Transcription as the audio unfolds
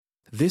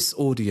This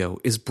audio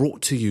is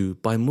brought to you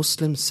by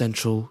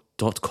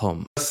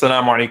MuslimCentral.com.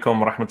 Assalamu alaikum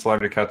wa rahmatullahi wa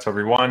barakatuh,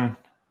 everyone.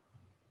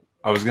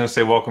 I was going to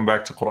say welcome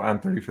back to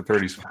Quran 30 for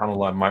 30.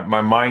 SubhanAllah.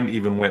 My mind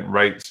even went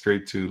right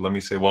straight to, let me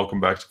say welcome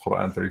back to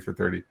Quran 30 for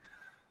 30.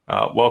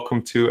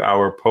 Welcome to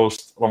our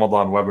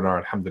post-Ramadan webinar.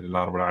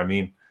 Alhamdulillah Rabbil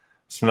Alameen.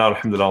 Bismillah,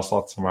 alhamdulillah,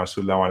 salatu wa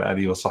rasulullah wa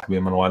alihi wa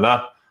sahbihi man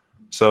wala.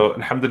 So,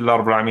 alhamdulillah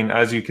Rabbil Alameen,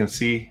 as you can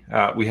see,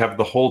 we have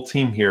the whole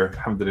team here.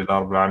 Alhamdulillah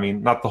Rabbil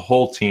Alameen. Not the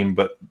whole team,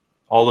 but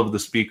all of the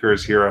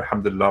speakers here.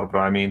 Alhamdulillah Rabbil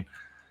Alameen.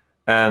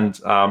 And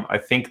I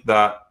think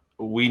that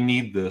we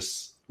need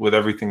this with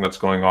everything that's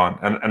going on.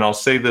 And I'll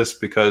say this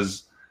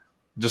because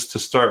just to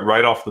start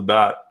right off the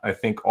bat, I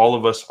think all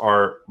of us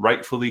are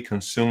rightfully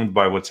consumed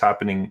by what's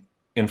happening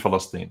in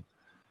Palestine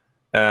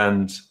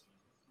and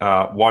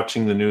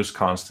watching the news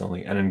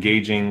constantly and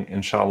engaging,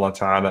 inshallah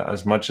ta'ala,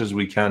 as much as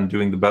we can,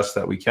 doing the best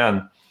that we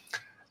can.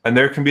 And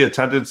there can be a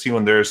tendency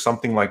when there's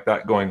something like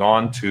that going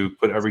on to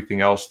put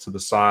everything else to the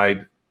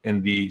side in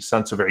the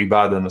sense of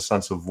ibadah, in the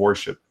sense of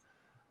worship.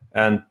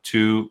 And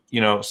to,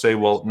 say,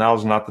 well,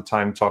 now's not the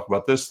time to talk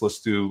about this.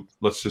 Let's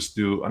just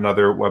do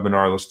another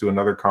webinar. Let's do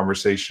another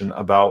conversation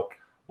about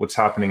what's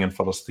happening in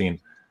Palestine.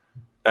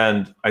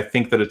 And I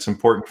think that it's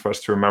important for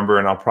us to remember,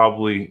 and I'll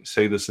probably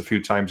say this a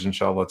few times,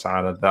 inshallah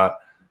ta'ala, that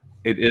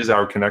it is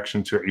our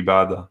connection to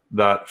ibadah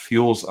that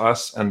fuels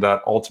us and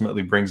that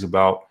ultimately brings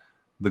about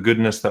the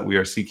goodness that we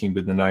are seeking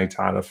bidnillahi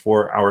ta'ala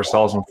for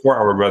ourselves and for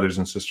our brothers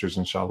and sisters,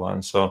 inshallah.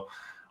 And so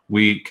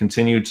we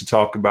continue to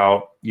talk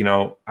about,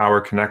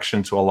 our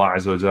connection to Allah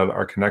Azza wa Jal,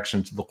 our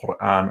connection to the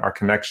Quran, our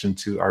connection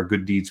to our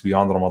good deeds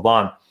beyond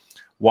Ramadan,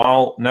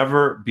 while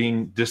never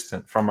being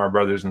distant from our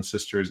brothers and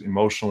sisters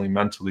emotionally,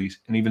 mentally,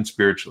 and even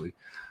spiritually.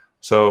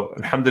 So,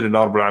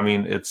 alhamdulillah,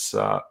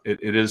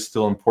 it is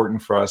still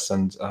important for us,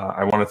 and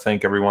I want to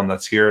thank everyone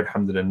that's here.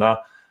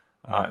 Alhamdulillah.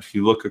 If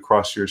you look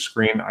across your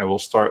screen, I will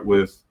start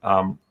with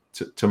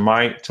to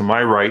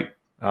my right.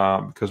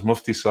 Because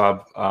Mufti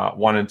Saab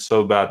wanted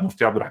so bad,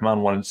 Mufti Abdul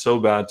Rahman wanted so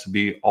bad to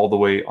be all the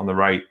way on the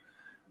right.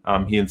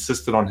 He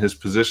insisted on his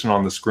position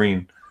on the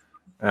screen,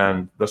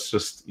 and that's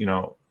just,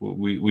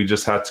 we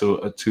just had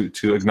to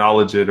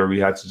acknowledge it, or we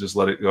had to just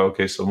let it go.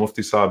 Okay, so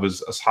Mufti Saab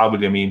is Ashab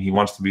al-Yameen. He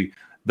wants to be.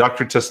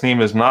 Dr. Tasneem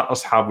is not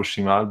Ashab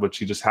al-Shimal, but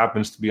she just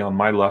happens to be on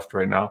my left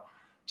right now.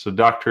 So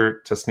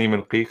Dr. Tasneem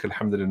al-Qiq,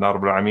 alhamdulillah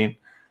Rabbil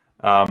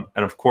Alameen.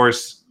 And of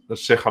course, the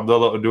Sheikh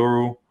Abdullah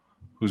Uduru,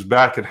 who's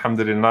back,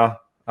 alhamdulillah.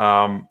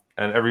 And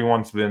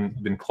everyone's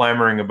been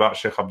clamoring about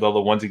Sheikh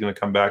Abdullah. When's he going to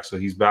come back? So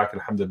he's back,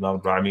 alhamdulillah.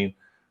 I mean,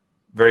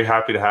 very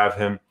happy to have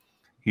him.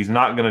 He's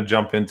not going to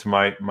jump into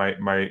my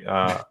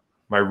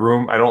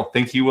room. I don't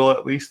think he will,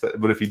 at least.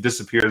 But if he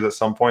disappears at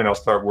some point, I'll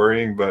start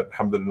worrying. But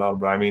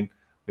alhamdulillah, I mean,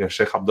 we have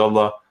Sheikh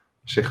Abdullah,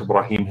 Sheikh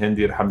Ibrahim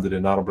Hindi,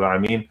 alhamdulillah, I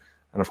mean,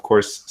 and of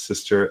course,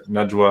 Sister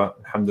Najwa,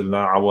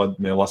 alhamdulillah, Awad.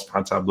 May Allah subhanahu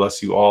wa ta'ala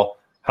bless you all.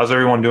 How's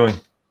everyone doing?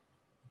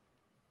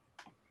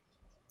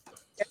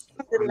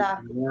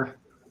 Alhamdulillah.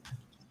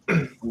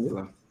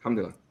 Alhamdulillah.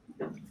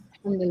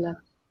 Alhamdulillah.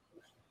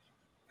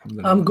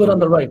 I'm good on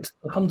the right.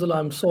 Alhamdulillah,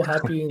 I'm so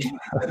happy and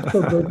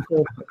so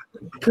grateful.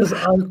 Because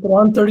on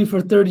Quran 30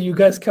 for 30, you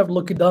guys kept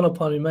looking down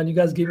upon me, man. You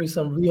guys gave me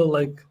some real,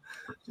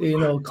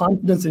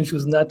 confidence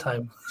issues in that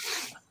time.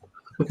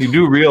 You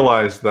do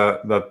realize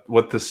that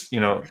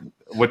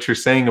what you're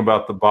saying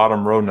about the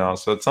bottom row now.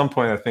 So at some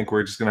point, I think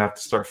we're just going to have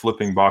to start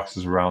flipping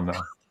boxes around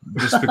now.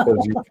 Just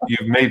because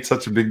you've made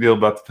such a big deal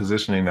about the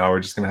positioning now, we're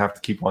just going to have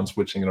to keep on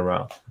switching it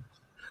around.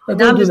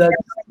 Now I'm just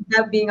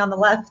being on the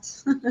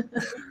left.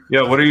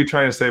 Yeah, what are you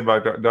trying to say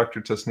about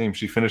Dr. Tasneem?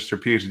 She finished her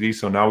PhD,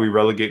 so now we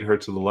relegate her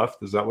to the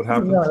left? Is that what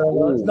happened?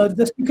 No,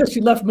 that's because she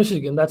left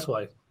Michigan, that's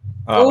why.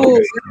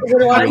 Okay.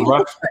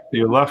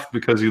 You're left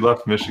because you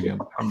left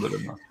Michigan.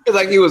 Alhamdulillah. It's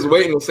like he was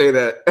waiting to say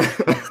that.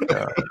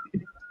 Yeah.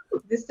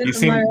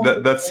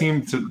 There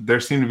seemed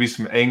to be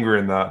some anger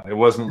in that. It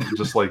wasn't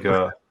just like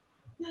a...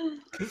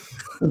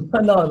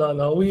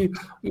 No. We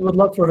would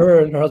love for her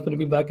and her husband to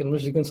be back in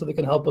Michigan so they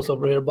can help us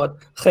over here. But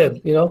khair,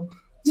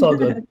 it's all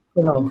good.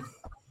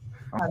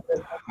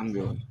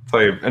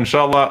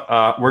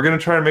 Inshallah, we're going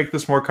to try to make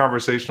this more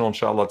conversational,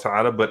 inshallah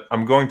ta'ala. But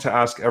I'm going to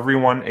ask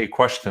everyone a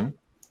question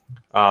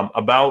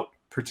about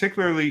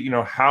particularly,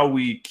 how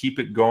we keep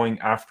it going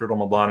after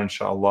Ramadan,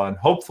 inshallah. And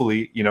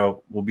hopefully,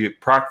 will be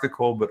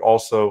practical, but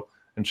also,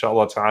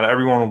 inshallah ta'ala,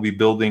 everyone will be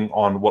building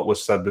on what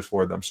was said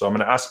before them. So I'm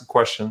going to ask a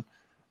question.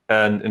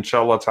 And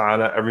inshallah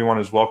ta'ala, everyone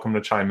is welcome to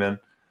chime in.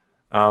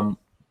 So I'm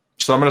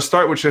going to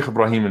start with Sheikh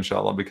Ibrahim,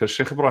 inshallah, because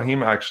Sheikh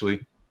Ibrahim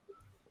actually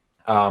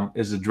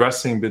is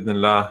addressing,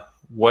 bidnillah,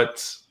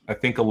 what I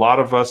think a lot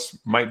of us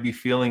might be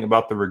feeling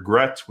about the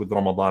regret with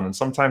Ramadan. And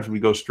sometimes we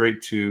go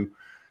straight to,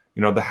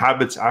 the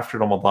habits after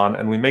Ramadan,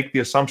 and we make the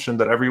assumption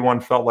that everyone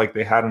felt like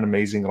they had an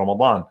amazing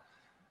Ramadan.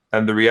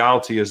 And the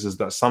reality is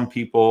that some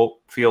people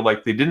feel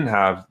like they didn't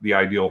have the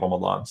ideal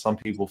Ramadan. Some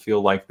people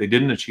feel like they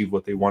didn't achieve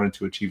what they wanted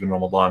to achieve in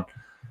Ramadan.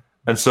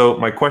 And so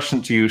my question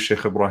to you,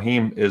 Sheikh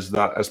Ibrahim, is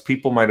that as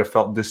people might have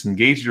felt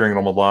disengaged during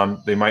Ramadan,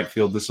 they might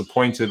feel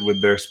disappointed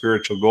with their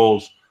spiritual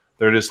goals.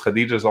 There it is,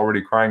 Khadija's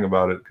already crying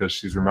about it because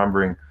she's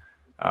remembering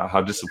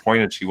how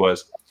disappointed she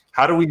was.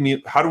 How do we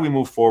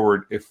move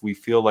forward if we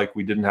feel like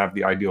we didn't have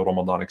the ideal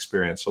Ramadan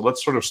experience? So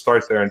let's sort of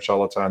start there,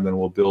 inshallah, and then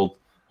we'll build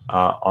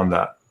on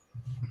that.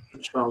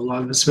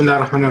 Inshallah. Bismillah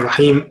ar-Rahman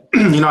ar-Rahim.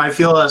 I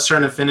feel a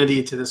certain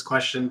affinity to this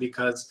question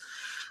because,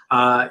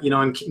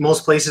 in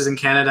most places in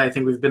Canada, I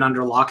think we've been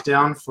under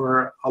lockdown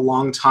for a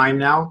long time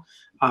now.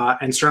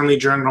 And certainly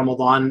during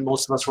Ramadan,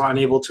 most of us were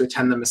unable to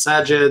attend the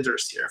masajid or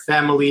see our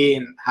family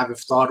and have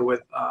iftar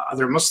with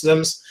other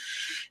Muslims.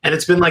 And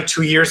it's been like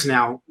 2 years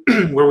now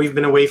where we've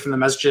been away from the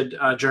masjid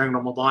during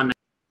Ramadan.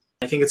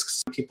 I think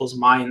it's in people's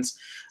minds.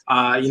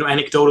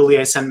 Anecdotally,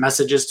 I sent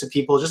messages to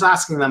people just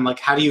asking them, like,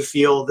 how do you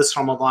feel this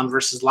Ramadan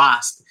versus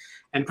last?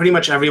 And pretty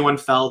much everyone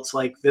felt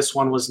like this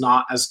one was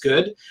not as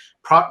good,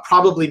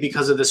 probably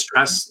because of the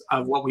stress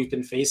of what we've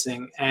been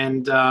facing.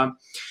 And,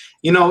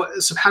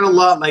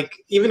 subhanAllah,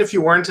 like, even if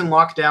you weren't in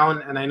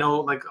lockdown, and I know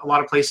like a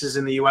lot of places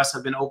in the US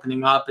have been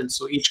opening up, and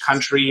so each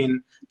country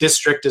and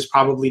district is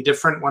probably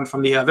different one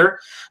from the other.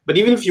 But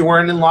even if you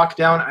weren't in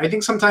lockdown, I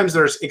think sometimes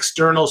there's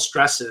external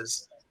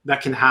stresses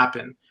that can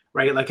happen,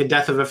 right? Like a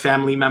death of a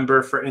family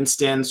member, for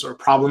instance, or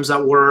problems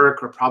at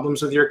work, or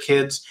problems with your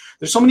kids.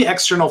 There's so many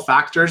external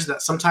factors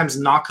that sometimes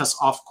knock us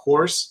off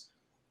course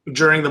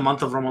during the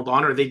month of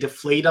Ramadan, or they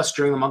deflate us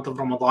during the month of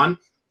Ramadan.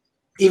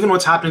 Even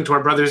what's happening to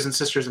our brothers and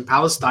sisters in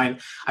Palestine,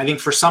 I think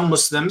for some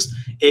Muslims,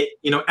 it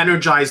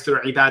energized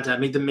their ibadah,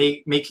 made them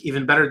make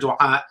even better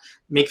dua,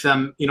 make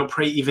them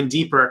pray even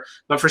deeper.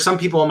 But for some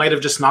people, it might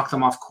have just knocked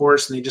them off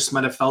course, and they just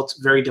might have felt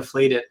very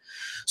deflated.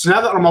 So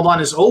now that Ramadan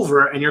is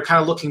over, and you're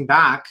kind of looking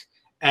back,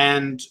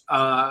 and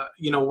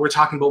we're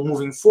talking about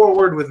moving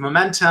forward with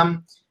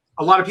momentum,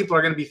 a lot of people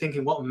are going to be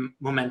thinking, what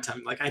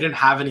momentum? Like, I didn't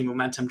have any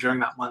momentum during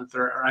that month,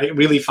 or I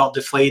really felt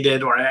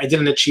deflated, or I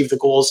didn't achieve the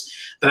goals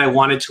that I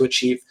wanted to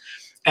achieve.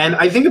 And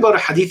I think about a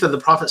hadith of the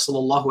Prophet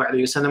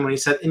ﷺ when he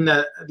said,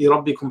 "Inna li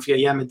rabbikum fi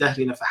ayyam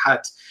ad-dahri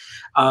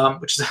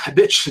nafahat," which is a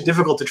bit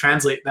difficult to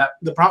translate. That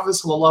the Prophet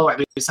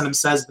ﷺ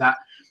says that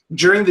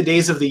during the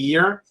days of the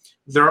year,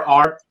 there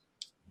are,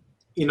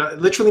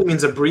 it literally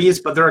means a breeze,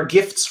 but there are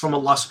gifts from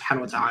Allah subhanahu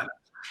wa ta'ala.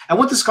 And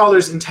what the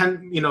scholars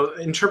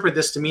interpret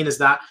this to mean is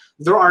that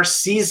there are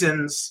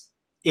seasons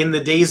in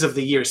the days of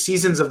the year,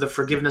 seasons of the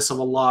forgiveness of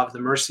Allah, of the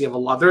mercy of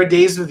Allah. There are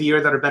days of the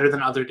year that are better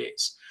than other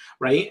days.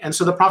 Right? And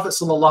so the Prophet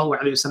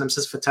ﷺ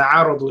says,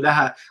 فَتَعَارَضُوا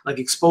لَهَا, like,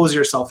 expose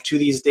yourself to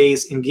these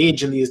days,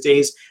 engage in these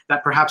days,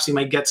 that perhaps you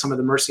might get some of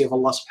the mercy of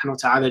Allah subhanahu wa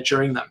ta'ala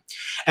during them.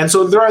 And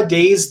so there are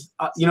days,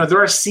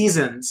 there are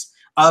seasons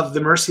of the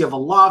mercy of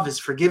Allah, of His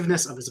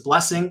forgiveness, of His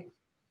blessing.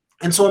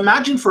 And so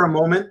imagine for a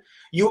moment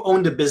you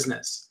owned a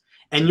business,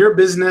 and your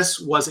business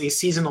was a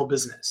seasonal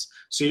business.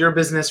 So your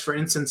business, for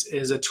instance,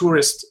 is a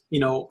tourist,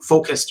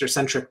 focused or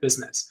centric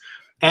business.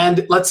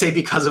 And let's say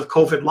because of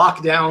COVID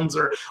lockdowns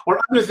or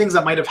other things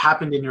that might have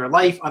happened in your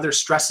life, other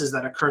stresses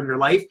that occur in your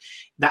life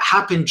that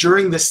happen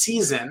during the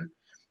season,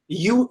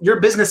 your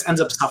business ends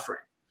up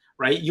suffering,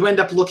 right? You end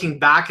up looking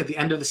back at the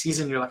end of the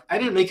season, you're like, I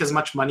didn't make as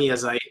much money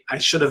as I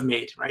should have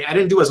made, right? I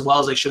didn't do as well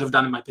as I should have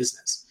done in my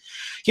business.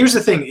 Here's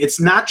the thing, it's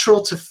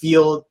natural to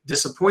feel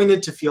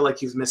disappointed, to feel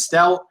like you've missed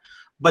out,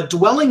 but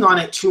dwelling on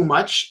it too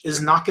much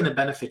is not going to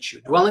benefit you.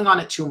 Dwelling on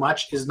it too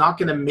much is not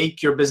going to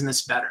make your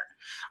business better.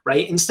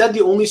 Right? Instead,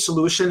 the only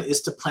solution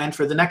is to plan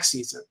for the next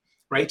season,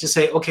 right? To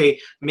say, okay,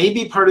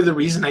 maybe part of the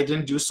reason I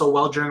didn't do so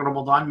well during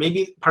Ramadan,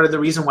 maybe part of the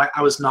reason why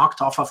I was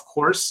knocked off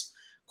course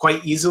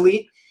quite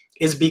easily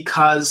is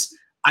because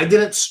I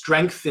didn't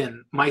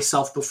strengthen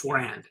myself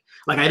beforehand.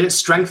 Like, I didn't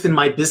strengthen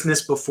my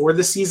business before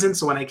the season.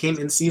 So when I came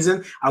in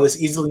season, I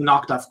was easily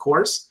knocked off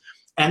course.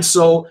 And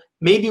so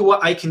maybe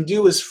what I can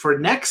do is for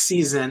next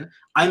season,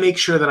 I make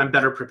sure that I'm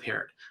better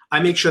prepared. I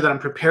make sure that I'm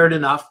prepared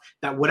enough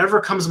that whatever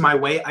comes my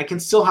way, I can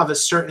still have a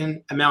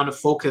certain amount of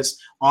focus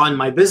on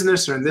my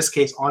business, or in this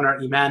case, on our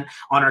iman,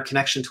 on our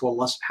connection to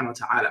Allah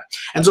subhanahu wa ta'ala.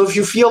 And so if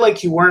you feel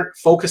like you weren't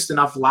focused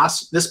enough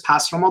this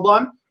past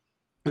Ramadan,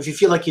 if you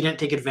feel like you didn't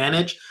take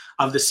advantage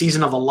of the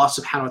season of Allah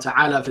subhanahu wa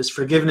ta'ala, of His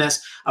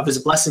forgiveness, of His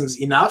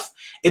blessings enough,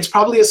 it's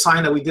probably a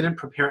sign that we didn't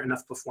prepare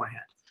enough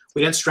beforehand.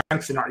 We didn't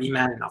strengthen our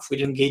iman enough. We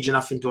didn't engage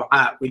enough in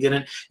dua. We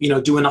didn't,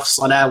 do enough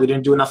salah. We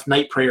didn't do enough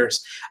night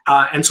prayers.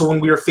 And so when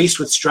we were faced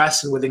with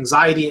stress and with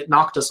anxiety, it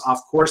knocked us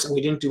off course, and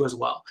we didn't do as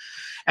well.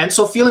 And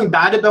so feeling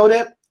bad about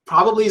it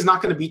probably is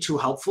not going to be too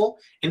helpful.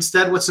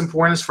 Instead, what's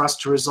important is for us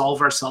to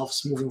resolve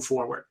ourselves moving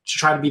forward, to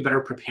try to be better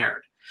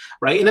prepared.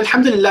 Right? And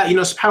alhamdulillah,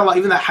 subhanAllah,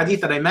 even that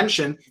hadith that I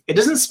mentioned, it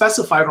doesn't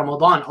specify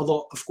Ramadan,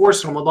 although of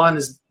course Ramadan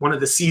is one of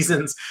the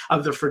seasons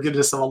of the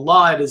forgiveness of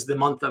Allah. It is the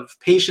month of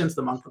patience,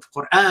 the month of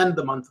Quran,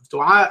 the month of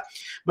dua.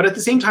 But at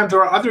the same time,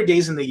 there are other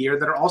days in the year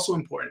that are also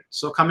important.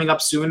 So coming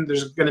up soon,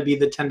 there's going to be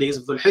the 10 days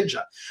of Dhul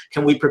Hijjah.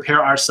 Can we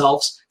prepare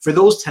ourselves for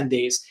those 10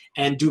 days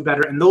and do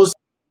better in those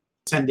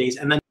 10 days,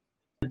 and then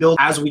build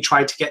as we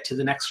try to get to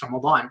the next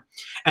Ramadan?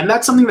 And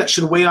that's something that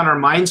should weigh on our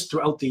minds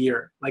throughout the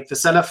year. Like the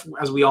Salaf,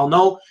 as we all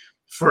know,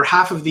 for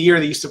half of the year,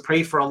 they used to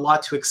pray for Allah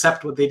to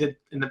accept what they did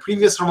in the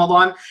previous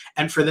Ramadan.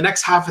 And for the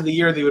next half of the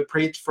year, they would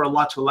pray for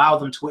Allah to allow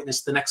them to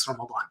witness the next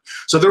Ramadan.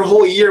 So their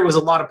whole year was a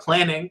lot of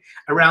planning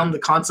around the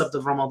concept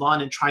of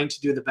Ramadan and trying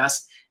to do the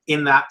best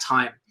in that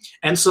time.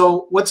 And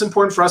so what's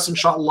important for us,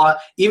 inshallah,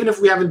 even if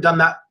we haven't done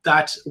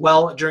that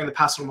well during the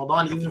past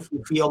Ramadan, even if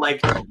we feel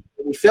like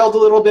we failed a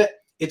little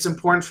bit, it's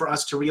important for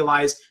us to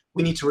realize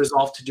we need to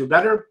resolve to do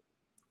better,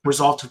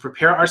 resolve to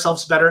prepare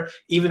ourselves better,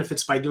 even if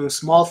it's by doing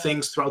small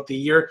things throughout the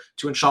year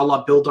to,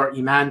 inshallah, build our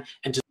iman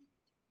and to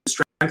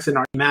strengthen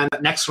our iman.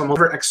 That next from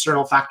whatever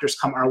external factors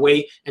come our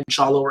way,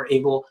 inshallah, we're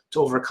able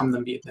to overcome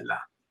them bi'idhnillah.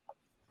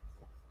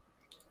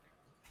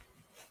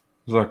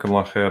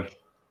 Jazakallah khair.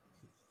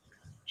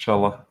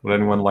 Inshallah. Would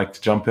anyone like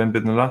to jump in,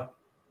 bi'idhnillah?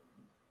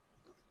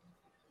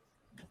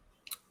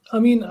 I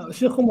mean,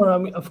 Sheikh Umar, I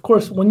mean, of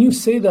course, when you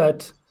say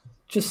that,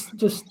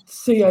 just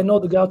say, I know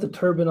the guy with the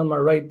turban on my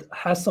right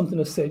has something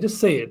to say. Just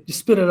say it. Just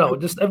spit it out.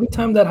 Just every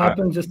time that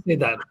happens, just say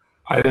that.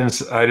 I didn't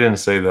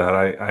say that.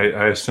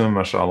 I assume,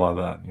 mashallah,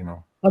 that, you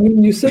know. I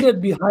mean, you said it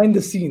behind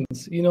the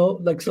scenes, you know,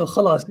 like, so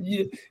khalas.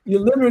 You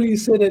literally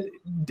said it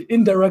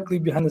indirectly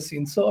behind the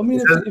scenes. So, I mean,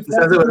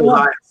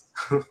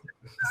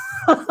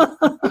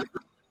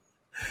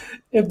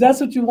 if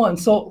that's what you want.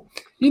 So,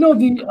 you know,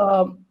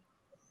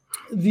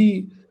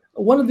 the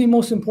one of the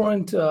most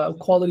important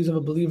qualities of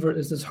a believer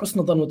is this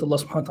husn dhan with Allah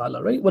subhanahu wa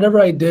ta'ala, right? Whatever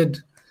I did,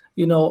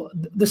 you know,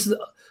 this is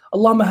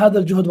Allahumma hadha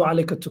al-juhd wa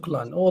alayka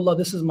tuklan. Oh Allah,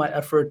 this is my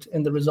effort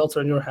and the results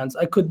are in your hands.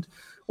 I could,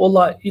 oh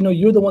Allah, you know,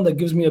 you're the one that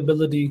gives me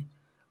ability.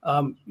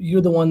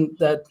 You're the one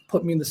that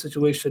put me in the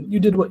situation.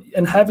 You did what,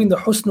 and having the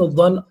husn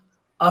dhan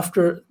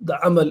after the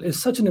amal is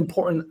such an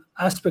important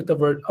aspect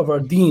of our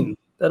deen.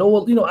 That,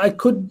 oh, you know,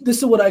 this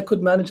is what I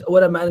could manage,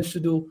 what I managed to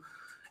do,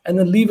 and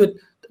then leave it.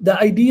 The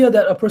idea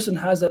that a person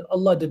has that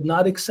Allah did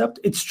not accept,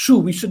 it's true.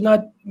 We should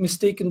not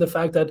mistake in the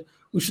fact that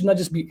we should not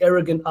just be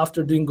arrogant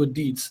after doing good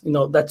deeds. You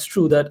know, that's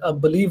true that a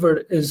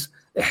believer is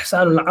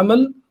ihsanul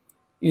amal.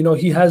 You know,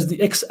 he has the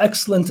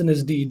excellence in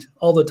his deed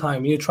all the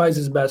time. He tries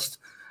his best.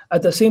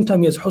 At the same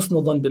time, he has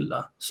husnul dhan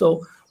billah.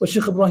 So what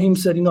Sheikh Ibrahim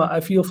said, you know, I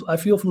feel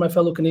for my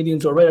fellow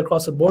Canadians who are right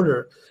across the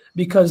border,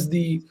 because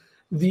the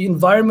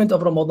environment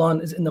of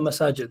Ramadan is in the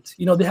masajid.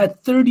 You know, they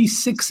had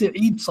 36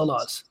 Eid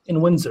salahs in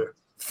Windsor.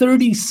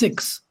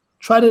 36.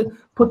 Try to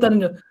put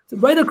that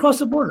right across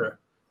the border.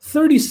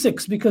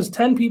 36, because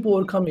 10 people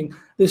were coming.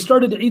 They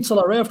started the Eid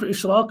Salah right after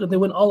Ishraq, and they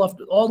went all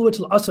the way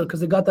to Al-Asr, because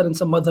they got that in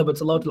some madhab,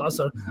 it's allowed to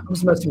Al-Asr. I'm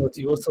just messing with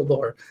you. It's till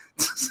Dhuhr.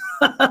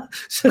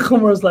 Sheikh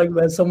Umar is like,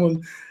 man,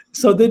 someone.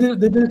 So they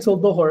did it till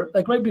Dhuhr,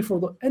 like right before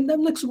Dhuhr. And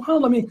then, like,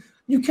 subhanAllah, I mean,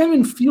 you can't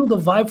even feel the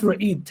vibe for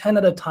Eid 10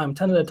 at a time,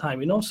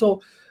 you know?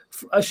 So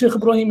Sheikh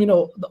Ibrahim, you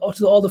know,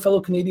 to all the fellow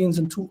Canadians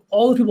and to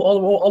all the people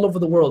all over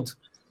the world,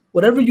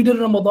 whatever you did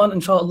in Ramadan,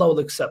 inshallah, Allah will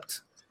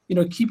accept. You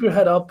know, keep your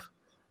head up,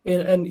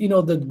 and you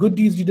know, the good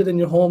deeds you did in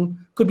your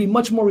home could be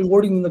much more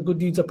rewarding than the good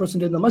deeds a person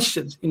did in the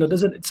masjid. You know,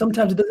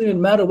 sometimes it doesn't even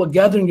matter what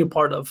gathering you're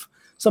part of.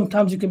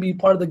 Sometimes you can be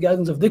part of the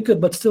gatherings of dhikr,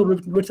 but still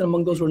written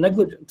among those who are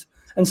negligent.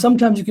 And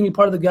sometimes you can be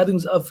part of the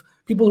gatherings of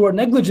people who are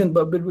negligent,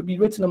 but be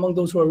written among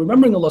those who are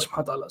remembering Allah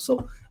subhanahu wa ta'ala.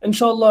 So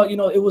inshallah, you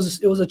know, it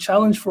was a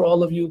challenge for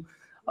all of you,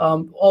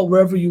 all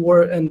wherever you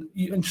were, and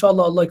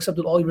inshallah, Allah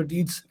accepted all your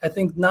deeds. I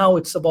think now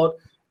it's about,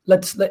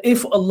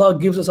 if Allah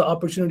gives us an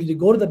opportunity to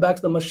go to the back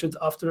of the masjid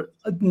after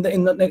in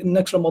the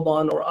next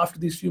Ramadan or after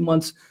these few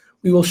months,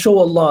 we will show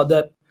Allah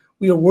that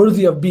we are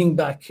worthy of being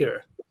back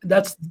here.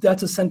 That's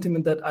a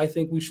sentiment that I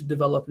think we should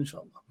develop,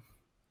 inshallah.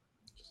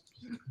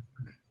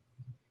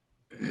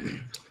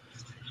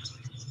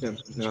 Yeah.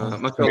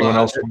 Anyone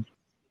else?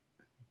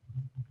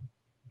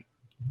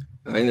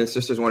 And the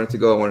sisters wanted to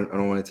go. I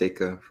don't want to take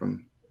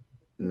from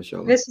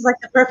inshallah. This is like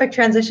the perfect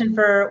transition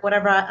for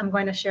whatever I'm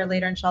going to share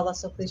later, inshallah.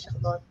 So please, Sheikh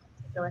Abdullah,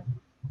 go ahead.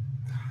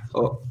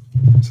 Oh,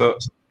 so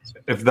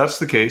if that's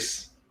the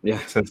case, yeah,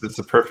 since it's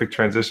a perfect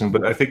transition,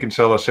 but I think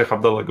inshallah, Sheikh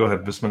Abdullah, go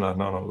ahead. Bismillah.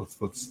 No,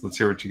 let's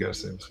hear what you guys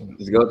say.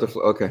 Let's go with the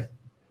flow. Okay.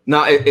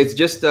 No, it's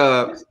just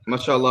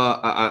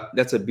mashallah.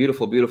 That's a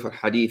beautiful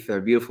hadith, or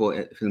beautiful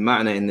fil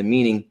ma'na, in the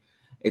meaning.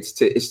 It's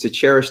to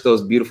cherish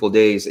those beautiful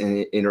days,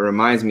 and it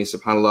reminds me,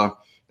 subhanallah,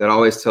 that I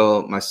always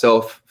tell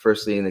myself,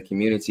 firstly in the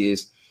community,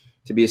 is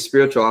to be a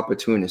spiritual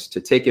opportunist,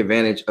 to take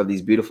advantage of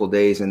these beautiful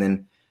days. And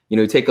then, you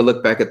know, take a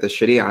look back at the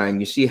Sharia, and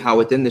you see how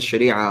within the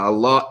Sharia,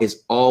 Allah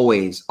is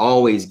always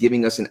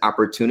giving us an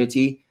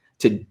opportunity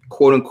to,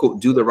 quote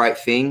unquote, do the right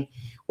thing,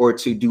 or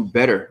to do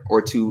better,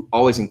 or to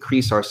always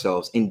increase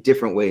ourselves in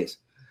different ways.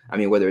 I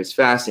mean, whether it's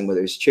fasting,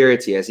 whether it's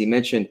charity, as he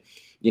mentioned,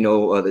 you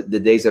know, the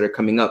days that are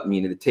coming up,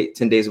 meaning the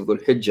 10 days of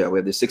Dhul Hijjah, we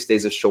have the 6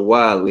 days of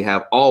Shawwal, we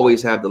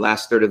always have the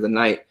last third of the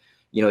night,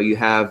 you know, you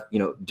have, you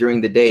know,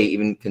 during the day,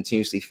 even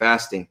continuously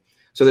fasting.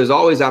 So there's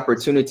always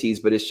opportunities,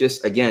 but it's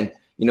just, again,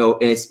 you know,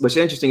 and it's what's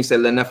interesting, you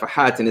said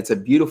lanafahat, and it's a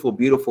beautiful,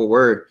 beautiful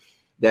word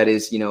that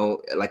is, you know,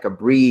 like a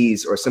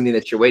breeze or something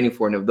that you're waiting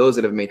for. And of those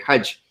that have made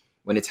Hajj,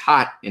 when it's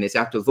hot and it's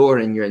after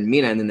Dhuhr and you're in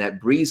Mina, and then that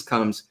breeze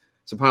comes,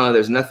 subhanAllah,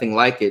 there's nothing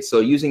like it.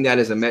 So using that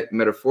as a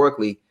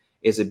metaphorically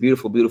is a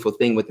beautiful, beautiful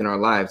thing within our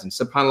lives. And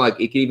subhanAllah,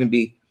 it can even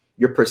be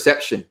your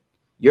perception.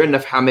 your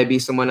nafha may be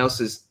someone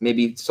else's,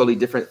 maybe totally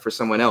different for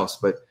someone else.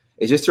 But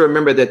it's just to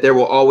remember that there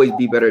will always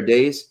be better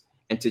days,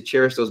 and to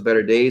cherish those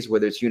better days,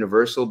 whether it's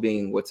universal,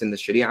 being what's in the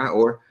Sharia,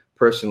 or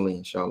personally,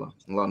 inshallah.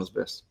 Allah knows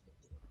best.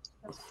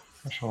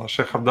 MashaAllah.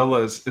 Sheikh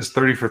Abdullah, is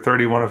 30 for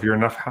 30 one of your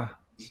nafha?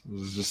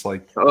 It's just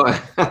like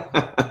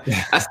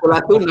that's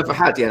thalathun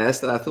nafahat, yeah.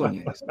 That's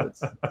thalathun.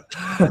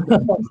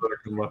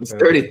 It's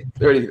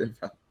 30.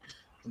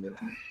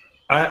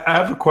 I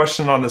have a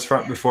question on this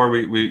front before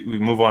we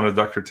move on to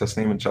Dr.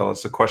 Tasneem, inshallah.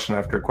 It's a question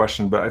after a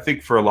question, but I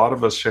think for a lot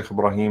of us, Sheikh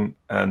Ibrahim,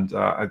 and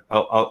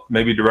I'll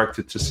maybe direct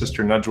it to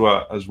Sister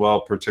Najwa as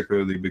well,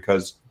 particularly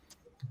because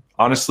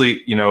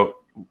honestly,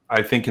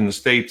 I think in the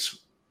States,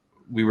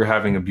 we were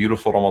having a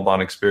beautiful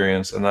Ramadan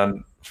experience, and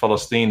then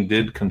Palestine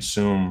did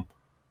consume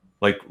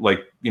like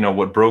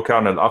what broke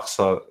out in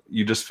Al-Aqsa.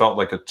 You just felt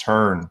like a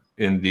turn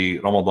in the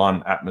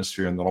Ramadan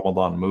atmosphere and the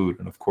Ramadan mood.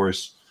 And of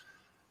course,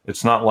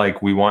 it's not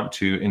like we want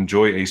to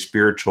enjoy a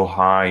spiritual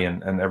high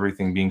and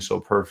everything being so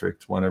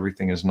perfect when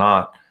everything is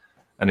not,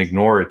 and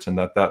ignore it, and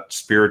that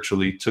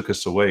spiritually took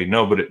us away.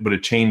 No, but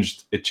it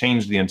changed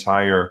the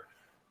entire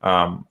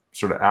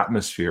sort of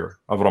atmosphere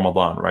of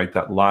Ramadan, right?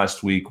 That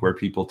last week where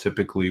people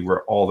typically,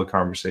 where all the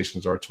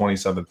conversations are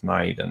 27th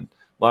night and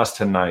last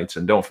 10 nights,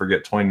 and don't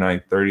forget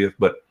 29th, 30th.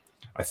 But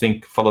I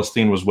think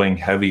Palestine was weighing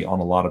heavy on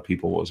a lot of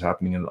people, what was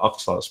happening in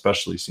Al-Aqsa,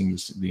 especially seeing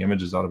the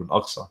images out of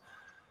Al-Aqsa.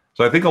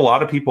 So I think a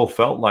lot of people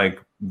felt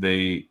like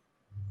they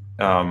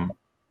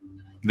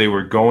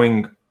were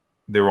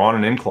on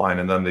an incline,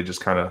 and then they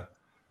just kind of,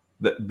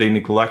 they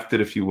neglected,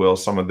 if you will,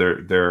 some of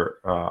their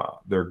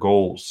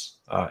goals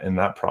in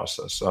that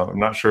process. So I'm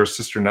not sure,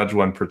 Sister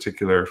Najwa in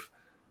particular, if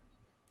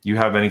you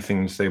have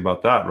anything to say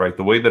about that, right?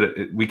 The way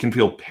that we can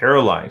feel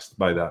paralyzed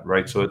by that,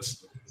 right? So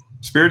it's,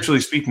 spiritually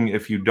speaking,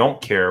 if you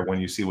don't care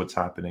when you see what's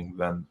happening,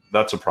 then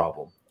that's a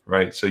problem,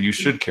 right? So you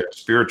should care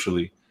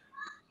spiritually.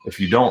 If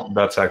you don't,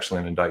 that's actually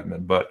an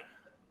indictment. But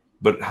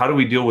how do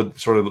we deal with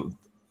sort of,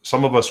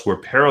 some of us were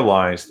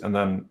paralyzed, and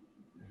then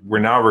we're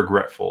now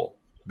regretful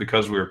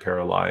because we were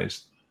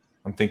paralyzed.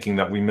 I'm thinking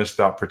that we missed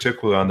out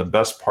particularly on the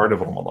best part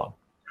of Ramadan.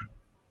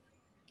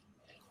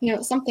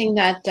 Something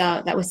that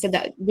was said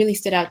that really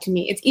stood out to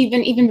me. It's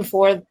even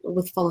before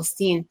with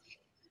Palestine.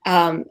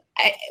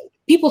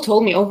 People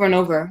told me over and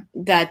over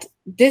that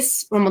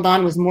this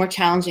Ramadan was more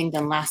challenging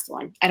than last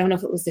one. I don't know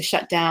if it was the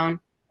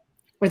shutdown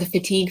or the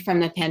fatigue from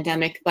the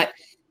pandemic, but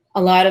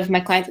a lot of my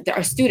clients, there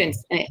are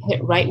students, and it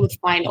hit right with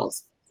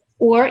finals.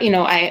 Or,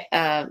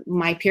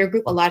 my peer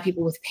group, a lot of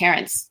people with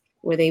parents,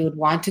 where they would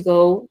want to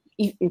go,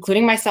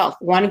 including myself,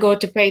 want to go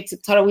to pray to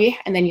Taraweeh,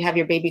 and then you have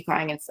your baby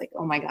crying, and it's like,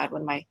 oh my God,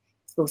 what am I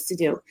supposed to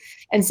do?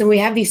 And so we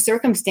have these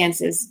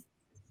circumstances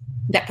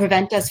that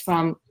prevent us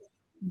from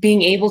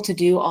being able to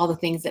do all the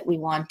things that we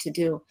want to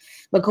do.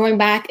 But going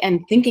back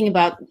and thinking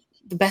about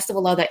the best of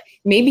Allah, that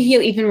maybe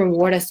He'll even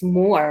reward us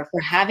more for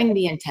having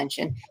the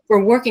intention,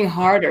 for working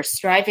harder,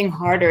 striving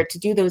harder to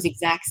do those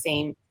exact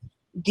same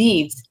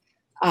deeds.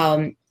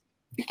 And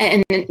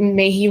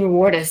may He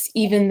reward us,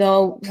 even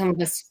though some of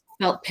us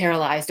felt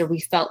paralyzed or we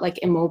felt like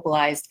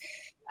immobilized.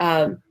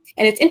 And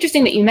it's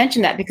interesting that you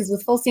mentioned that, because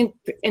with Palestine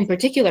in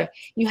particular,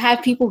 you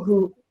have people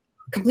who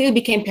completely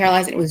became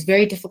paralyzed, and it was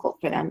very difficult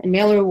for them. And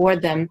may Allah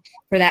reward them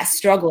for that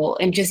struggle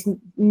and just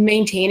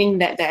maintaining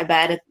that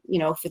ibadah,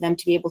 for them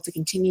to be able to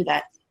continue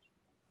that.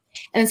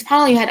 And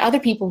subhanAllah, you had other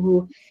people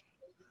who,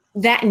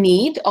 that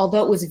need,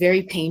 although it was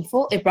very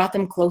painful, it brought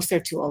them closer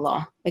to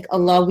Allah. Like,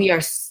 Allah,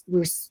 we're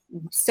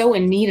so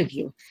in need of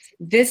you.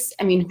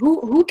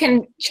 Who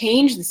can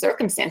change the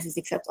circumstances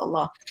except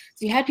Allah?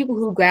 So you had people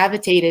who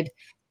gravitated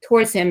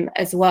towards Him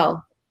as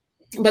well.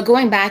 But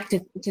going back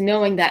to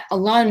knowing that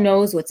Allah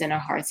knows what's in our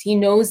hearts. He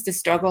knows the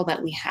struggle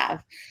that we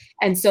have.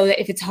 And so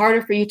that if it's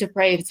harder for you to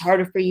pray, if it's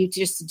harder for you to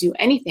just do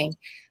anything,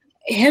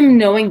 Him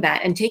knowing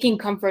that and taking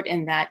comfort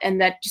in that,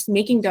 and that just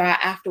making dua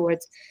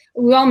afterwards.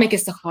 We all make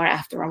istighfar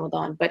after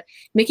Ramadan, but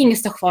making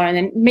istighfar and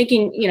then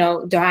making,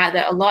 dua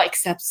that Allah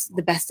accepts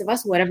the best of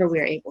us, whatever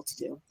we're able to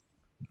do.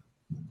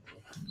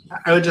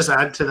 I would just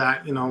add to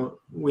that,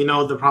 we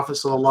know the Prophet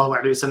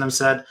ﷺ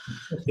said,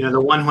 the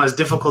one who has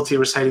difficulty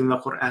reciting the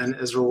Quran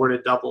is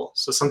rewarded double.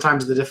 So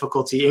sometimes the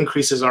difficulty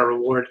increases our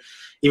reward,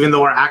 even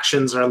though our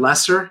actions are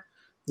lesser.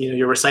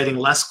 You're reciting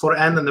less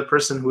Quran than the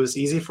person who is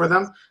easy for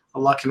them.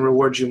 Allah can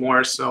reward you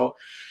more. So,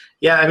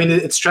 yeah,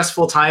 it's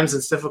stressful times,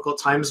 it's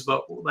difficult times,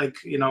 but like,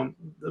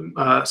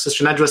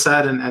 Sister Najwa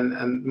said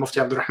and Mufti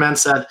Abdul Rahman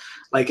said,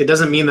 like, it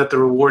doesn't mean that the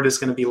reward is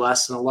going to be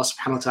less, and Allah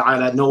subhanahu wa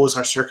ta'ala knows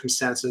our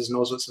circumstances,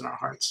 knows what's in our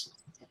hearts.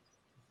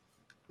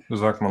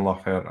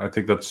 Jazakumullah khair. I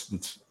think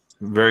that's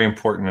very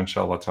important,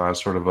 inshallah ta'ala.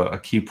 Sort of a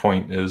key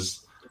point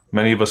is,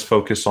 many of us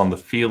focus on the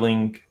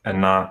feeling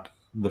and not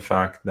the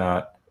fact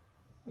that,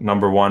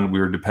 number one, we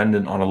are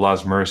dependent on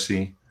Allah's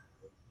mercy.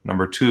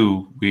 Number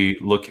two, we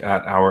look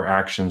at our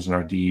actions and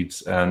our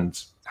deeds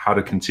and how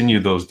to continue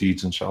those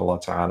deeds, inshallah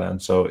ta'ala. And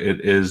so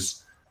it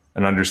is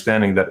an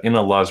understanding that in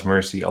Allah's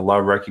mercy,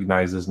 Allah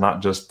recognizes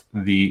not just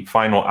the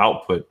final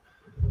output,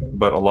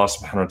 but Allah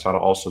subhanahu wa ta'ala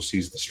also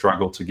sees the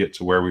struggle to get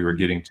to where we were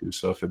getting to.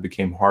 So if it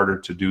became harder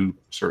to do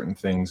certain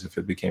things, if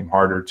it became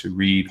harder to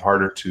read,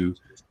 harder to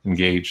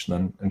engage,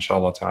 then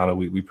inshallah ta'ala,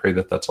 we pray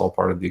that that's all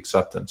part of the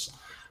acceptance.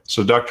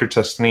 So Dr.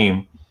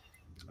 Tasneem,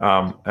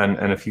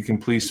 and if you can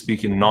please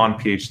speak in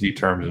non-PhD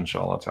terms,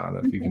 inshallah ta'ala,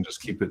 if you can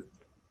just keep it,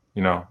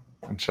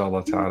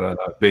 inshallah ta'ala,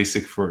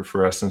 basic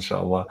for us,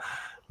 inshallah.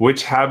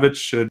 Which habits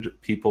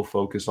should people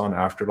focus on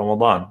after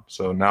Ramadan?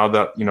 So now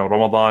that,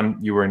 Ramadan,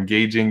 you were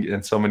engaging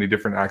in so many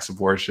different acts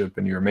of worship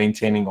and you're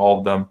maintaining all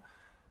of them,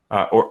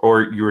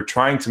 or you were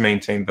trying to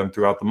maintain them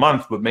throughout the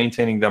month, but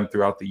maintaining them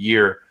throughout the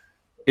year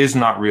is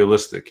not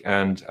realistic.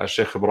 And as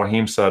Sheikh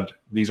Ibrahim said,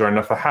 these are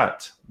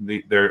nafahat.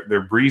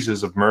 They're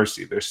breezes of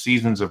mercy. They're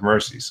seasons of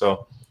mercy.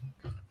 So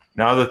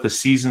now that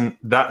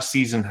that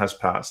season has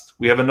passed,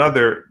 we have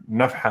another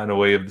nafha in a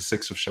way of the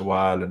 6th of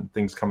Shawwal and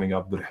things coming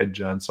up, Dhul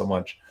Hijjah and so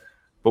much.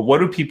 But what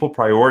do people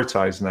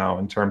prioritize now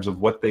in terms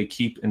of what they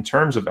keep in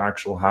terms of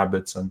actual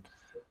habits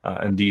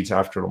and deeds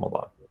after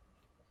Ramadan?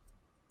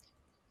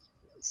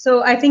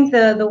 So I think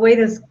the way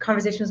this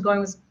conversation was going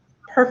was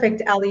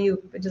perfect,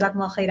 Aliyu,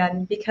 Jazakumullah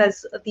khairan,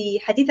 because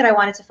the hadith that I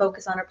wanted to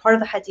focus on, or part of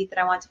the hadith that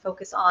I wanted to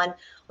focus on,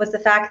 was the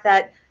fact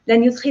that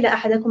لَن يُدْخِلَ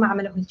أَحَدَكُمْ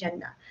عَمَلَهُ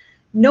الْجَنَّةِ.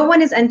 No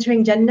one is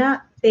entering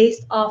Jannah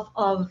based off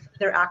of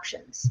their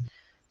actions.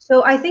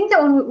 So I think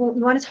that when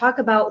we want to talk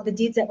about the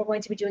deeds that we're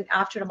going to be doing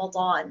after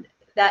Ramadan,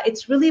 that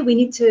it's really, we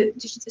need to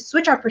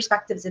switch our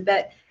perspectives a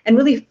bit and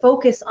really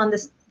focus on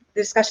this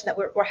discussion that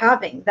we're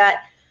having,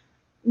 that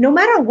no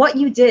matter what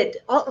you did,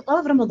 all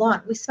of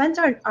Ramadan, we spent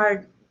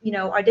our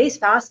days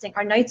fasting,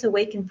 our nights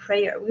awake in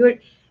prayer. We were,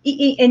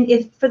 and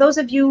if for those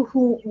of you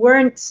who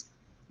weren't,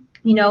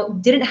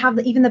 didn't have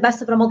even the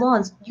best of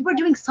Ramadans, you were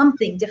doing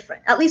something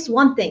different, at least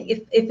one thing.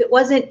 If it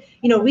wasn't,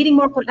 reading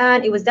more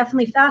Quran, it was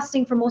definitely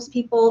fasting for most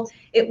people.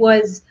 It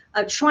was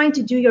trying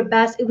to do your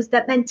best. It was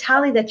that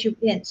mentality that you're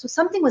in. So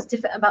something was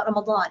different about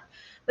Ramadan.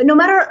 But no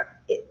matter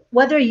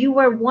whether you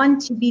were one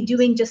to be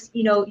doing just,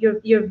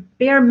 your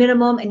bare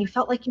minimum and you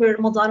felt like your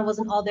Ramadan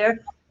wasn't all there,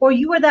 or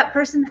you were that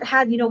person that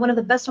had, one of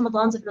the best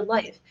Ramadans of your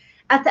life.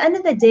 At the end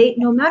of the day,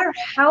 no matter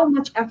how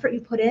much effort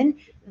you put in,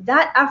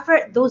 that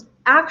effort, those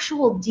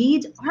actual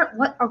deeds aren't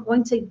what are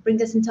going to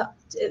bring us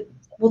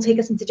will take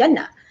us into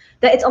Jannah.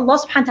 That it's Allah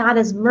subhanahu wa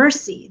ta'ala's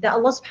mercy, that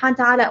Allah subhanahu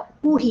wa ta'ala,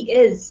 who He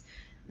is,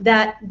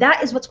 that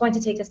is what's going to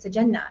take us to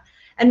Jannah.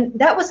 And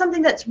that was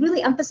something that's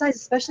really emphasized,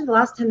 especially the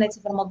last 10 nights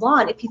of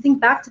Ramadan. If you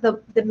think back to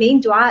the main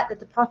dua that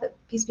the Prophet,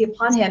 peace be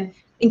upon him,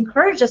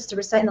 encouraged us to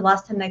recite in the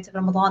last 10 nights of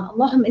Ramadan,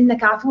 Allahumma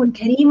innaka afuun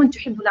kareemun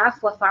tuhibbul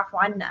afwa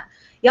fa'fu anna.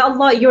 Ya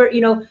Allah, you're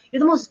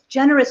the most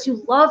generous.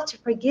 You love to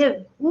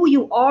forgive. Who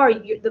you are,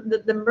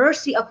 the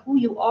mercy of who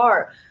you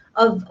are,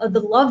 of the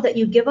love that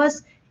you give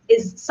us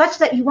is such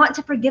that you want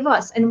to forgive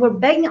us. And we're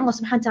begging Allah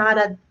subhanahu wa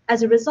ta'ala,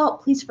 as a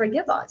result, please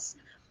forgive us.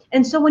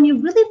 And so when you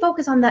really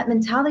focus on that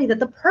mentality, that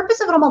the purpose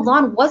of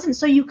Ramadan wasn't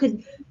so you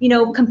could,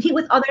 compete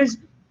with others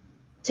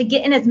to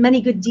get in as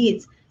many good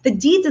deeds. The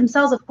deeds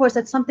themselves, of course,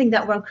 that's something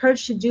that we're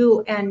encouraged to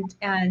do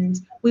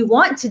and we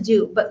want to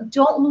do, but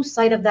don't lose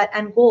sight of that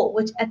end goal,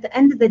 which at the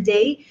end of the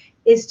day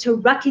is to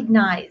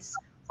recognize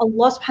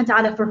Allah subhanahu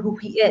wa ta'ala for who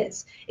He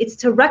is. It's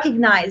to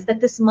recognize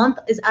that this month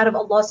is out of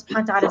Allah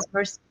subhanahu wa ta'ala's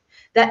mercy,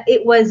 that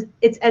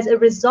it's as a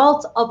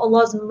result of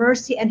Allah's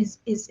mercy and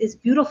his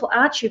beautiful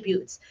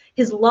attributes,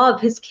 His love,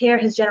 His care,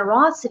 His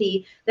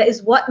generosity, that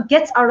is what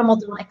gets our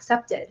Ramadan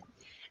accepted.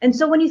 And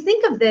so when you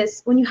think of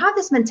this, when you have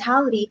this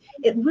mentality,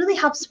 it really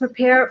helps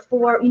prepare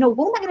for, what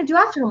am I going to do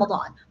after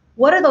Ramadan?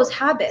 What are those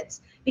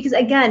habits? Because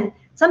again,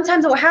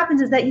 sometimes what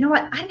happens is that,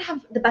 I didn't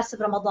have the best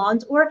of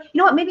Ramadans, or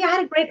maybe I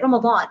had a great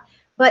Ramadan,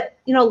 but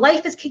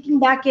life is kicking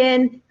back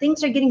in,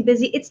 things are getting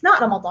busy. It's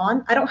not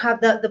Ramadan. I don't have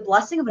the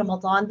blessing of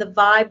Ramadan, the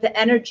vibe, the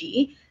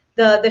energy,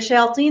 the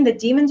shayateen, the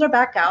demons are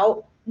back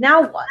out.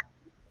 Now what?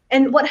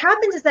 And what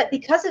happens is that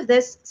because of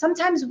this,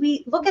 sometimes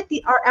we look at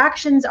our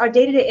actions, our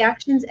day-to-day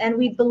actions, and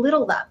we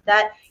belittle them.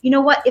 That,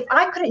 if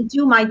I couldn't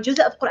do my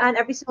juz'a of Quran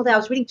every single day, I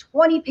was reading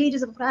 20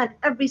 pages of Quran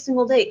every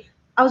single day.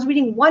 I was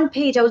reading one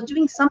page. I was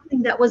doing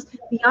something that was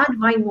beyond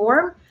my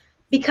norm.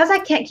 Because I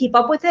can't keep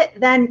up with it,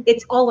 then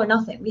it's all or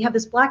nothing. We have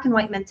this black and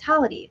white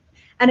mentality.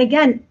 And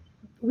again,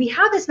 we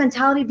have this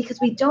mentality because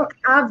we don't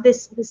have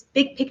this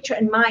big picture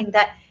in mind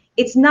that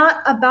it's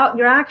not about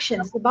your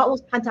actions, it's about Allah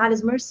subhanahu wa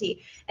ta'ala's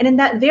mercy. And in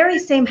that very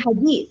same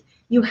hadith,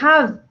 you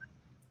have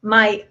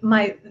my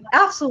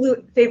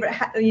absolute favorite,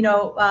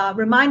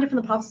 reminder from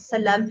the Prophet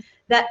ﷺ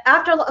that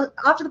after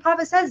the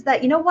Prophet says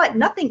that,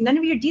 none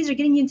of your deeds are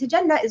getting you into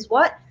Jannah, is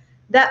what?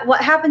 That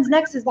what happens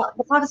next is that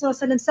the Prophet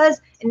ﷺ says,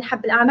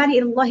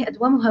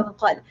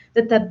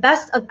 that the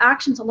best of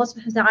actions to Allah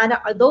subhanahu wa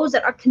ta'ala are those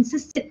that are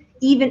consistent,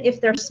 even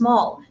if they're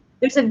small.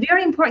 There's a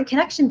very important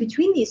connection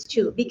between these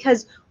two,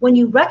 because when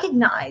you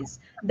recognize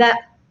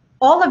that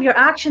all of your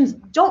actions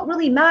don't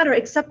really matter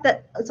except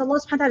that it's Allah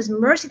subhanahu wa ta'ala's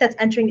mercy that's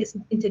entering us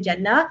into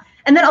Jannah,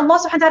 and then Allah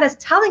subhanahu wa ta'ala is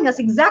telling us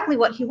exactly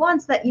what He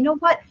wants, that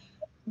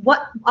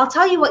I'll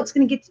tell you what's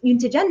going to get you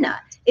into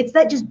Jannah. It's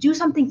that just do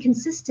something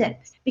consistent.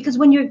 Because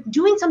when you're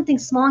doing something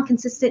small and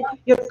consistent,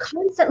 you're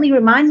constantly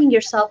reminding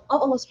yourself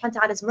of Allah subhanahu wa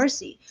ta'ala's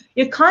mercy.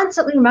 You're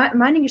constantly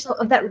reminding yourself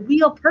of that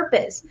real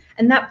purpose.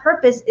 And that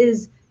purpose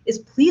is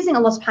pleasing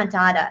Allah subhanahu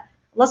wa ta'ala.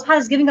 Allah subhanahu wa ta'ala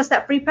is giving us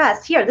that free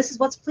pass. Here, this is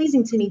what's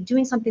pleasing to me,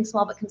 doing something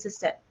small but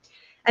consistent.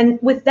 And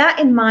with that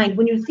in mind,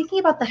 when you're thinking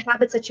about the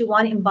habits that you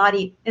want to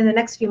embody in the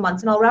next few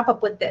months, and I'll wrap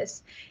up with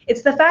this,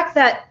 it's the fact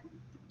that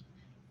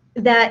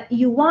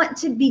you want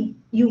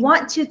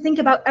to think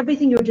about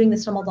everything you're doing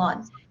this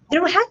Ramadan.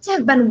 There had to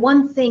have been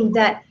one thing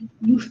that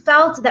you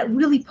felt that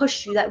really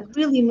pushed you, that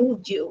really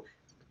moved you,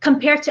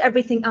 compared to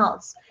everything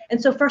else.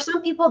 And so for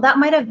some people, that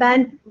might have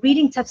been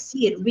reading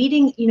tafsir,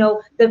 reading,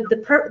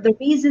 the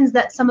reasons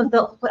that some of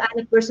the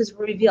Quranic verses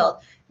were revealed.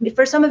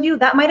 For some of you,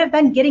 that might have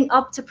been getting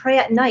up to pray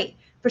at night.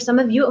 For some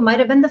of you, it might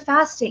have been the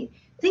fasting.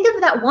 Think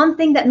of that one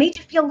thing that made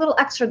you feel a little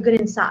extra good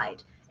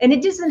inside. And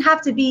it doesn't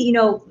have to be,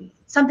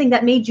 something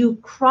that made you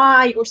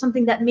cry or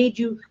something that made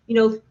you,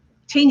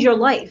 change your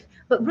life,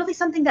 but really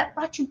something that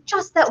brought you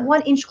just that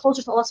 1 inch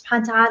closer to Allah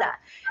subhanahu wa ta'ala.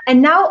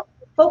 And now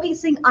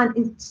focusing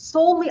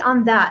solely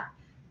on that,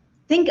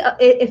 think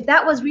if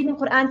that was reading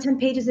Quran 10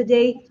 pages a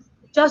day,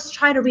 just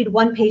try to read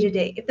 1 page a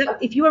day.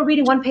 If you are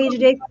reading 1 page a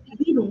day,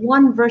 read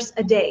 1 verse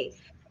a day.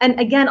 And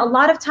again, a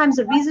lot of times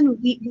the reason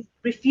we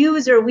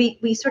refuse or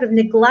we sort of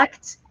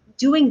neglect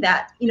doing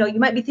that, you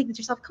might be thinking to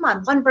yourself, come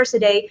on, 1 verse a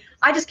day.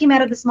 I just came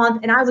out of this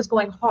month and I was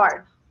going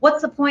hard.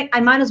 What's the point?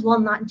 I might as well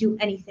not do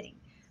anything.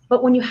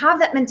 But when you have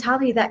that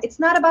mentality that it's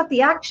not about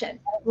the action,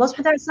 Allah subhanahu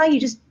wa ta'ala is saying, you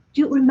just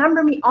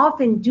remember me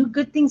often, do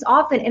good things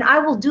often, and I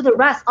will do the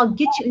rest. I'll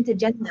get you into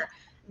Jannah.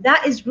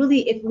 That is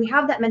really, if we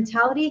have that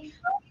mentality,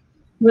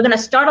 we're going to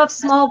start off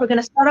small. We're going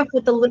to start off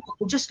with the little.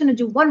 We're just going to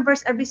do 1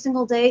 verse every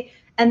single day.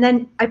 And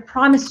then I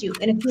promise you,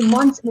 in a few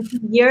months, in a few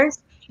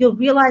years, you'll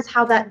realize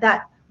how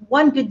that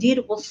one good deed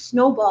will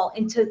snowball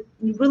into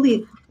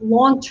really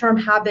long-term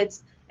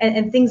habits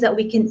and things that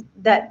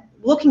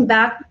looking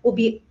back will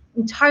be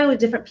entirely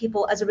different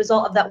people as a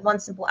result of that one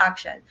simple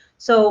action.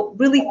 So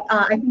really,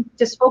 I think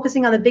just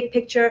focusing on the big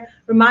picture,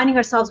 reminding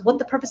ourselves what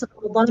the purpose of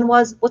Ramadan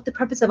was, what the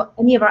purpose of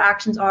any of our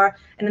actions are,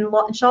 and then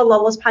inshallah,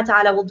 Allah subhanahu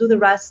wa ta'ala will do the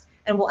rest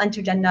and will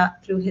enter Jannah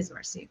through His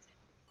mercy.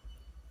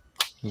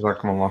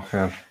 Jazakumullah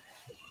khair.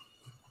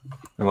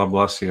 Allah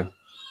bless you.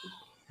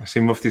 I see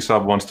Mufti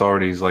Saab wants to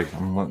already. He's like,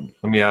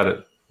 let me add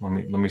it. Let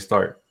me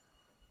start.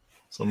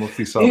 So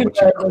Mufti Saab,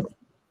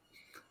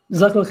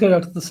 Jazakallah khair,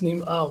 Dr.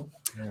 Tasneem.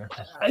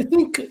 I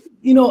think,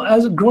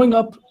 as growing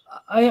up,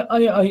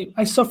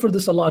 I suffered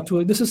this a lot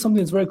too. This is something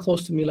that's very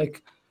close to me.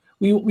 Like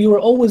we were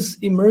always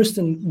immersed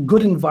in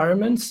good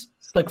environments,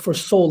 like for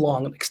so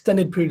long, an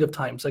extended period of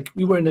times. Like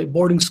we were in a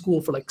boarding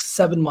school for like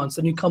 7 months,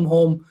 and you come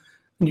home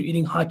and you're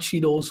eating hot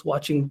Cheetos,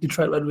 watching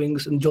Detroit Red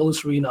Wings and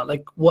Julius Arena.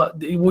 Like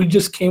we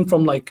just came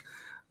from like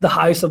the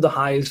highest of the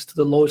highs to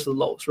the lowest of the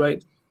lows,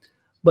 right?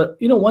 But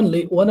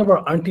one of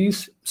our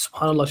aunties,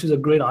 subhanAllah, she's a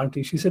great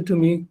auntie. She said to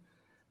me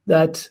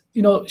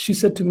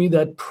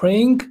that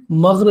praying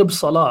Maghrib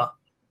Salah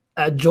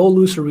at Joe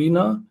Louis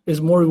Arena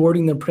is more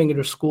rewarding than praying at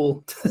her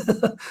school.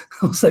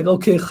 I was like,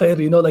 okay,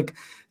 khair, like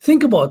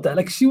think about that.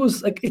 Like she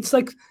was like, it's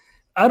like,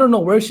 I don't know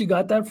where she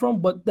got that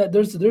from, but that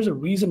there's a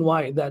reason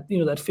why that,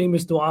 that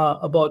famous dua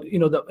about,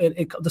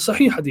 the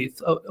Sahih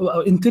Hadith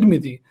in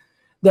Tirmidhi,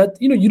 that,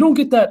 you don't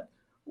get that,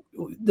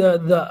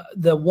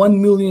 the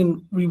 1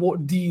 million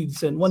reward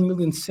deeds and 1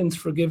 million sins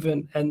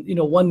forgiven and,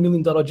 1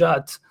 million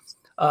darajat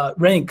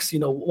ranks,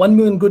 1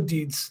 million good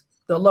deeds,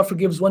 that Allah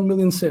forgives 1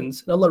 million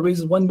sins, and Allah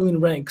raises 1 million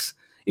ranks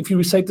if you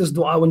recite this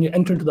dua when you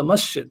enter into the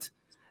masjid.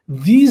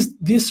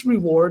 This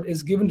reward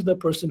is given to the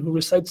person who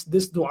recites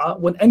this dua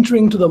when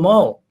entering to the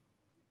mall.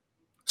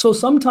 So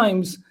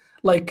sometimes,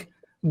 like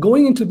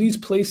going into these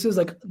places,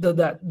 like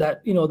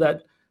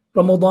that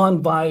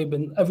Ramadan vibe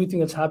and everything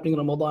that's happening in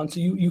Ramadan. So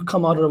you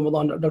come out of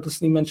Ramadan, Dr.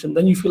 Tasneem mentioned,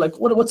 then you feel like,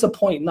 what's the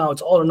point now?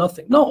 It's all or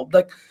nothing. No,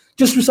 like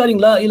just reciting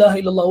La ilaha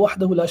illallah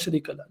wahdahu la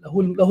sharika la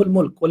lahul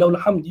mulk wa lahul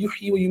hamd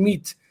yuhyi wa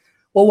yumit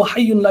wa huwa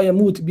hayyun la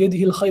yamut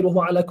biyadihi al-khayr wa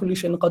huwa ala kulli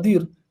shay'in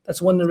qadir.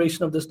 That's one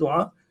narration of this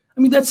dua.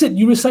 I mean, that's it.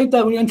 You recite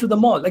that when you enter the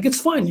mall. Like,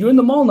 it's fine. You're in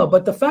the mall now.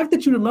 But the fact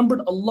that you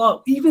remembered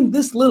Allah, even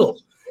this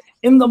little,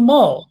 in the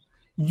mall,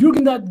 you're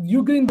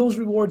getting those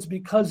rewards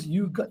because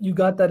you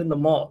got that in the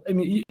mall. I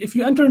mean, if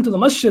you enter into the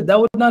masjid, that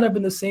would not have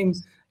been the same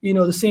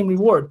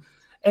reward.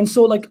 And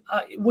so, like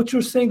what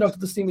you're saying, Dr.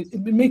 Tasneem,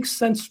 it makes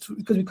sense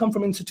because you come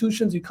from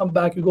institutions, you come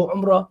back, you go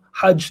Umrah,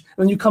 Hajj,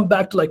 and then you come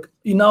back to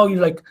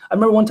you're like, I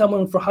remember one time I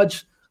went for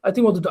Hajj, I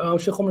think it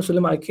was Sheikh Omar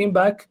Suleiman. I came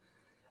back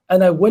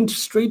and I went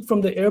straight from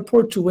the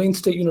airport to Wayne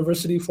State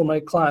University for my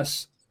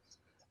class.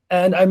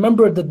 And I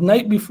remember the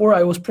night before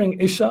I was praying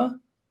Isha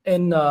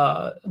in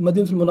Madinah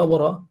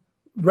al-Munawwara,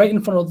 right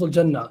in front of the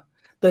Jannah.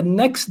 The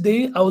next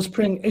day, I was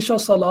praying Isha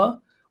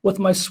Salah with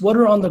my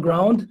sweater on the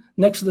ground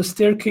next to the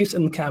staircase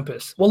in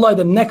campus. Wallahi,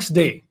 the next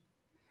day.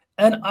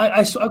 And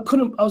I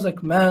couldn't, I was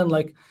like, man,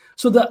 like,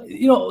 so that,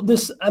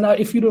 this, and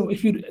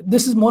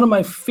this is one of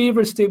my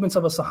favorite statements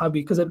of a Sahabi,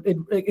 because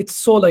it's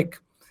so like,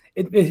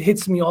 it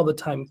hits me all the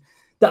time.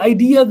 The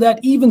idea that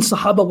even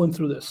Sahaba went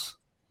through this.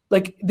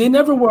 Like they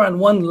never were on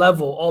one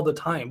level all the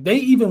time. They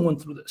even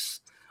went through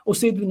this.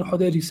 Usayd bin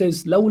Hudayr, he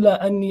says,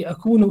 لولا أني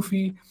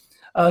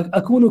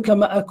أكون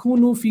كما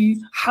أكون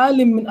في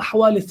حال من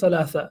أحوال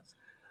الثلاثة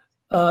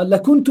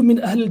لكنت من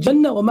أهل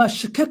الجنة وما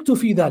شككت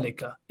في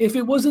ذلك.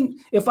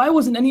 If I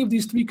was in any of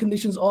these three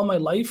conditions all my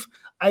life,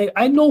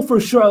 I know for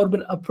sure I would have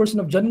been a person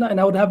of Jannah and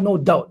I would have no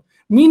doubt.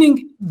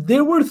 Meaning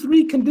there were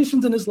three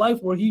conditions in his life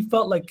where he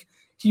felt like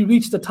he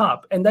reached the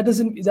top, and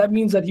that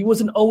means that he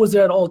wasn't always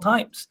there at all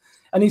times.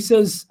 And he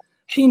says,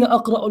 حين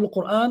أقرأ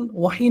القرآن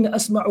وحين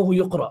أسمعه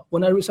يقرأ.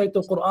 When I recite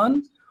the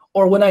Quran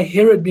or when I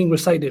hear it being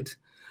recited.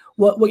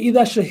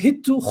 وإذا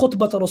شهدت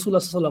خطبة رسول الله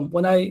صلى الله عليه وسلم.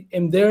 When I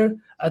am there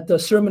at the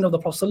sermon of the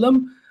Prophet صلى الله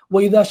عليه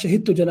وسلم. وإذا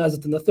شهدت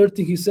جنازة. And the third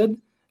thing he said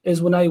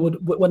is when I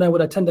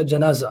would attend a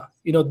janazah.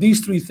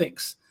 These three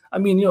things. I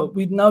mean,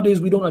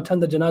 nowadays we don't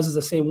attend the janazahs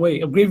the same way.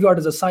 A graveyard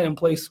is a silent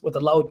place with a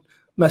loud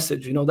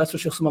message. That's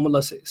what Shaykh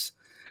Sumamullah says.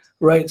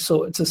 Right?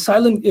 So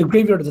a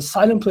graveyard is a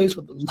silent place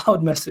with a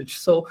loud message.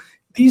 So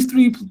these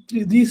three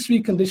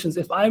conditions,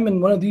 if I'm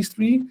in one of these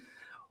three,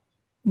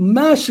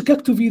 ما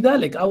شككت في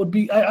ذلك,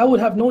 I would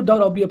have no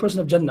doubt I'll be a person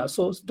of Jannah.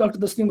 So Dr.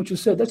 Tasneem, what you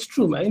said, that's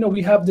true, man.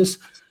 We have this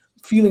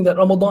feeling that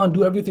Ramadan,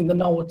 do everything, then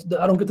now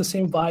I don't get the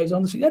same vibes.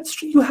 Honestly, that's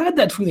true. You had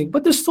that feeling,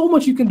 but there's so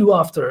much you can do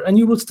after, and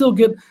you will still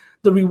get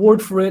the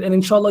reward for it. And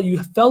inshallah,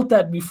 you felt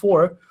that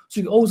before,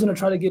 so you're always going to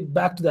try to get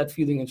back to that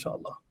feeling,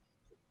 inshallah.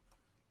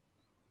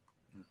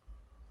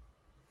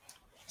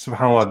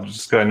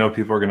 SubhanAllah, I know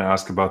people are going to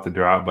ask about the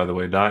dua, by the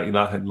way. La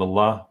ilaha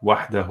illallah,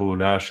 wahdahu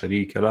la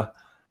sharika lah,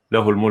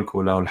 lahu al-mulk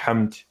wa lahu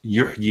al-hamd,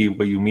 yuhyi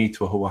wa yumit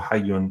wa huwa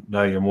hayyun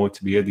la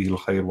yamut biyadihi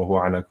al-khayr wa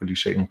huwa ala kulli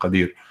shay'in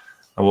qadir.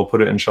 And we'll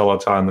put it, inshallah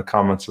ta'ala, in the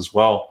comments as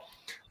well.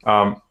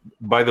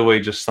 By the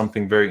way, just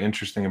something very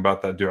interesting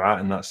about that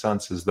dua in that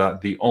sense is that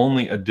the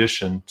only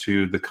addition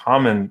to the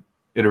common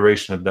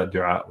iteration of that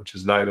dua, which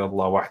is La ilaha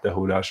illallah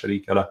wahdahu la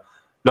sharika lah,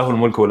 lahu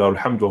al-mulk wa lahu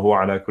al-hamd wa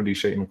huwa ala kulli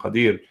shay'in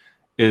qadir,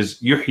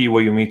 is yuhyi wa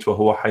yumit wa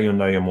huwa hayyun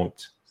la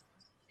yamut.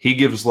 He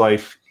gives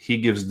life, he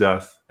gives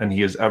death, and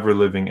he is ever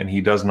living, and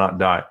he does not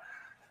die.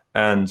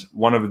 And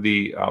one of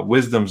the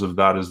wisdoms of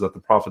that is that the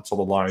Prophet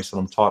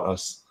ﷺ taught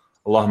us,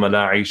 Allahumma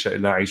la aisha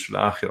illa aishul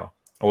akhirah.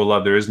 Oh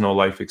Allah, there is no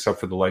life except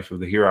for the life of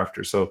the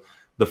hereafter. So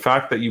the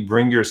fact that you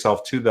bring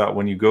yourself to that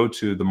when you go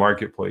to the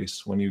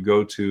marketplace, when you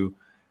go to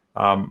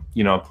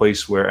a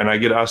place where, and I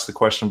get asked the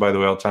question, by the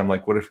way, all the time,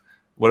 like, what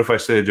if I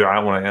say the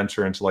dua when I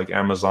enter into like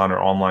Amazon or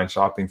online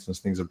shopping since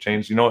things have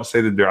changed? You know what?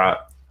 Say the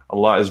dua.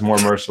 Allah is more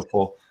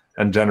merciful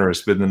and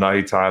generous,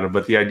 bidnallahi ta'ala.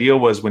 But the idea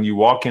was when you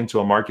walk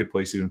into a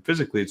marketplace, even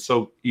physically, it's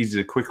so easy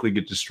to quickly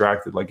get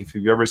distracted. Like if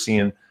you've ever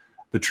seen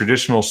the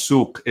traditional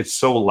souk, it's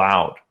so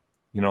loud.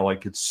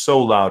 Like it's so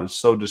loud, it's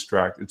so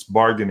distracted, it's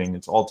bargaining,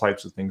 it's all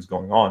types of things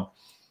going on.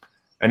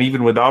 And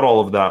even without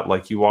all of that,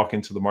 like you walk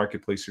into the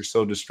marketplace, you're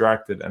so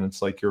distracted, and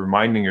it's like you're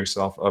reminding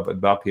yourself of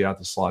al-baqiyat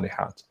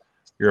as-salihat.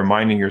 You're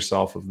reminding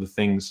yourself of the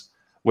things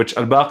which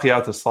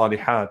al-baqiyat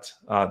as-salihat,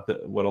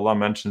 what Allah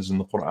mentions in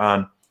the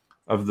Quran,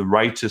 of the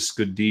righteous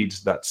good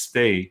deeds that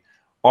stay,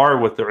 are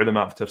what the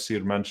ulama of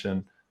tafsir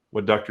mentioned,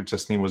 what Dr.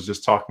 Tasneem was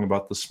just talking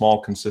about, the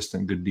small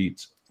consistent good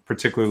deeds,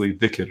 particularly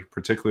dhikr,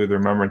 particularly the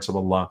remembrance of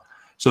Allah.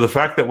 So the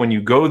fact that when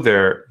you go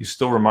there, you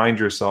still remind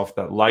yourself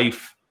that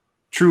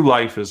true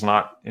life is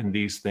not in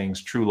these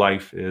things. True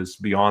life is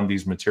beyond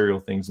these material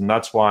things. And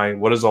that's why,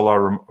 what does Allah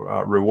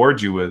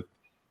reward you with?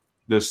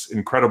 This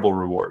incredible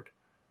reward,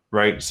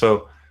 right?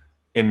 So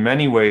in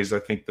many ways, I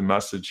think the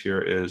message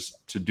here is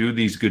to do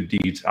these good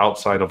deeds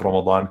outside of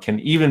Ramadan can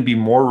even be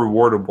more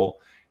rewardable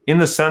in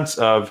the sense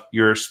of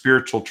your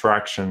spiritual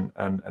traction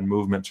and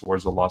movement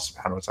towards Allah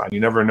subhanahu wa ta'ala. You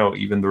never know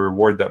even the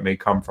reward that may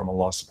come from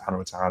Allah subhanahu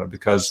wa ta'ala,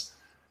 because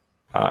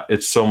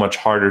it's so much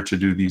harder to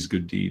do these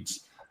good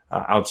deeds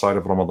outside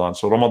of Ramadan.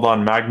 So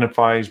Ramadan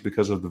magnifies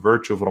because of the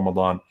virtue of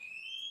Ramadan.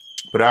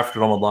 But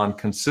after Ramadan,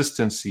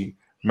 consistency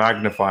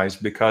magnifies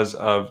because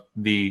of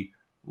the,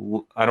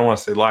 I don't want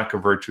to say lack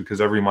of virtue,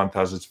 because every month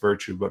has its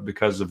virtue, but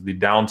because of the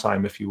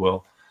downtime, if you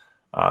will,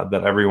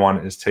 that everyone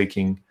is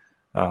taking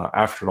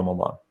after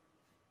Ramadan.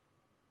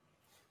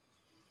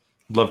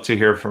 I'd love to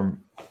hear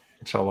from,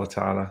 inshallah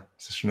ta'ala,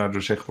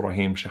 Sheikh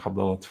Ibrahim, Sheikh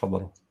Abdullah,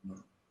 tafaddalu.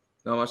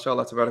 No,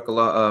 mashallah,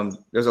 tabarakallah.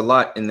 There's a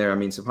lot in there. I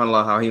mean,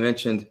 subhanAllah, how he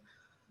mentioned,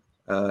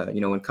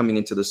 when coming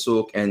into the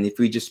souk, and if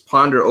we just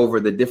ponder over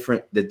the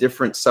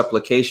different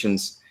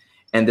supplications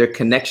and their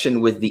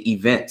connection with the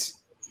event,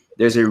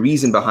 there's a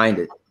reason behind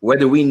it.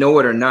 Whether we know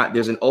it or not,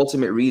 there's an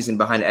ultimate reason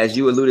behind it. As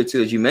you alluded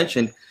to, as you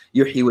mentioned,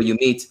 yuhyi wa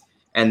yumit,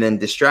 and then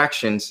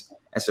distractions.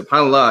 And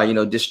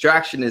subhanAllah,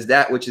 distraction is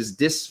that which is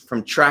dis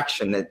from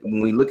traction. That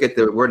when we look at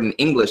the word in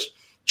English,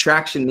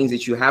 traction means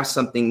that you have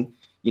something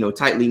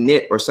tightly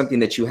knit or something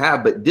that you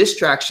have, but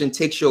distraction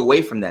takes you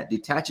away from that,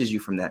 detaches you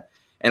from that.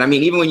 And I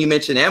mean, even when you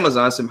mention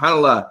Amazon,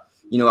 subhanAllah,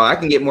 I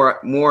can get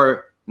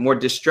more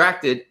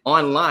distracted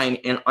online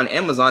and on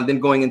Amazon than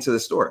going into the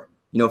store,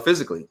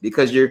 physically,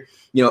 because you're,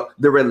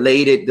 the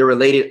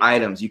related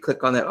items. You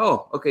click on that.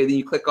 Oh, okay. Then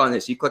you click on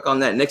this, you click on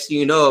that. Next thing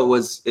you know,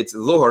 it's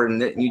Zuhr,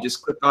 and then you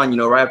just click on,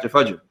 right after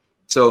Fajr.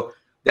 So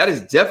That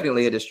is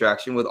definitely a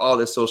distraction with all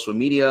this social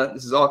media.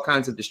 This is all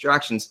kinds of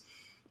distractions.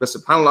 But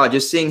subhanAllah,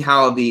 just seeing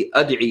how the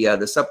ad'iyah,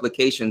 the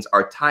supplications,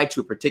 are tied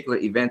to particular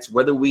events,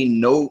 whether we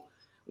know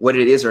what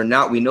it is or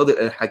not, we know that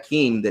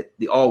Al-Hakim, that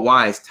the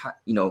all-wise,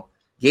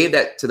 gave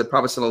that to the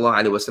Prophet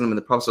sallallahu alaihi wasallam, and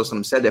the Prophet sallallahu alaihi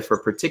wasallam said that for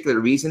a particular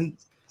reason,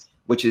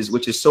 which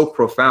is so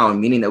profound,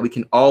 meaning that we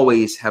can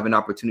always have an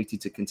opportunity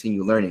to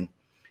continue learning.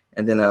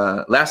 And then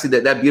lastly,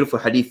 that beautiful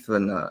hadith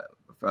from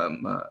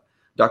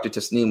Dr.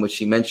 Tasneem, which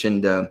she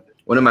mentioned,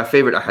 one of my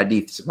favorite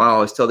hadiths, I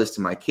always tell this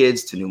to my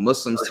kids, to new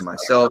Muslims, to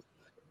myself,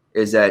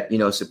 is that,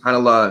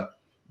 subhanAllah,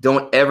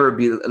 don't ever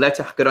be,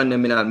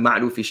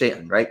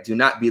 right? Do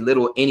not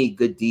belittle any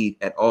good deed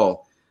at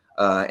all.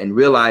 And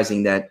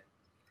realizing that,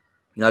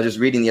 I was just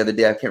reading the other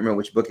day, I can't remember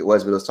which book it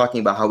was, but it was talking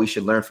about how we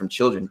should learn from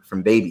children,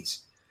 from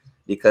babies.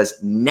 Because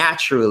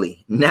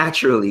naturally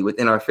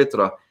within our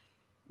fitrah,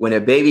 when a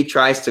baby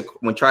tries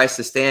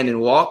to stand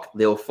and walk,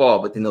 they'll fall,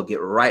 but then they'll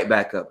get right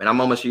back up. And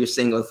I'm almost sure you're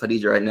seeing with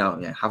Khadija right now.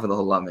 Yeah,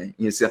 hafidhahullah, man.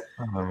 You see,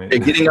 they're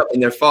getting up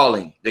and they're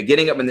falling. They're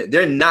getting up and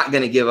they're not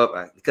going to give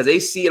up because they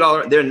see it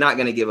all. They're not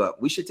going to give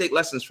up. We should take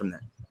lessons from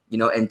that,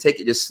 and take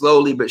it just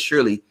slowly but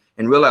surely,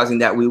 and realizing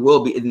that we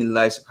will be,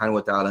 idhnillah subhanahu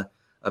wa ta'ala,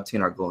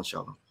 obtain our goal,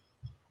 inshallah.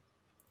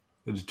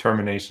 The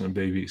determination of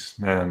babies,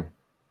 man.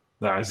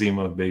 The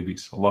azima of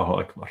babies. Allahu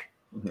Akbar.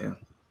 Yeah.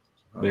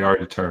 They are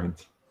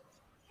determined.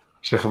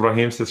 Sheikh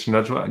Ibrahim, Sister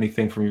Najwa,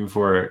 anything from you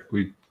before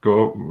we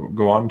go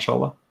on,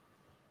 inshallah?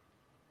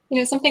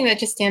 Something that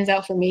just stands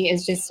out for me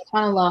is just,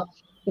 subhanAllah,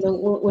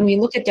 when we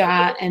look at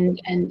dua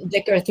and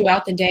dhikr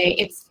throughout the day,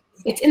 it's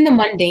in the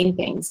mundane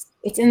things.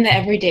 It's in the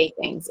everyday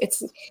things.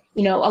 It's,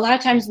 a lot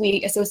of times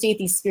we associate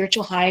these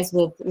spiritual highs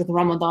with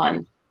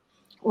Ramadan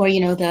or,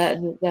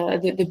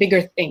 the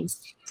bigger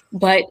things.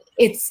 But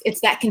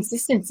it's that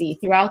consistency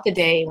throughout the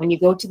day, when you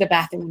go to the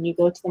bathroom, when you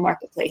go to the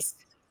marketplace.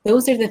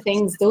 Those are the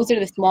things, those are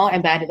the small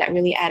ibadah that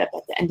really add up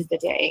at the end of the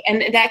day.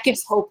 And that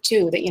gives hope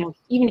too, that, even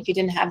if you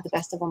didn't have the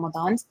best of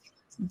Ramadans,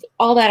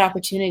 all that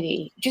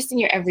opportunity just in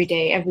your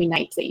everyday, every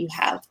night that you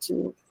have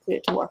to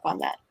work on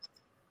that.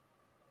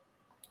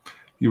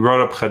 You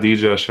brought up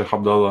Khadija, Sheikh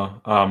Abdullah.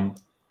 I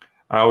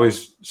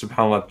always,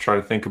 subhanAllah, try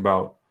to think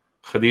about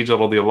Khadija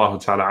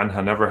radiallahu ta'ala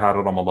anha never had a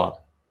Ramadan.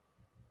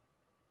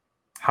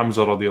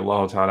 Hamza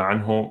radiallahu ta'ala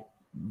anhu,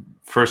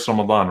 first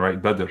Ramadan,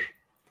 right? Badr.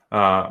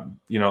 So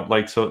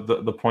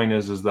the point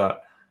is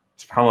that,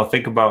 subhanAllah,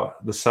 think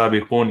about the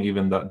Sabiqun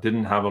even that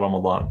didn't have a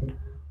Ramadan,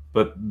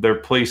 but their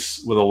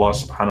place with Allah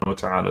subhanahu wa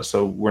ta'ala.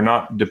 So we're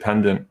not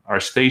dependent,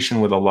 our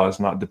station with Allah is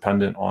not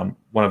dependent on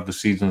one of the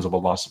seasons of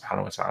Allah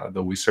subhanahu wa ta'ala,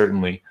 though we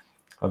certainly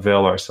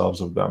avail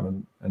ourselves of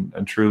them.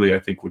 And truly, I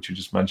think what you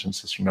just mentioned,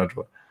 Sister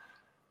Najwa,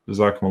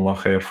 Jazakumullah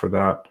khair for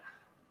that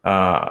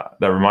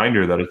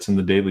reminder that it's in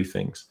the daily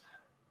things.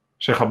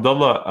 Sheikh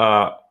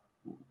Abdullah,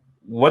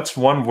 what's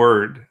one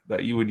word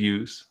that you would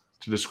use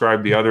to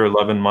describe the other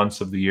 11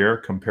 months of the year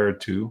compared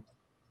to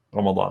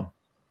Ramadan?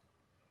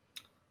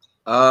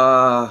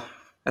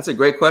 That's a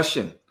great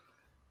question.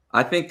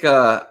 I think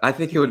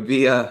it would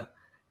be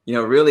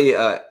really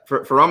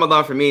for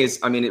Ramadan for me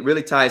it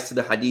really ties to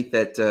the hadith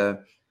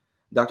that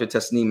Dr.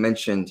 Tasneem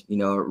mentioned.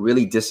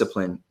 Really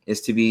discipline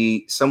is to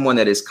be someone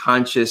that is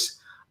conscious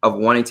of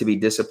wanting to be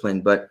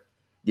disciplined, but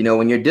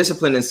when you're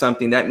disciplined in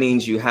something, that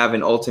means you have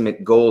an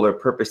ultimate goal or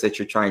purpose that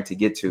you're trying to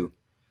get to.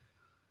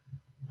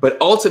 But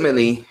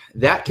ultimately,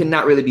 that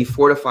cannot really be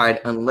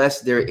fortified unless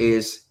there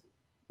is,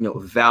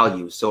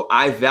 value. So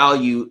I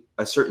value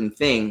a certain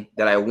thing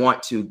that I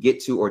want to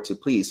get to or to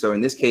please. So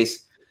in this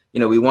case,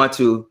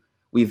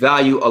 we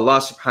value Allah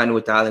subhanahu wa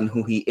ta'ala and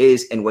who he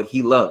is and what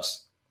he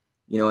loves.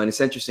 And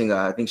it's interesting.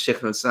 I think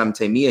Shaykh al-Islam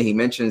Taymiyyah, he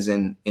mentions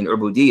in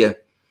Ubudiyya,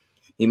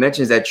 he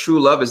mentions that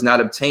true love is not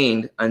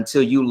obtained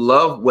until you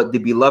love what the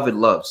beloved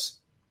loves,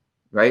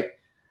 right?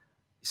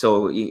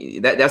 So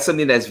that's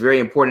something that's very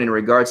important in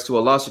regards to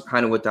Allah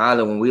subhanahu wa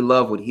ta'ala. When we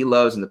love what he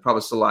loves and the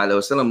Prophet sallallahu alaihi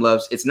wasallam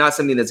loves, it's not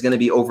something that's going to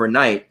be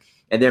overnight.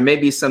 And there may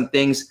be some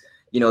things,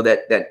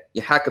 that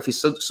yahaka fi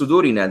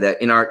sudurina,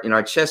 that in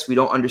our chest we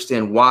don't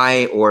understand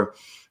why, or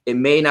it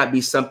may not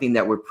be something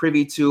that we're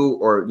privy to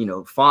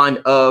or fond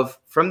of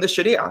from the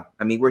Sharia.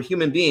 I mean, we're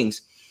human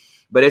beings,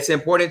 but it's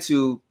important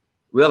to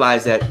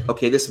realize that,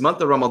 okay, this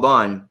month of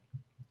Ramadan,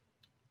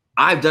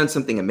 I've done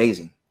something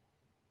amazing.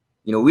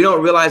 We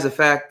don't realize the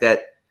fact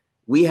that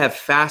we have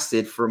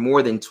fasted for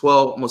more than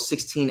 12, almost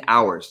 16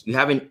 hours. You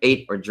haven't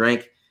ate or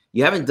drank.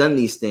 You haven't done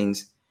these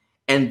things.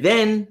 And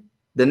then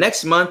the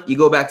next month you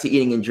go back to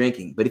eating and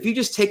drinking. But if you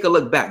just take a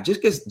look back,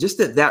 just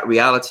at that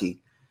reality,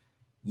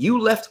 you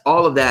left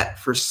all of that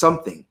for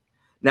something.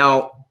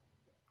 Now,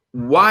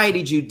 why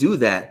did you do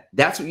that?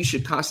 That's what you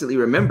should constantly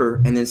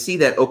remember, and then see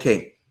that,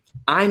 okay,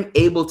 I'm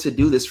able to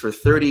do this for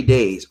 30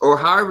 days or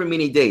however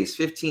many days,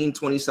 15,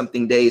 20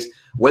 something days,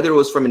 whether it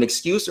was from an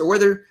excuse or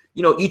whether,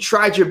 you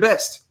tried your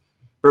best,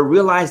 but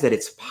realize that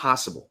it's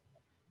possible.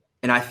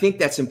 And I think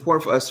that's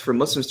important for us, for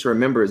Muslims, to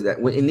remember, is that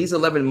in these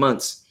 11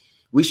 months,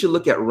 we should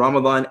look at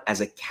Ramadan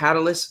as a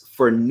catalyst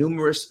for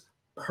numerous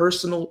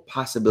personal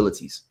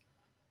possibilities.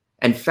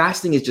 And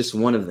fasting is just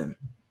one of them.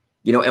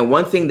 You know, and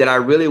one thing that I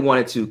really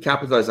wanted to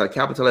capitalize on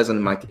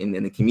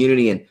in the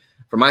community and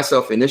for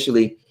myself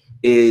initially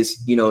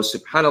is, you know,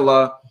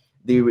 subhanAllah,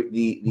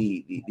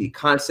 the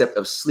concept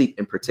of sleep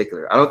in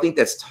particular. I don't think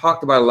that's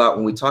talked about a lot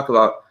when we talk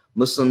about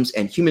Muslims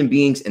and human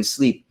beings and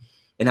sleep,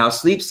 and how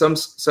sleep,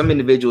 some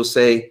individuals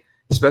say,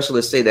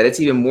 specialists say that it's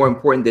even more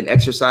important than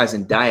exercise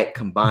and diet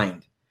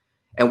combined.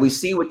 And we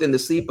see within the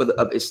sleep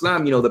of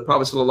Islam, you know, the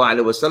Prophet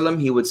ﷺ,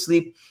 he would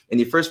sleep in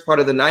the first part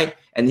of the night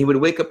and he would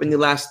wake up in the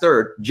last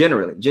third,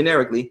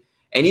 generically.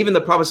 And even the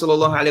Prophet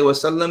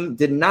ﷺ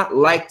did not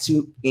like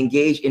to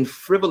engage in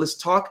frivolous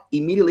talk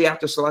immediately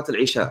after Salat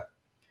al-Isha.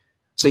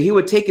 So he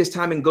would take his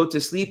time and go to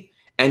sleep,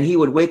 and he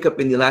would wake up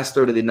in the last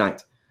third of the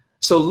night.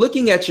 So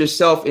looking at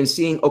yourself and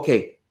seeing,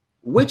 okay,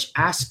 which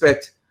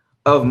aspect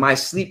of my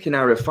sleep can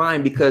I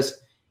refine?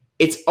 Because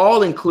it's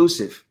all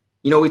inclusive.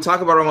 You know, we talk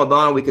about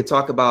Ramadan, we could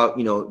talk about,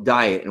 you know,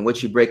 diet and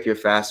what you break your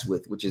fast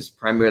with, which is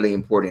primarily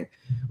important.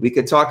 We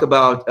could talk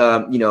about,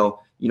 you know,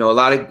 a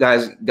lot of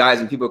guys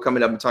and people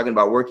coming up and talking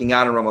about working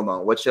out in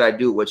Ramadan. What should I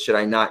do? What should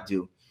I not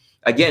do?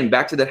 Again,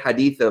 back to the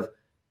hadith of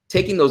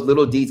taking those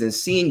little deeds and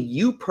seeing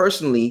you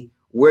personally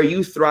where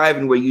you thrive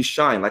and where you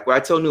shine. Like what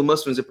I tell new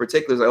Muslims in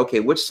particular is like, okay,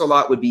 which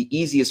salat would be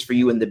easiest for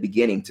you in the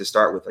beginning to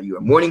start with? Are you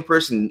a morning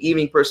person, an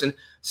evening person?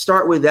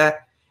 Start with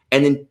that.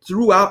 And then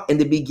throughout, in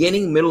the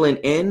beginning, middle, and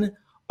end,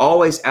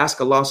 always ask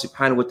Allah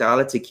subhanahu wa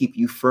ta'ala to keep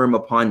you firm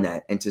upon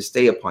that and to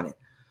stay upon it.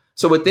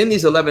 So within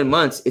these 11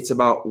 months, it's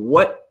about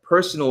what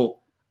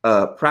personal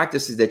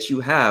practices that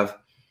you have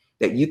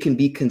that you can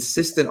be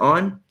consistent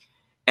on,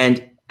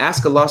 and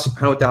ask Allah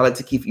subhanahu wa ta'ala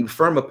to keep you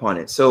firm upon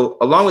it. So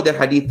along with that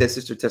hadith that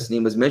Sister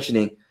Tasneem was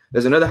mentioning,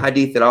 there's another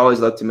hadith that I always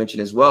love to mention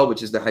as well,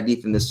 which is the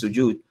hadith in the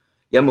sujood.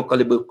 Ya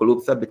muqallibul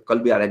qulub thabbit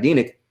qalbi ala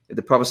dinik, that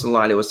the Prophet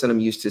sallallahu alaihi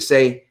wasallam used to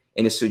say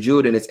in his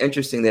sujood. And it's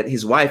interesting that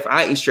his wife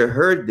Aisha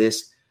heard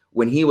this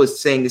when he was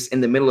saying this in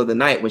the middle of the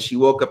night, when she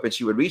woke up and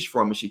she would reach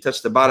for him and she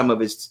touched the bottom of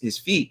his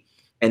feet.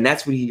 And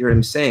that's what he heard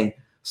him saying,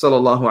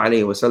 sallallahu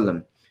alaihi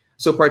wasallam.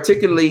 So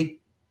particularly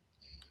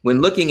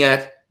when looking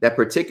at that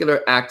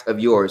particular act of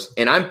yours,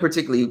 and I'm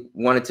particularly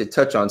wanted to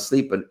touch on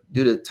sleep, but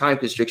due to time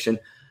constriction,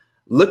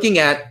 looking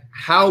at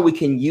how we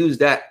can use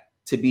that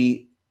to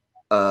be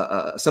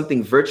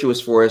something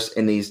virtuous for us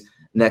in these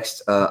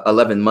next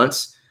 11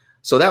 months.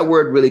 So that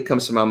word really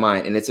comes to my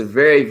mind, and it's a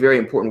very, very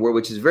important word,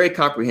 which is very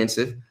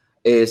comprehensive,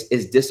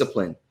 is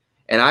discipline.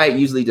 And I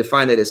usually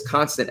define it as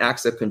constant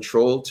acts of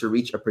control to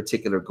reach a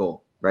particular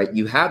goal, right?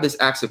 You have this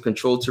acts of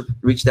control to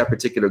reach that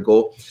particular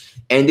goal,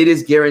 and it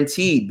is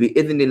guaranteed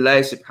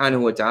bi-idhnillah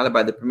subhanahu wa ta'ala,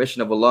 by the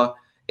permission of Allah.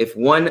 If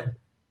one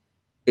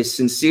is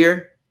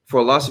sincere for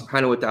Allah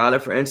subhanahu wa ta'ala,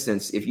 for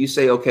instance, if you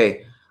say,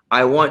 okay,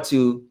 I want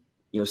to,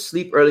 you know,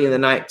 sleep early in the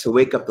night to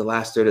wake up the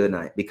last third of the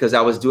night because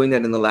I was doing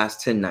that in the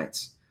last 10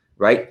 nights,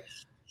 right?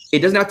 It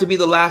doesn't have to be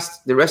the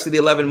rest of the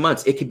 11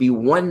 months. It could be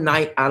one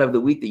night out of the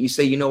week that you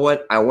say, you know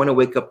what? I want to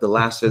wake up the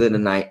last third of the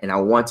night and I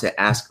want to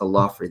ask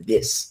Allah for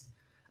this.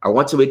 I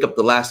want to wake up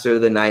the last third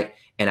of the night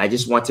and I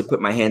just want to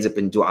put my hands up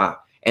in dua.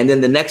 And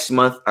then the next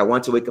month, I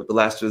want to wake up the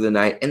last third of the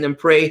night and then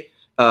pray 2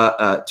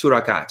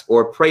 rakat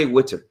or pray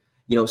witr.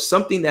 You know,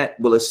 something that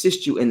will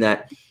assist you in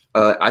that.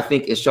 I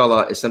think,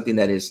 inshallah, is something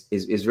that is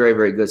very,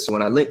 very good. So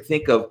when I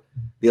think of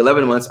the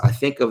 11 months, I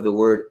think of the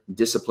word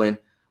discipline.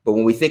 But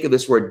when we think of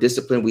this word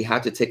discipline, we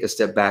have to take a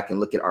step back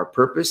and look at our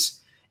purpose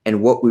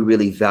and what we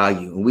really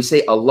value. And we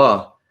say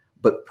Allah,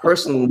 but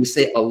personally, when we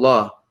say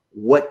Allah,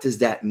 what does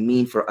that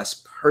mean for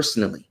us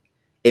personally?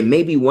 It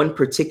may be one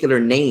particular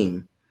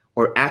name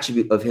or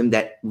attribute of him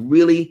that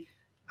really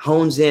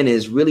hones in,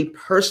 is really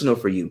personal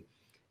for you.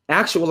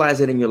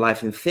 Actualize it in your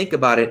life and think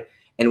about it.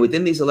 And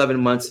within these 11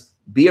 months,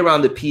 be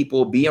around the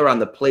people, be around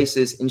the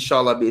places,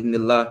 inshallah,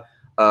 bi'idhnillah,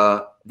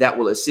 that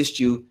will assist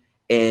you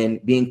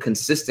and being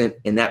consistent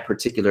in that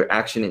particular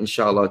action,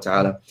 inshallah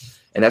ta'ala.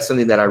 And that's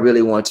something that I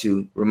really want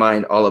to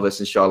remind all of us,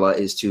 inshallah,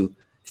 is to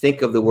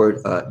think of the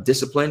word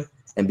discipline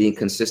and being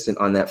consistent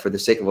on that for the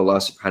sake of Allah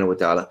subhanahu wa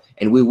ta'ala.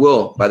 And we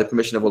will, by the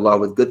permission of Allah,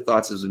 with good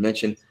thoughts, as we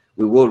mentioned,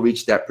 we will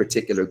reach that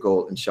particular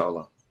goal,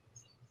 inshallah.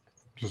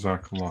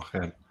 Jazakallah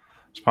khair.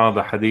 SubhanAllah,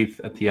 the hadith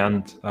at the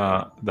end,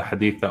 the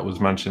hadith that was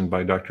mentioned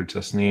by Dr.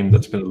 Tasneem,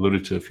 that's been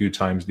alluded to a few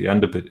times, the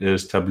end of it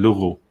is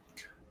tablughu.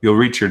 You'll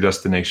reach your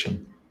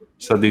destination.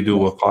 Sadidu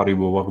wa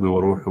qaribu wa ghdu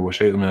wa ruhu wa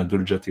shay'un min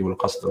ad-durjati wal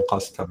qasd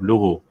al-qasd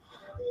tablughu.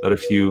 That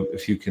if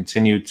you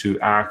continue to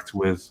act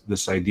with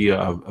this idea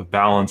of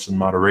balance and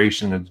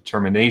moderation and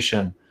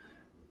determination,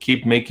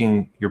 keep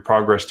making your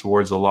progress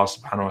towards Allah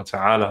subhanahu wa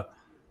ta'ala,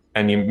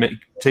 and you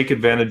take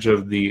advantage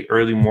of the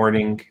early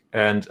morning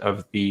and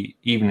of the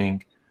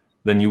evening,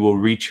 then you will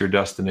reach your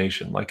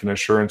destination, like an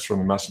assurance from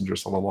the Messenger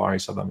sallallahu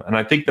alaihi wasallam. And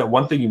I think that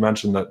one thing you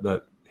mentioned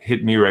that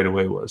hit me right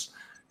away was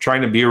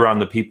trying to be around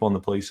the people and the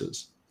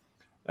places.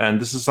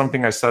 And this is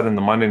something I said in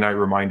the Monday night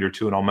reminder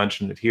too, and I'll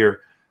mention it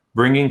here.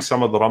 Bringing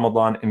some of the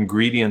Ramadan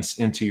ingredients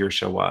into your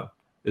Shawwal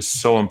is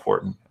so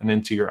important, and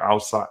into your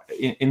outside,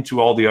 into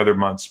all the other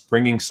months,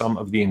 bringing some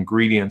of the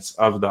ingredients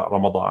of that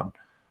Ramadan.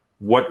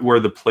 What were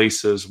the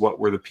places? What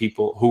were the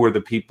people? Who were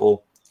the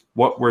people?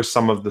 what were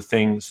some of the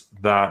things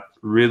that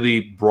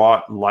really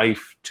brought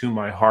life to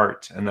my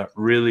heart and that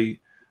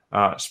really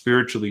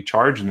spiritually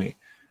charged me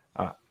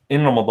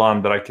in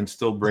Ramadan that I can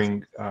still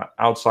bring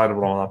outside of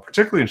Ramadan,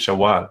 particularly in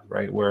Shawwal,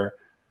 right? Where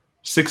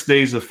 6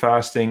 days of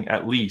fasting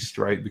at least,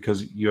 right?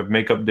 Because you have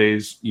makeup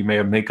days, you may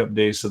have makeup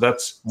days. So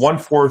that's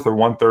 1/4 or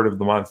 1/3 of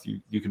the month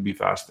you could be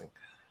fasting,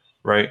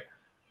 right?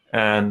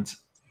 And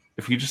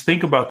if you just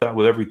think about that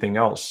with everything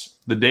else,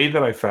 the day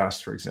that I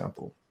fast, for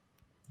example,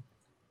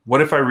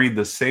 what if I read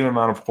the same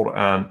amount of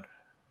Quran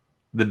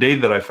the day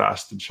that I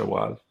fasted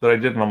Shawwal that I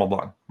did in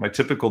Ramadan, my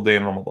typical day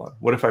in Ramadan?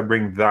 What if I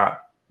bring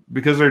that?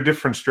 Because there are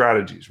different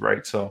strategies,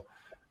 right? So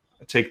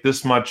I take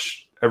this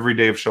much every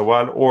day of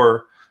Shawwal,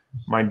 or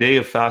my day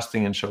of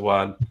fasting in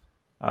Shawwal.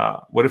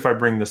 What if I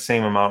bring the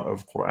same amount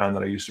of Quran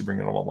that I used to bring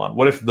in Ramadan?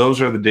 What if those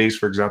are the days,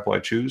 for example, I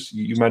choose?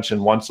 You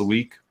mentioned once a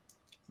week.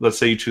 Let's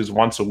say you choose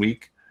once a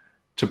week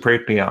to pray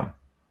Qiyam.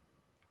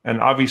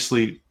 And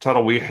obviously,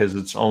 Tarawih is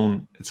its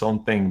own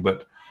thing,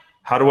 but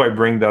how do I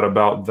bring that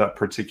about that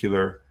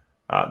particular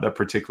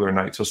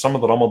night? So some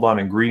of the Ramadan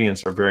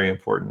ingredients are very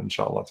important,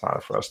 inshallah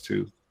ta'ala, for us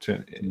to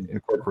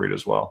incorporate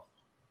as well.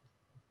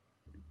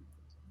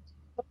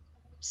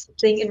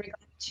 Something in regard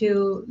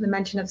to the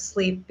mention of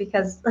sleep,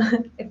 because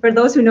for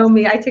those who know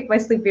me, I take my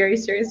sleep very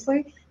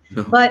seriously.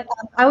 But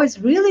I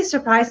was really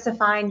surprised to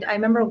find, I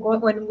remember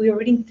when we were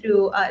reading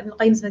through Ibn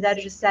Qayyim's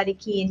Madarij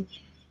al-Salikin,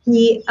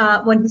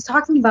 when he's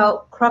talking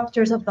about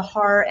corruptors of the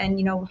heart and,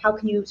 you know, how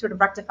can you sort of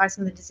rectify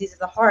some of the diseases of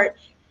the heart,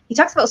 he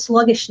talks about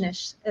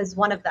sluggishness as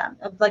one of them,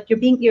 of like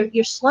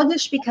you're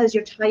sluggish because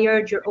you're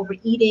tired, you're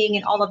overeating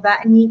and all of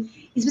that. And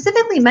he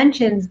specifically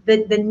mentions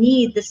the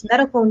need, this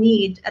medical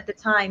need at the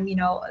time, you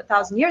know,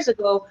 1,000 years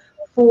ago,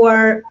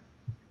 for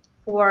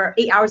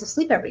 8 hours of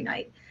sleep every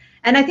night.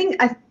 And I think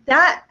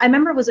that I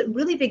remember was a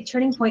really big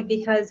turning point,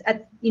 because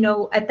at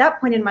that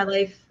point in my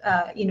life,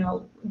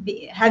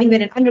 having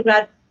been an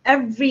undergrad,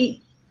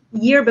 every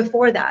year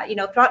before that, you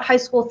know, throughout high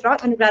school,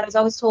 throughout undergrad, I was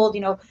always told,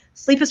 you know,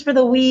 sleep is for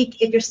the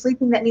weak. If you're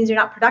sleeping, that means you're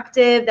not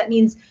productive. That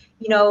means,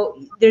 you know,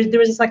 there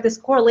was just like this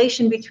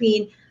correlation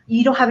between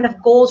you don't have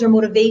enough goals or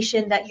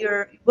motivation that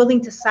you're willing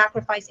to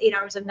sacrifice 8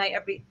 hours of night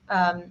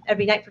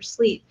every night for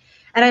sleep.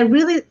 And I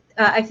really,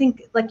 I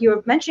think, like you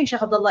were mentioning,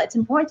 Sheikh Abdullah, it's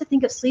important to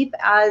think of sleep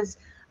as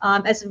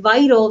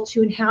vital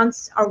to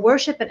enhance our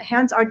worship and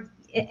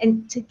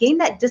and to gain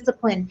that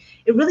discipline.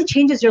 It really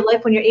changes your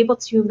life when you're able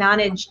to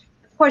manage.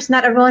 Of course,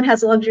 not everyone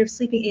has the luxury of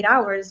sleeping 8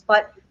 hours,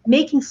 but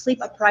making sleep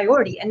a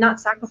priority and not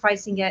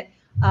sacrificing it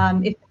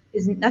if it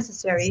isn't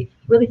necessary.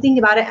 Really thinking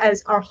about it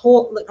as our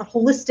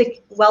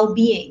holistic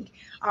well-being,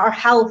 our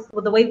health,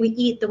 the way we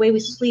eat, the way we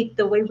sleep,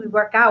 the way we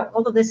work out.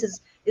 All of this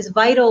is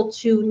vital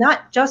to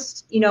not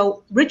just, you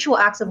know, ritual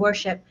acts of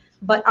worship,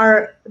 but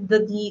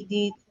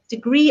the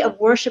degree of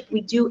worship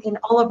we do in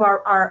all of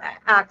our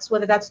acts,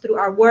 whether that's through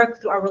our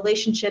work, through our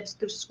relationships,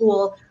 through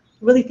school.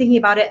 Really thinking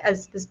about it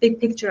as this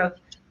big picture of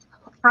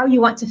how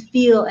you want to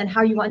feel and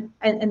how you want,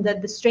 and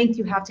the strength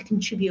you have to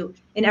contribute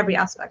in every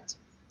aspect.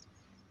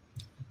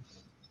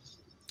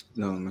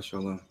 No,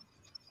 mashallah.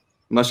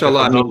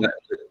 Mashallah. I mean,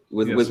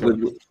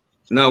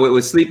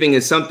 with sleeping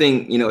is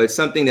something, you know, it's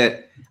something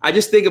that I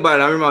just think about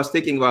it. I remember I was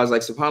thinking about, I was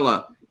like,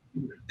 subhanAllah,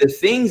 the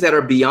things that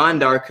are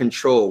beyond our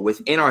control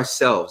within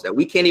ourselves that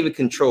we can't even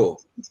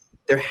control,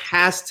 there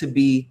has to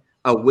be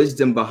a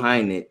wisdom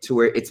behind it to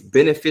where it's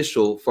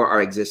beneficial for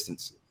our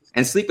existence.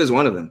 And sleep is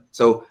one of them.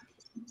 So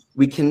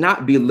we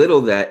cannot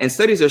belittle that. And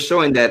studies are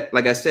showing that,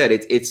 like I said,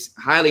 it's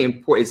highly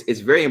important.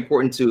 It's very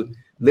important to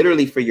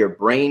literally for your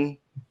brain,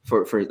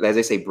 for as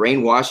I say,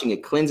 brainwashing.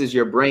 It cleanses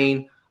your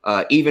brain,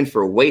 even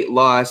for weight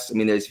loss. I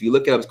mean, if you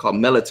look it up, it's called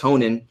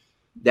melatonin.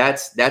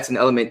 That's an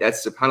element,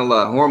 that's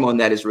subhanAllah, a hormone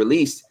that is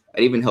released.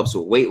 It even helps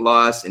with weight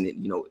loss, and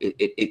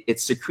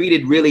it's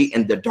secreted really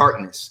in the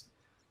darkness,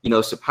 you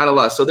know,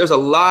 subhanAllah. So there's a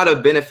lot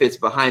of benefits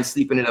behind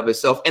sleep in and of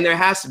itself, and there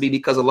has to be,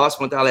 because Allah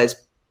subhanahu wa ta'ala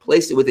has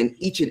placed it within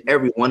each and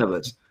every one of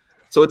us.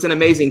 So it's an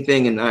amazing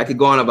thing, and I could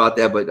go on about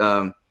that, but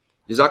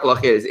Jazakallah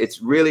khair.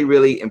 It's really,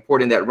 really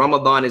important that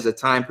Ramadan is a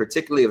time,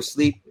 particularly of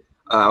sleep,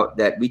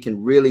 that we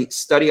can really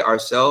study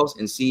ourselves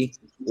and see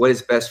what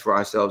is best for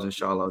ourselves,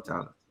 inshallah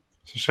ta'ala.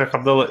 So Sheikh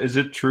Abdullah, is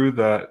it true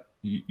that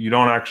you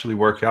don't actually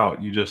work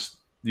out? You just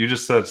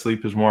said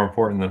sleep is more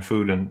important than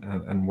food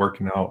and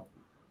working out.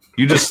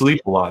 You just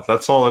sleep a lot.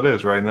 That's all it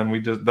is, right? And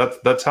then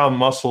that's how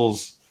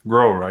muscles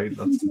grow, right?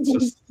 That's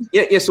just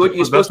yeah. So what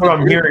you're supposed that's what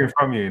to I'm hearing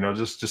from you. You know,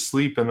 just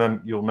sleep, and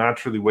then you'll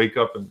naturally wake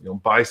up, and, you know,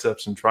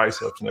 biceps and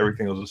triceps and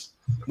everything will just.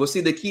 Well,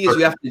 see, the key is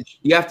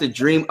you have to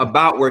dream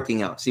about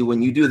working out. See,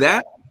 when you do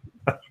that,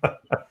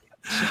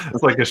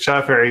 it's like a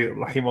Shafi'i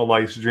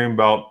rahimahullah used to dream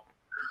about.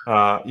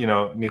 You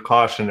know,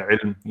 niqash and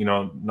ilm, you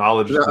know,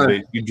 knowledge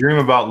debate. You dream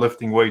about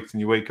lifting weights, and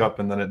you wake up,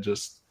 and then it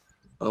just.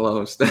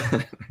 Oh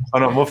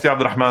no, Mufti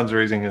Abdurrahman's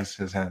raising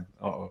his hand.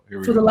 Here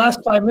we go. The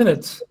last 5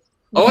 minutes.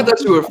 Oh, I thought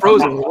you were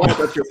frozen.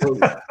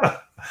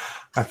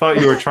 I thought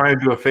you were trying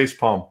to do a face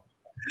palm.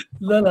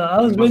 No, I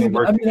was raising.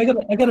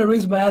 I gotta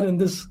raise my hand in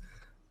this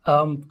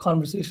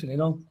conversation, you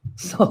know.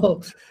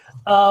 So,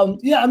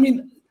 yeah, I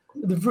mean,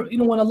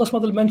 when Allah subhanahu wa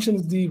ta'ala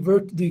mentions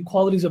the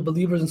qualities of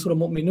believers in Surah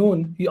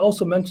Mu'minun, He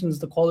also mentions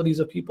the qualities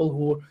of people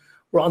who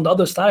were on the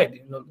other side,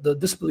 the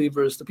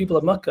disbelievers, the people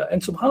of Mecca.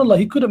 And subhanAllah,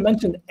 He could have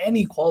mentioned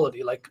any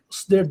quality. Like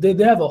they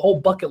have a whole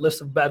bucket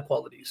list of bad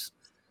qualities.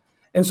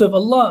 And so if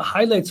Allah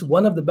highlights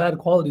one of the bad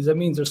qualities, that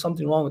means there's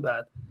something wrong with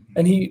that.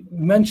 And He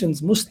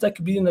mentions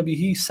mustakbirina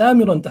bihi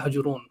samiran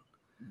tahjurun.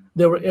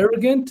 They were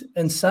arrogant,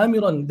 and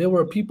samiran, they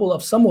were people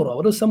of samura.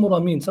 What does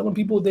samura mean? Some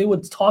people, they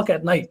would talk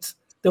at night.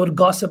 They would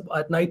gossip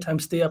at nighttime,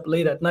 stay up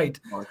late at night.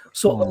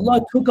 So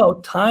Allah took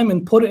out time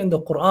and put it in the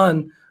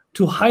Quran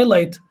to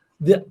highlight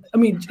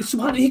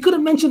subhanAllah, He could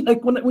have mentioned,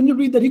 like when you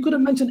read that, He could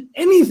have mentioned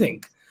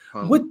anything.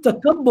 With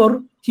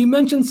takabbur, He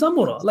mentioned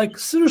samura. Like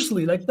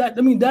seriously, like that.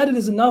 That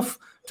is enough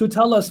to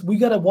tell us we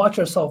got to watch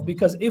ourselves,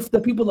 because if the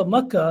people of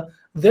Mecca,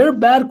 their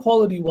bad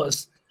quality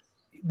was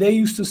they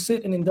used to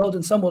sit and indulge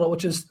in samura,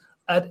 which is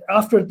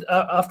after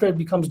it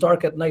becomes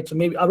dark at night. So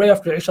maybe right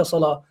after Isha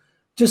Salah,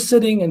 just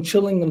sitting and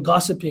chilling and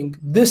gossiping.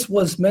 This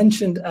was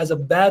mentioned as a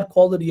bad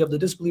quality of the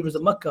disbelievers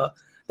of Mecca.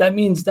 That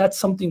means that's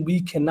something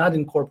we cannot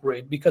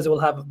incorporate, because it will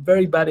have a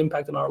very bad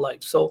impact on our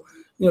life. So,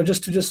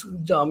 just to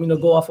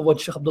go off of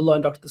what Sheikh Abdullah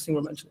and Dr. Tasneem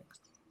were mentioning.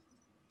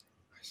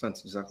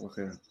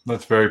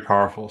 That's very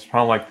powerful. It's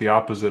kind of like the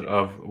opposite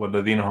of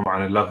وَالَّذِينَ هُمْ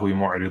عَنِ اللَّغْوِ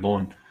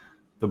مُعْرِضُونَ.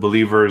 The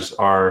believers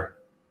are,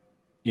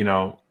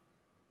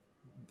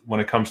 when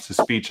it comes to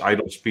speech,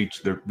 idle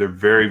speech, they're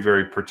very,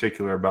 very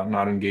particular about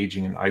not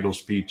engaging in idle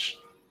speech.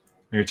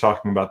 When you're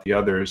talking about the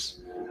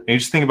others, and you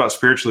just think about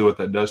spiritually what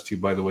that does to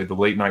you, by the way, the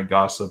late night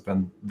gossip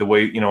and the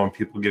way, when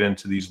people get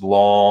into these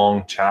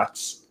long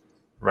chats,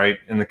 right,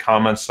 in the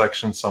comments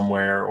section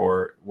somewhere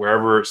or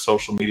wherever,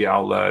 social media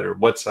outlet or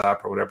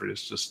WhatsApp or whatever it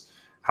is, just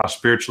how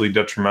spiritually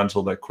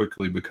detrimental that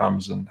quickly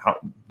becomes, and how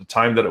the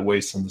time that it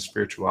wastes and the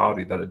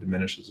spirituality that it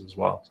diminishes as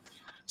well.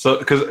 So,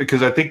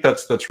 because I think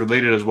that's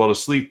related as well to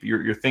sleep.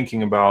 You're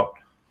thinking about,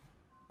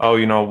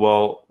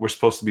 well, we're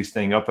supposed to be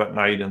staying up at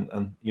night, and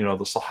the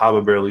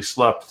Sahaba barely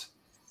slept,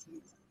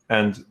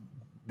 and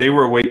they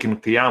were awake in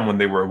Qiyam when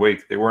they were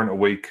awake. They weren't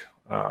awake,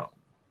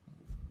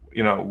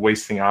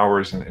 wasting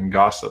hours in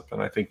gossip.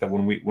 And I think that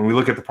when we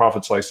look at the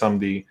Prophet ﷺ,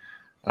 the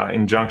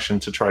injunction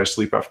to try to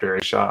sleep after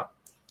Isha,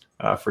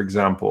 for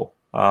example,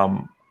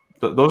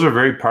 those are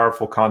very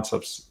powerful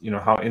concepts.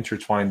 How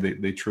intertwined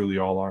they truly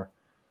all are.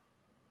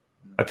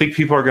 I think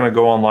people are going to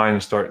go online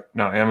and start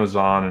now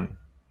Amazon and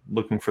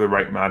looking for the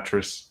right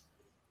mattress,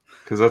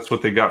 because that's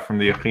what they got from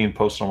the Yaqeen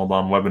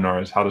post-Ramadan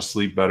webinar, is how to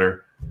sleep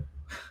better.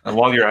 And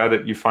while you're at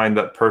it, you find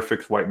that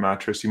perfect white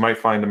mattress. You might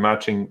find a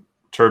matching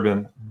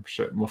turban,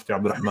 Mufti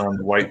Abdurrahman,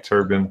 the white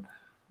turban.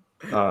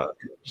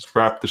 Just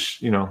wrap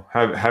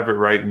have it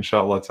right,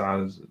 inshallah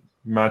ta'ala.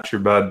 Match your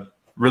bed.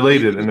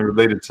 Related in the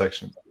related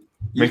section.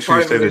 Make sure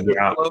you say that you're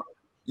out.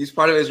 Use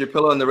part of it as your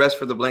pillow and the rest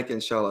for the blanket,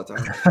 inshallah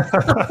ta'ala.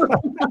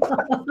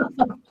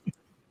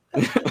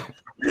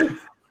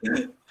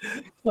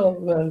 Oh,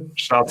 man.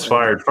 Shots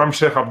fired from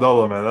Sheikh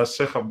Abdullah, man. That's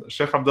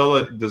Sheikh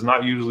Abdullah does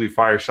not usually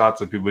fire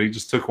shots at people. He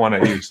just took one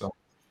at you. So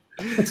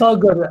it's all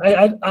good.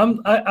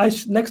 I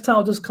next time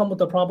I'll just come with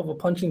the prop of a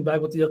punching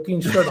bag with the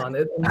Yaqeen shirt on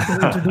it, and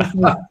introduce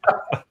me.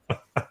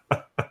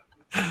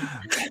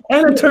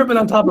 And a turban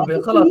on top of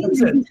it.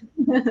 That's it.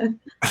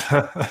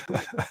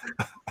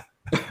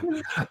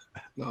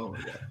 No,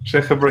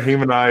 Sheikh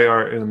Ibrahim and I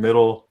are in the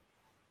middle.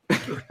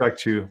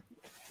 Respect you.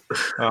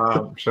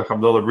 Sheikh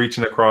Abdullah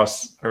reaching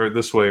across, or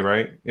this way,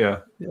 right? Yeah.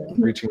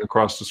 Reaching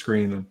across the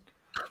screen. And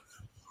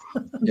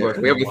we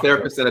have a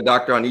therapist and a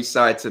doctor on each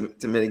side to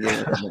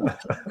mitigate.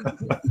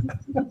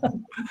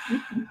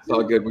 It's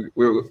all good.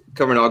 We're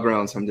covering all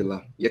grounds,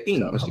 alhamdulillah.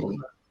 Yaqeen.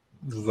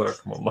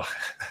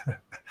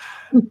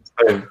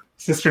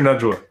 Sister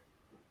Najwa,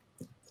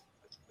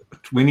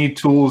 we need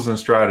tools and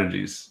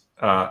strategies.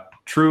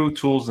 True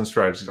tools and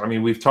strategies. I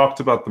mean, we've talked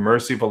about the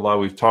mercy of Allah.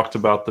 We've talked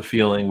about the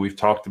feeling. We've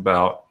talked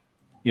about,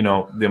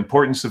 the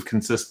importance of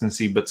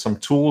consistency, but some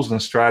tools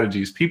and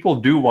strategies. People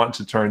do want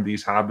to turn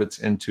these habits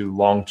into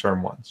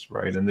long-term ones,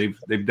 right? And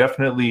they've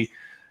definitely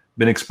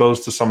been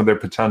exposed to some of their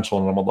potential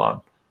in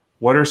Ramadan.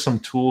 What are some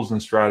tools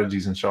and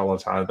strategies, inshallah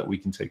ta'ala, that we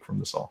can take from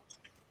this all?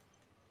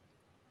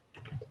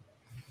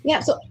 Yeah,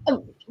 so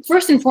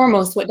first and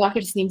foremost, what Dr.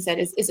 Tasneem said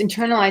is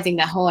internalizing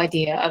that whole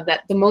idea of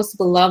that the most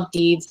beloved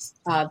deeds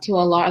to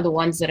Allah are the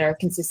ones that are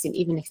consistent,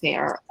 even if they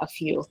are a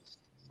few.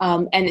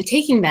 And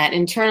taking that,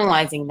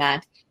 internalizing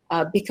that,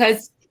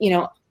 because,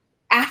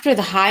 after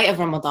the high of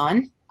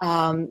Ramadan,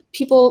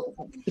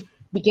 people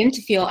begin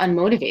to feel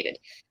unmotivated.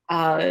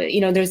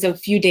 There's a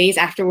few days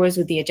afterwards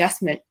with the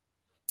adjustment.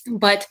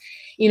 But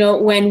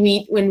when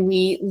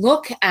we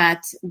look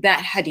at that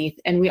hadith,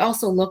 and we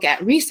also look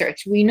at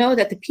research, we know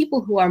that the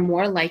people who are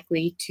more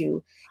likely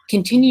to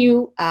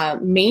continue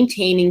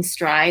maintaining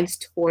strides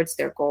towards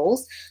their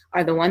goals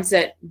are the ones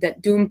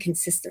that doom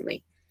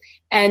consistently.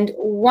 And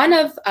one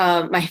of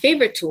my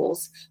favorite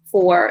tools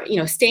for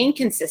staying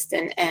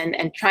consistent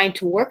and trying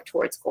to work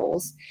towards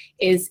goals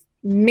is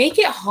make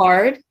it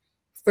hard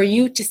for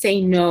you to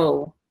say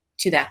no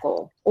to that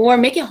goal, or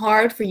make it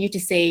hard for you to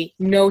say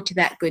no to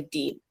that good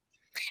deed.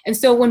 And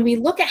so when we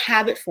look at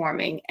habit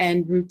forming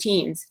and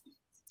routines,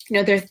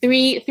 there are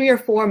three or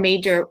four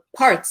major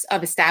parts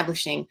of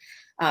establishing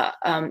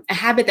a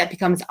habit that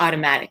becomes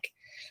automatic.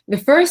 The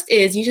first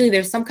is usually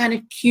there's some kind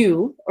of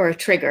cue or a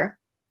trigger.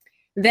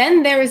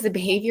 Then there is the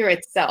behavior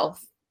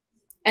itself.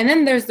 And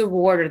then there's the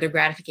reward or the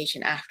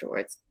gratification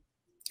afterwards.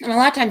 And a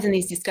lot of times in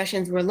these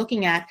discussions,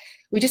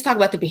 we just talk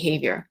about the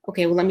behavior.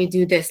 Okay, well, let me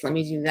do this, let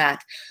me do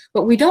that.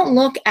 But we don't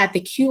look at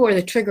the cue or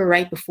the trigger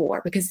right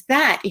before, because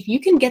if you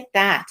can get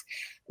that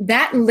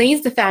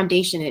lays the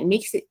foundation. It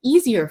makes it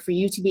easier for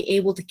you to be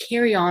able to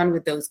carry on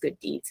with those good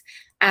deeds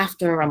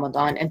after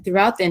Ramadan and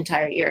throughout the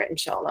entire year,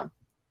 inshallah.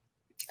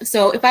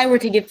 So if I were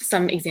to give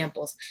some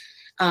examples,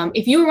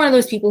 if you were one of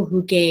those people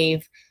who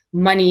gave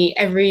money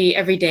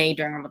every day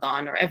during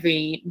Ramadan or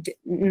every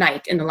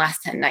night in the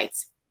last 10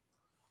 nights,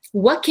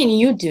 what can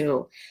you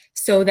do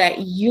so that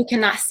you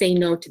cannot say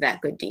no to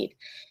that good deed?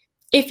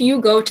 If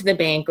you go to the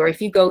bank, or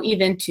if you go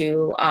even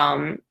to,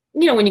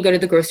 when you go to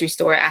the grocery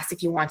store, ask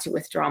if you want to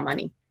withdraw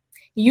money,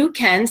 you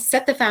can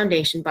set the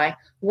foundation by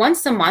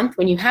once a month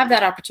when you have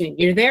that opportunity.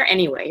 You're there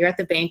anyway. You're at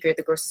the bank or at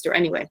the grocery store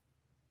anyway.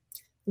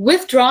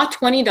 Withdraw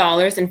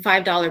 $20 and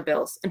 $5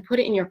 bills and put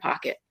it in your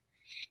pocket.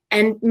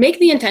 And make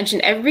the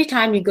intention every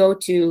time you go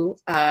to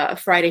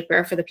Friday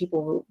prayer, for the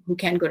people who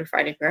can go to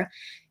Friday prayer,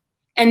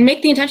 and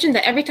make the intention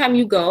that every time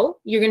you go,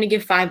 you're going to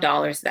give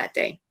 $5 that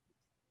day.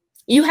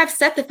 You have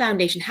set the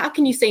foundation. How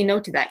can you say no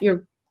to that?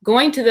 You're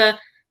going to the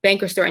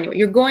bank or store anyway.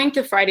 You're going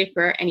to Friday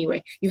prayer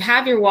anyway. You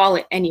have your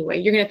wallet anyway.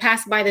 You're going to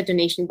pass by the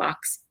donation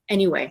box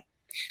anyway.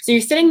 So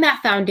you're setting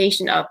that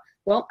foundation of,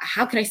 well,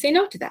 how can I say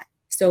no to that?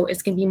 So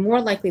it's going to be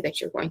more likely that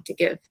you're going to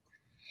give.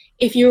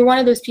 If you're one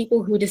of those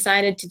people who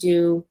decided to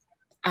do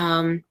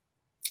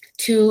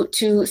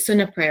two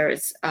sunnah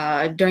prayers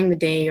during the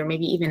day or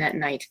maybe even at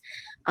night,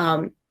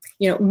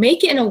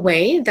 make it in a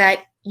way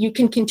that you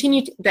can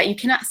continue that you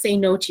cannot say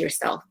no to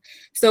yourself.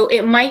 So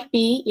it might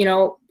be,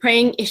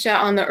 praying Isha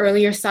on the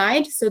earlier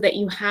side so that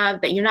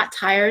you're not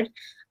tired,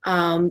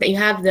 that you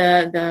have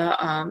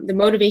the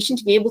motivation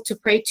to be able to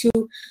pray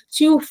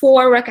 4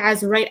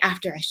 rak'ahs right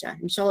after Isha.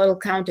 Inshallah, it'll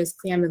count as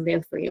Qiyam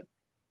al-Layl for you.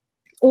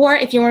 Or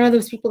if you're one of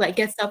those people that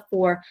gets up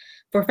for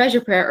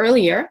Fajr prayer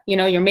earlier,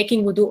 you're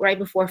making wudu right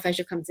before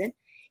Fajr comes in,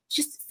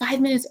 just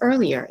 5 minutes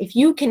earlier. If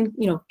you can,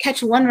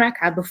 catch 1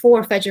 rak'ah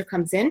before Fajr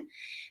comes in,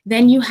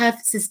 then you have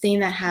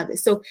sustained that habit.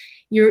 So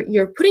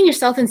you're putting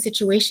yourself in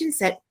situations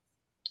that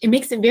it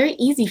makes it very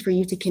easy for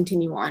you to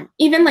continue on.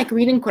 Even like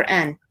reading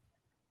Quran.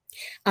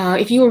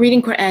 If you were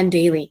reading Quran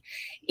daily,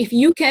 if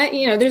you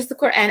can, there's the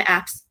Quran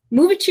apps,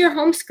 move it to your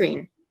home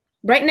screen,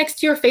 right next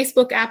to your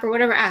Facebook app or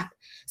whatever app,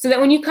 so that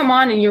when you come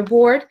on and you're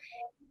bored,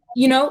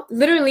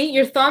 literally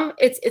your thumb,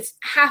 it's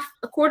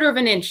a quarter of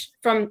an inch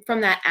from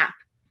that app.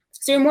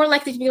 So you're more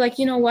likely to be like,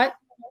 you know what,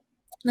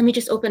 let me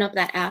just open up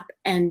that app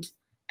and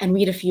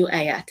read a few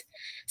ayat.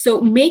 So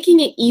making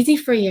it easy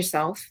for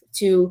yourself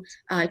to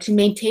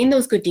maintain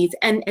those good deeds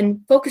and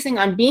focusing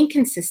on being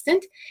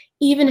consistent,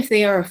 even if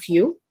they are a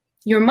few,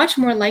 you're much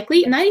more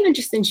likely, not even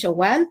just in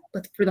Shawwal,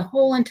 but for the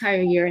whole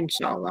entire year,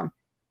 inshallah,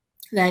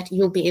 that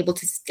you'll be able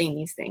to sustain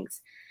these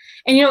things.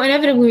 And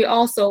inevitably we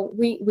all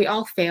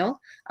fail.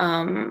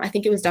 I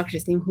think it was Dr.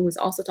 Tasneem who was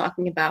also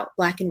talking about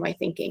black and white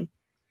thinking.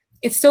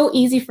 It's so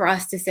easy for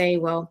us to say,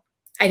 well,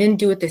 I didn't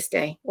do it this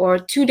day, or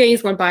 2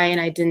 days went by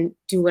and I didn't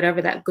do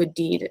whatever that good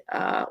deed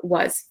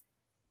was.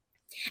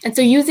 And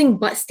so using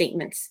but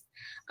statements,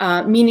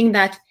 meaning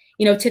that,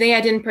 today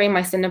I didn't pray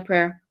my sunnah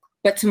prayer,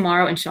 but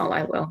tomorrow, inshallah,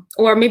 I will.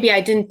 Or maybe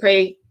I didn't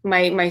pray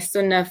my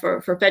sunnah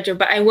for Fajr,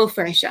 but I will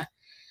for Isha.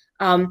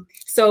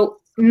 So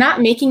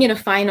not making it a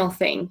final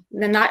thing,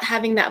 then not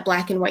having that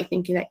black and white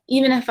thinking that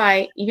even if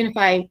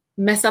I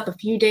mess up a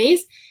few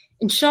days,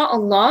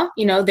 inshallah,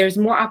 there's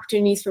more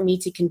opportunities for me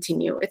to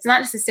continue. It's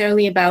not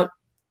necessarily about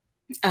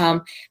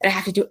that I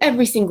have to do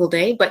every single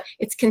day, but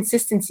it's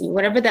consistency,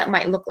 whatever that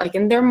might look like.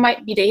 And there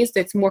might be days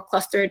that's more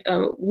clustered,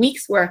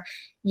 weeks where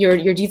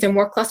your deeds are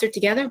more clustered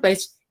together, but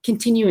it's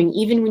continuing,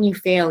 even when you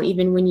fail,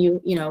 even when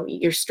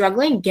you're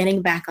struggling,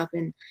 getting back up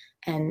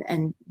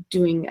and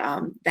doing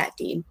that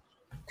deed.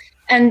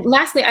 And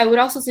lastly, I would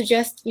also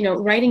suggest,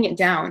 writing it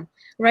down.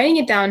 Writing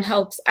it down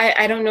helps.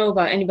 I don't know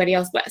about anybody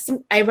else, but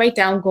I write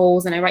down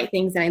goals and I write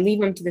things and I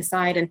leave them to the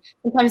side. And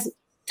sometimes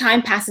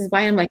time passes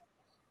by and I'm like,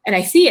 and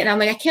I see it and I'm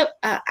like,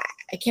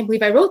 I can't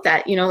believe I wrote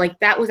that.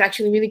 That was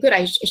actually really good.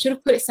 I should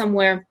have put it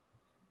somewhere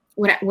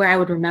where I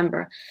would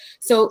remember.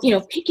 So,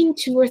 picking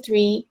 2 or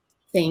 3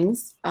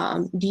 things,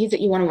 deeds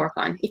that you want to work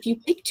on. If you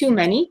pick too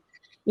many,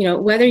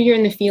 whether you're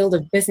in the field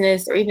of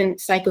business or even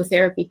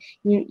psychotherapy,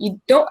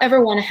 you don't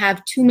ever want to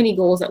have too many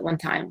goals at one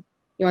time.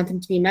 You want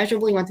them to be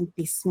measurable, you want them to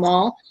be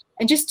small,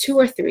 and just 2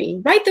 or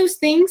 3. Write those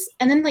things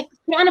and then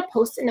put on a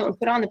post-it note and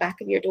put it on the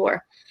back of your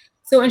door.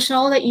 So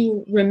inshallah that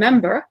you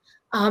remember,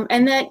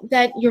 and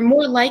that you're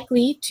more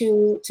likely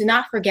to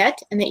not forget,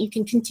 and that you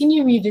can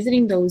continue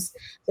revisiting those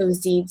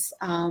deeds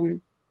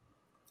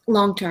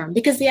long term.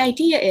 Because the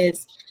idea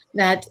is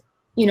that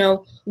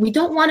we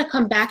don't want to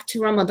come back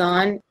to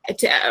Ramadan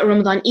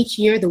each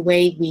year the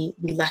way we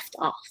left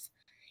off.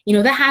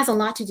 That has a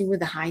lot to do with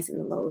the highs and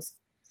the lows.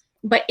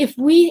 But if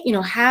we,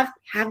 have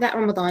that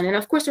Ramadan, and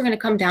of course we're going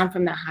to come down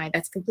from that high,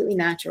 that's completely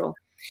natural.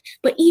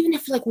 But even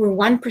if like we're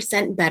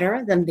 1%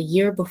 better than the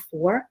year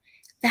before,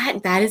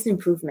 that is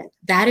improvement.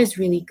 That is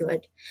really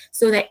good.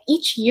 So that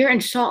each year,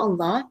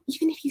 inshallah,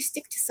 even if you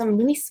stick to some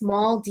really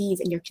small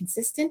deeds and you're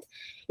consistent,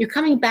 you're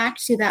coming back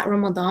to that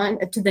Ramadan,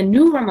 to the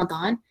new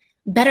Ramadan,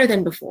 better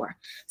than before.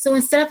 So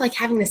instead of like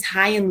having this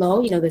high and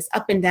low, this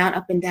up and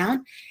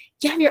down,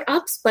 you have your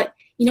ups, but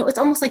it's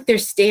almost like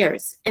there's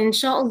stairs. And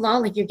inshallah,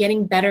 like you're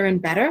getting better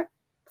and better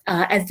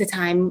as the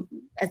time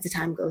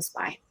goes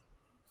by.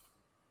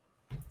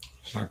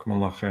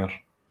 Jazakumullah khair.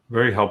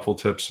 Very helpful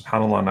tips,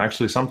 subhanAllah. And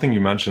actually something you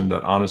mentioned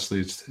that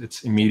honestly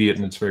it's immediate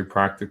and it's very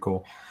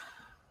practical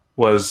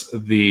was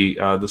the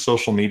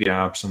social media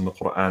apps and the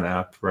Quran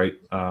app, right?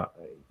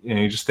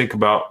 You just think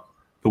about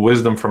the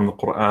wisdom from the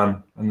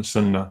Quran and the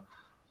Sunnah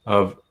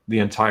of the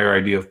entire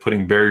idea of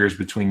putting barriers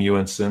between you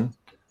and sin,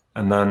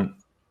 and then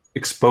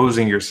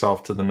exposing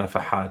yourself to the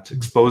nafahat,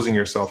 exposing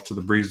yourself to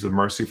the breeze of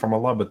mercy from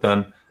Allah, but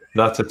then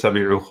that's a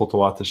tabi'u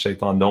khutuwat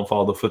al-shaytan, don't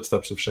follow the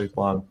footsteps of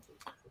shaitan.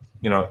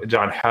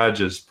 John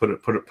Hajj's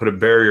put a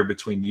barrier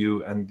between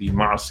you and the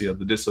ma'asiyah,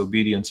 the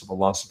disobedience of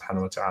Allah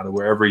subhanahu wa ta'ala,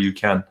 wherever you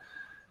can.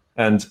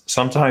 And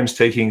sometimes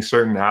taking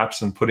certain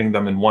apps and putting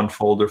them in one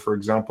folder, for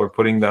example, or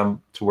putting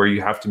them to where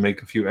you have to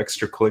make a few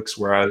extra clicks,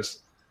 whereas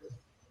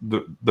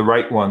the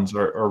right ones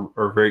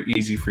are very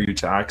easy for you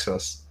to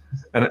access.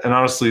 And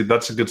honestly,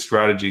 that's a good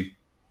strategy.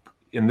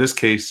 In this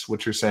case,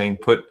 what you're saying,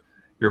 put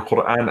your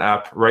Quran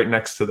app right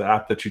next to the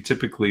app that you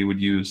typically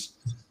would use.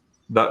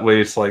 That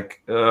way it's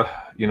like,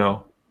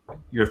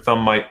 your thumb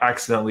might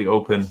accidentally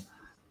open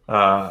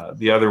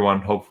the other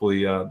one,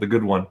 hopefully the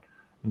good one.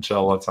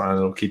 Inshallah ta'ala,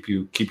 it'll keep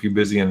you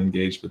busy and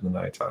engaged with the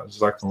night time.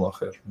 Jazakumullah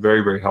khair.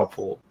 Very, very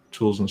helpful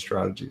tools and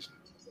strategies.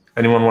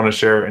 Anyone want to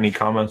share any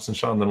comments,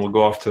 inshallah? And then we'll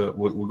go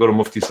to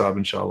Mufti Saab,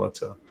 inshallah.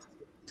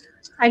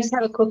 I just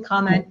have a quick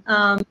comment.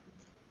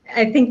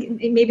 I think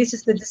maybe it's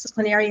just the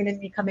disciplinarian in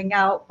me coming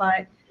out,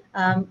 but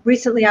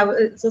recently I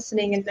was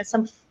listening and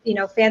some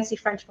fancy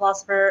French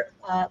philosopher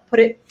put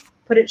it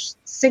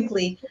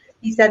succinctly.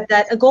 He said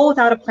that a goal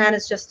without a plan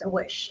is just a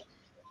wish.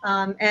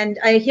 And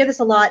I hear this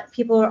a lot.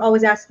 People are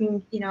always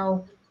asking,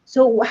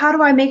 so how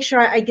do I make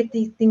sure I get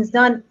these things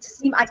done?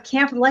 I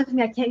can't, for the life of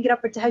me, I can't get up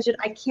for tahajjud.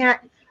 I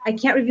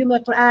can't review my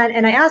Quran.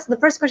 And the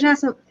first question I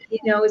asked them,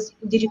 is,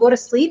 did you go to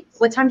sleep?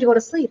 What time did you go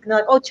to sleep? And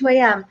they're like, 2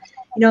 a.m.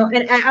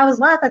 And I was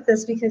laughing at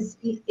this because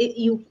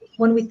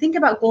when we think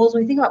about goals,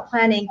 when we think about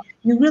planning,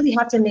 you really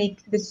have to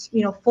make this,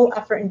 full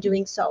effort in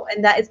doing so.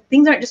 And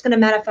things aren't just going to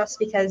manifest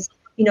because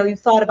you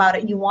thought about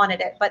it, you wanted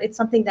it, but it's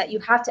something that you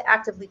have to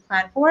actively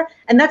plan for.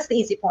 And that's the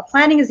easy part.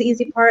 Planning is the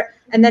easy part.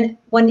 And then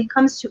when it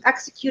comes to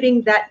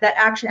executing that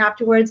action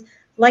afterwards,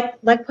 like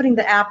putting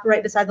the app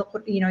right beside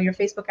your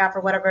Facebook app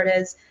or whatever it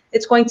is,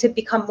 it's going to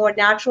become more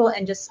natural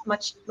and just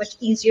much, much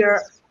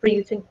easier for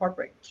you to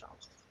incorporate.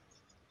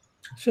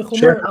 Sheikh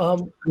Umar,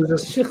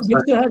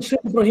 Sheikh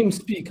Ibrahim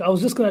speak. I was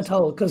just going to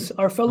tell, because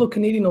our fellow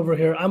Canadian over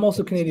here, I'm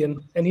also Canadian,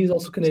 and he's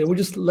also Canadian. We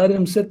just let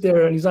him sit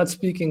there, and he's not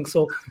speaking.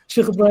 So,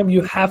 Sheikh Ibrahim,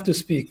 you have to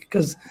speak,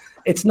 because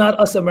it's not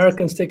us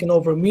Americans taking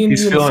over. Me and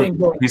you in the same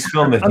boat. He's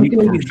feeling the heat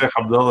from Sheikh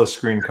Abdullah's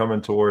screen coming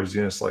towards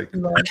you. It's like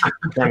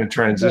trying to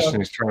transition.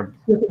 He's trying.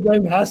 Sheikh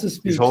Ibrahim has to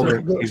speak.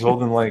 He's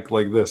holding like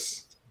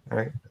this,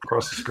 right,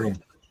 across the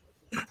screen.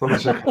 One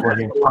thing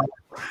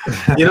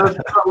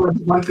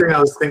I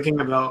was thinking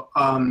about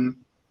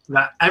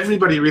that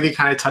everybody really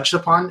kind of touched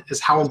upon is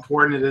how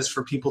important it is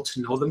for people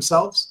to know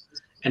themselves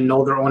and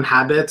know their own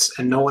habits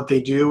and know what they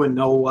do and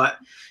know what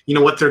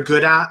they're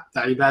good at,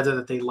 the ibadah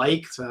that they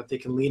like, so that they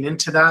can lean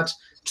into that,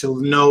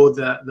 to know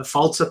the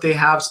faults that they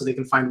have so they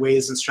can find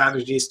ways and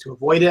strategies to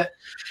avoid it.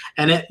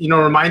 And it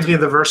reminds me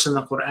of the verse in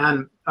the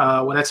Quran,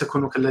 وَلَا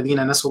تَكُونُوا كَالَّذِينَ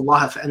نَسُوا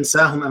اللَّهَ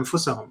فَأَنْسَاهُمْ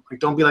أَنفُسَهُم. Like,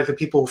 don't be like the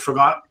people who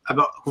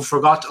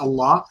forgot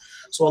Allah.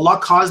 So Allah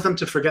caused them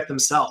to forget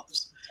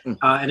themselves.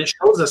 And it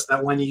shows us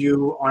that when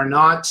you are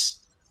not,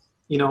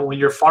 when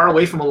you're far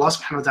away from Allah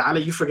subhanahu wa ta'ala,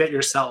 you forget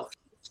yourself.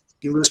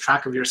 You lose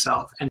track of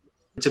yourself. And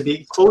to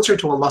be closer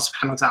to Allah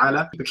subhanahu wa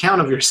ta'ala, keep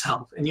account of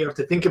yourself. And you have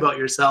to think about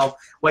yourself,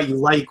 what you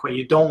like, what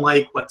you don't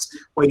like, what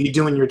you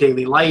do in your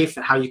daily life,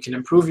 and how you can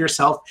improve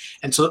yourself.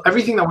 And so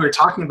everything that we're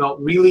talking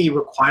about really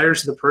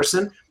requires the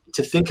person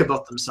to think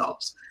about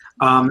themselves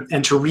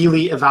and to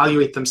really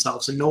evaluate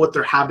themselves and know what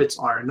their habits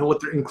are, know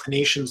what their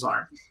inclinations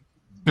are.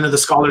 The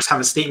scholars have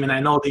a statement. I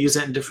know they use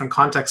it in different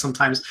contexts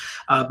sometimes,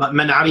 but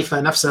man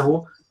arifa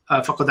nafsahu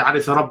faqad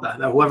arifa rabbah,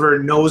 that whoever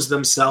knows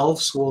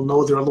themselves will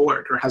know their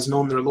Lord, or has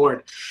known their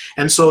Lord.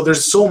 And so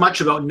there's so much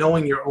about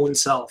knowing your own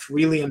self,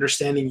 really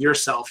understanding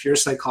yourself, your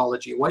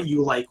psychology, what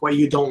you like, what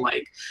you don't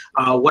like,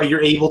 what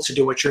you're able to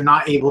do, what you're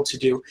not able to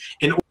do,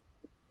 in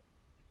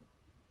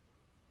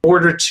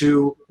order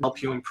to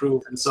help you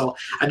improve. And so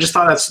I just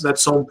thought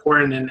that's so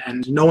important,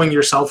 and knowing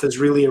yourself is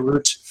really a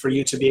route for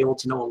you to be able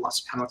to know Allah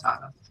subhanahu wa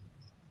ta'ala.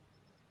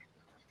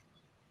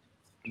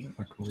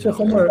 Sheikh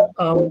Umar,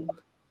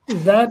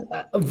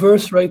 that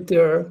verse right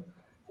there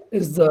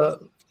is the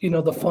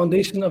the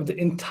foundation of the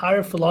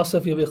entire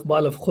philosophy of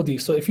Iqbal of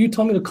Khudi. So if you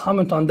tell me to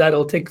comment on that,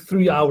 it'll take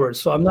 3 hours.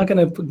 So I'm not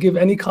going to give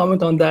any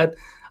comment on that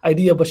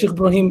idea. But Sheikh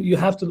Ibrahim, you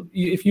have to,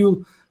 if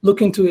you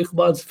look into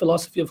Iqbal's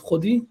philosophy of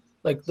Khudi,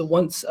 like the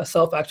once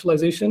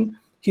self-actualization,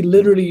 he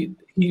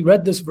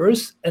read this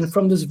verse, and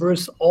from this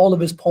verse, all of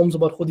his poems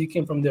about Khudi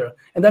came from there.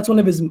 And that's one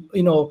of his,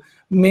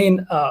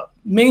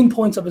 main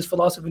points of his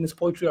philosophy and his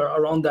poetry are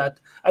around that.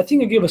 I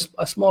think I gave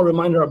a small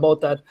reminder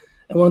about that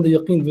in one of the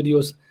Yaqeen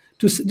videos.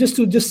 To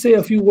just say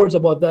a few words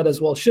about that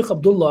as well. Sheikh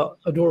Abdullah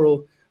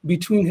Adoro,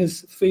 between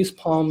his face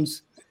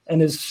palms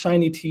and his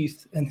shiny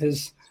teeth and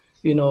his,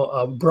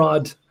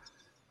 broad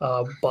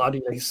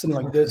body, like he's sitting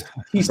like this,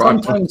 he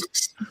sometimes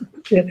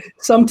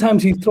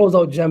he throws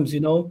out gems,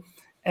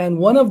 And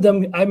one of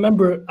them, I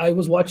remember I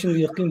was watching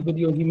the Yaqeen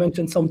video and he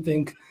mentioned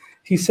something.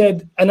 He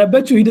said, and I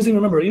bet you he doesn't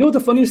remember. You know what the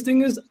funniest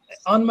thing is?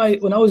 When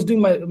I was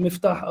doing my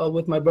Miftah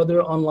with my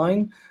brother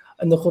online,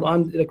 and the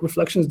Quran, like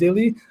reflections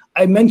daily,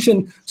 I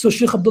mentioned, so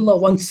Sheikh Abdullah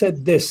once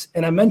said this,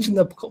 and I mentioned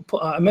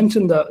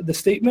the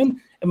statement,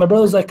 and my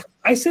brother was like,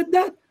 I said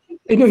that?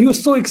 He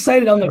was so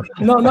excited. I'm like,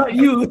 no, not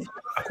you.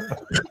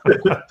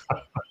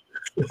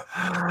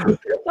 I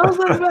was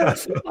like, man,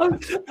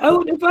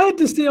 if I had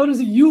to say, I would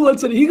say you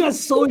once said it. He got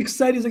so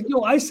excited. He's like,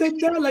 yo, I said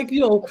that? Like,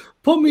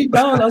 put me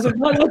down. I was like,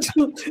 no, not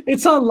you.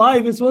 It's on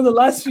live. It's one of the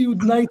last few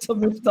nights of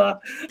Miftah.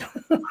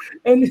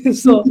 And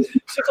so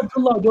Sheikh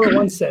Abdullah Ador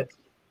once said,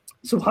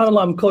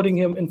 SubhanAllah, I'm quoting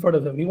him in front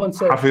of him. He once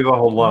said,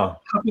 Hafidhahullah.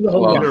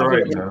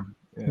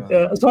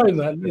 Yeah, sorry,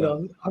 man.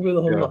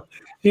 Hafidhahullah.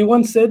 He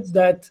once said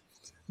that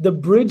the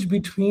bridge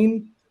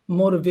between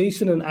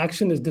motivation and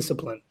action is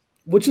discipline,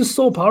 which is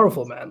so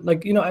powerful, man.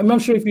 Like, I'm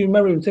not sure if you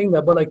remember him saying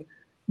that, but like,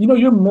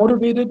 you're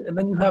motivated and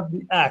then you have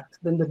the act.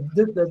 Then the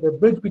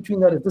bridge between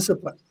that is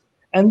discipline.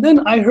 And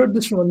then I heard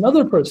this from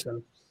another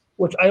person,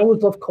 which I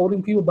always love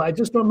quoting people, but I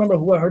just don't remember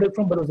who I heard it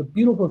from, but it was a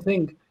beautiful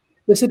thing.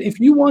 They said, if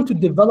you want to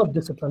develop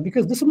discipline,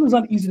 because discipline is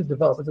not easy to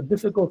develop, it's a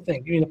difficult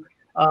thing.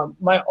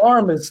 My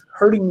arm is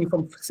hurting me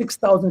from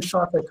 6,000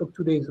 shots I took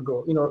 2 days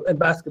ago, in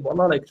basketball,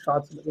 not like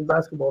shots in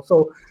basketball.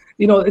 So,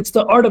 it's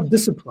the art of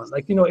discipline.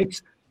 Like,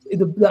 it's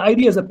the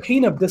idea is a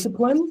pain of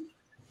discipline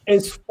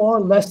is far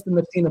less than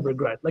the pain of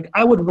regret. Like,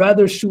 I would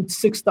rather shoot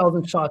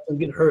 6,000 shots and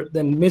get hurt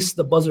than miss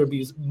the buzzer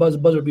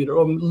beater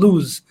or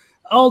lose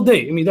all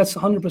day. That's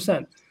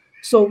 100%.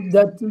 So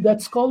that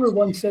scholar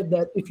once said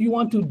that if you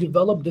want to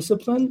develop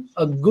discipline,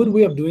 a good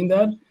way of doing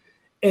that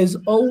is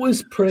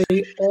always pray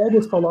all the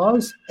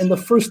salahs in the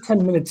first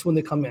 10 minutes when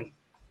they come in.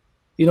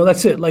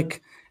 That's it.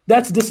 Like,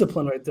 that's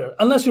discipline right there.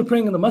 Unless you're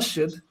praying in the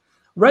masjid,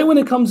 right when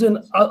it comes in,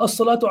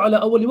 as-salatu ala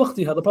awwali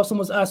waqtiha, the Prophet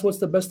was asked, what's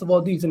the best of all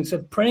deeds? And he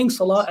said, praying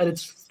salah at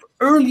its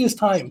earliest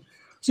time.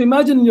 So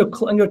imagine in your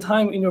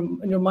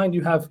mind,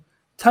 you have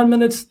 10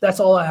 minutes,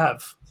 that's all I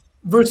have.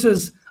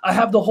 Versus I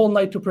have the whole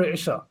night to pray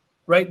Isha.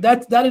 Right,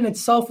 that in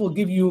itself will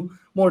give you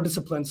more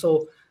discipline.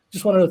 So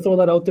just wanted to throw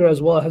that out there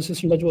as well. As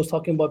Sister Najwa was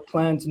talking about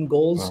plans and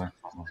goals.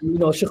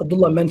 Sheikh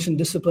Abdullah mentioned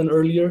discipline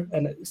earlier,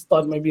 and I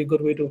thought it might be a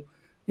good way to,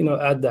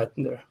 add that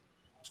in there.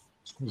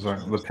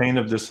 The pain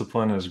of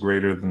discipline is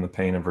greater than the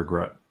pain of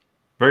regret.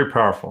 Very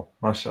powerful,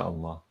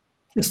 mashallah.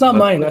 It's not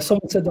mine.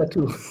 Someone said that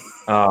too.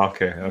 Oh,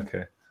 okay.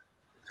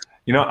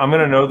 I'm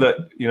gonna know that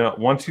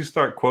once you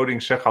start quoting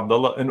Sheikh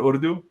Abdullah in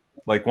Urdu.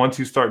 Like, once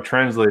you start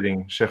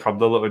translating Sheikh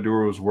Abdullah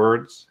Aduro's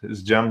words,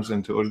 his gems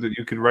into Urdu,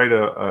 you could write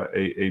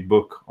a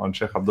book on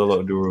Sheikh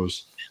Abdullah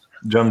Aduro's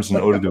gems in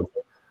Urdu.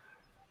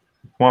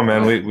 Come on,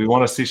 man. We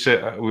want to see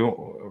Sheikh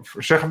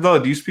Abdullah.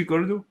 Do you speak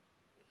Urdu?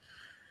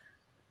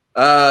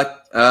 No.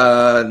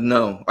 I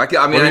know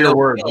your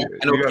words. I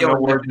know you got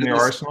no words in your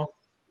arsenal.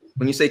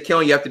 When you say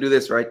kill, you have to do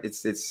this, right?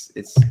 It's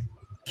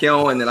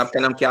kill, and then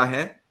apkanam kya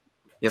hai.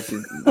 You have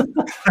to.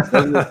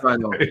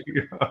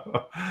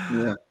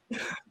 Yeah.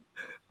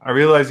 I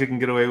realize you can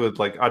get away with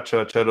like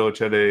acha, chedo,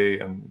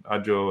 chede, and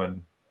ajo,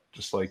 and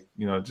just like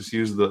just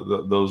use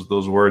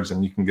those words,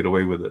 and you can get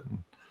away with it.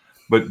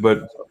 But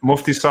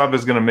Mufti Saab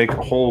is going to make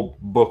a whole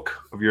book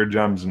of your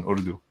gems in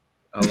Urdu.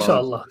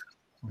 Inshallah.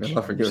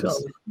 Allah forgive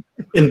us.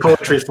 In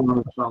poetry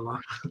form,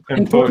 inshallah.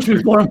 In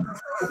poetry form.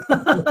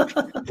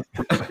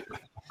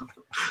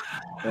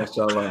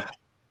 Inshallah.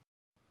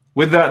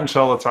 With that,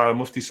 inshallah ta'ala,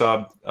 Mufti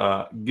Saab,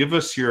 give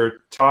us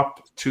your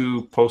top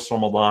 2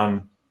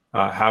 post-Ramadan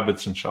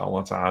habits,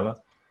 inshallah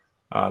ta'ala,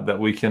 that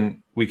we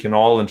can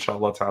all,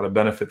 inshallah ta'ala,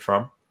 benefit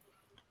from.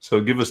 So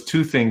give us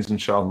 2 things,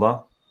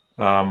 inshallah,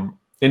 in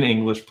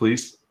English,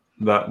 please,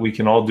 that we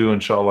can all do,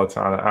 inshallah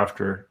ta'ala,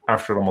 after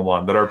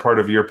Ramadan, that are part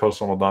of your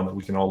post-Ramadan that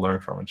we can all learn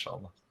from,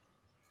 inshallah.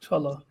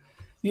 Inshallah.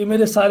 ये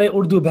मेरे सारे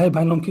उर्दू भाई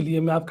बहनों के लिए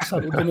मैं आपके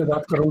साथ उर्दू में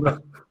बात करूंगा.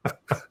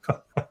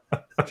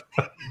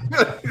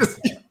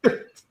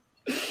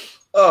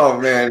 Oh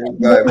man,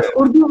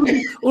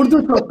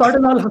 Urdu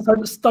Tardinal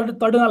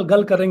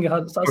Gal karenge.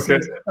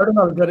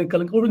 Tardinal Gal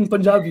in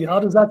Punjabi. How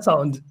does that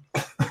sound?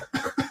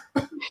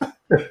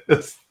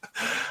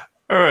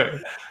 All right.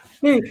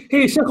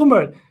 Hey, Sheikh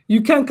Umar,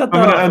 you can't cut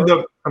that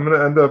off. I'm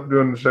gonna end up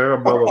doing Sheikh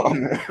Abdullah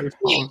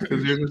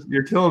because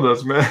you're killing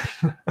us, man.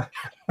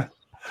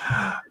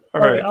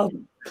 All right.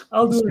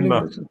 I'll do it in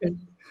Bismillah. English.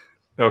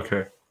 Okay.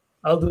 Okay.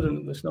 I'll do it in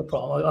English, no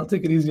problem. I'll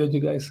take it easy on you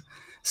guys.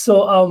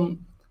 So,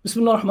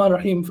 Bismillah ar-Rahman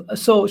ar-Rahim.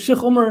 So,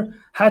 Sheikh Umar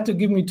had to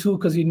give me 2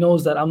 because he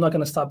knows that I'm not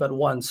going to stop at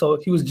 1. So,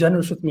 he was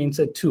generous with me and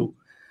said 2.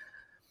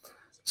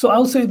 So,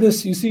 I'll say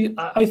this. You see,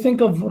 I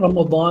think of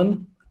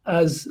Ramadan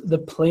as the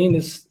plane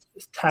is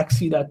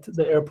taxied at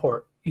the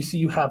airport. You see,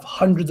 you have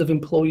hundreds of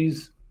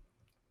employees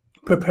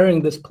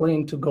preparing this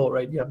plane to go,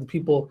 right? You have the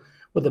people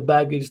with the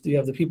baggage, you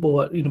have the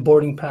people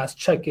boarding pass,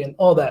 check-in,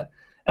 all that.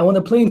 And when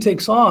the plane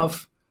takes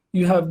off,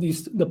 you have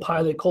the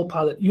pilot,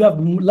 co-pilot, you have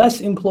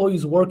less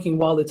employees working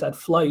while it's at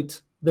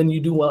flight than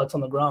you do while it's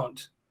on the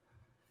ground.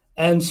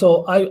 And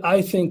so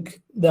I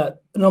think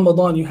that in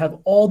Ramadan, you have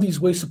all these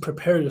ways to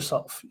prepare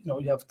yourself.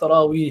 You have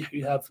Taraweeh,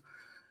 you have,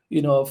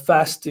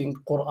 fasting,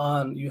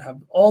 Quran, you have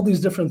all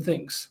these different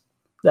things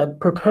that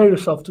prepare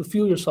yourself to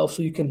fuel yourself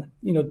so you can,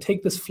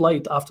 take this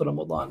flight after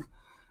Ramadan.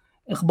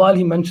 Iqbal,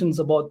 he mentions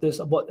about this,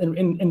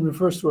 in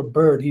refers to a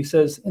bird. He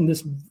says in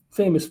this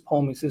famous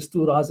poem, he says,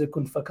 Tu raze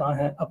kun fakan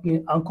hai,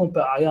 apni aankhon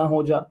pe aya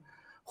ho ja,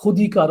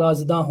 khudi ka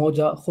razdan ho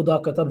ja,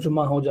 khuda ka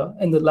tarjuma ho ja.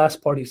 And the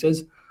last part he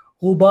says,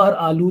 Ghubar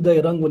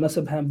aalude rang wa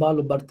nasab hai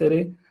baal barte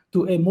re,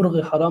 tu e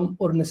murgh haram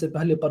urne se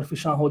pehle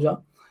parfishan ho ja.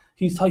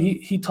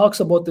 He talks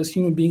about this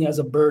human being as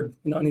a bird,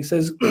 and he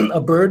says a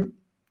bird,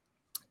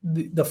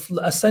 the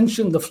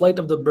ascension, the flight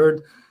of the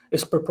bird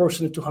is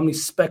proportionate to how many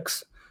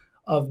specks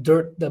of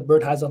dirt that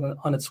bird has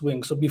on its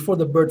wings. So before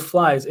the bird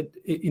flies,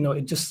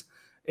 it just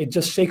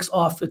shakes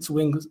off its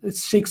wings. It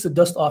shakes the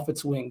dust off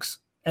its wings,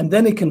 and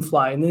then it can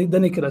fly, and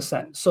then it can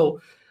ascend.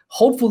 So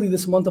hopefully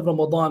this month of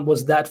Ramadan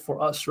was that for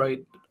us,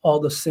 right?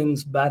 All the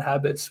sins, bad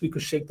habits, we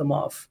could shake them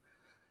off.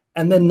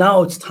 And then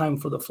now it's time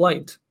for the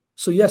flight.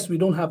 So yes, we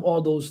don't have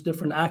all those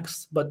different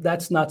acts, but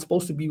that's not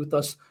supposed to be with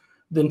us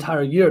the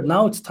entire year.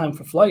 Now it's time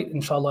for flight,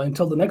 inshallah,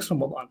 until the next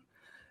Ramadan.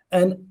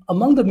 And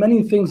among the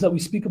many things that we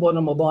speak about in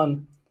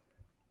Ramadan,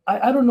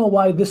 I don't know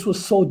why this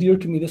was so dear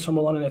to me this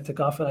Ramadan in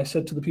I'tikaf, and I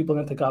said to the people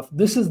in I'tikaf,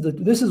 this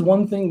is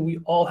one thing we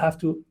all have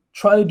to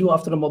try to do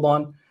after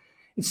Ramadan.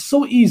 It's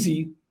so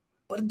easy,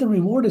 but the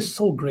reward is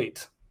so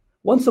great.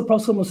 Once the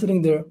Prophet was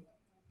sitting there,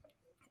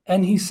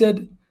 and he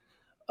said,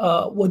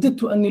 وَدِدْتُ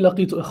أَنِّي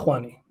لَقِيتُ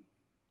إِخْوَانِي.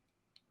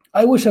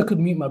 I wish I could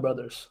meet my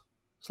brothers.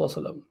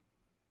 And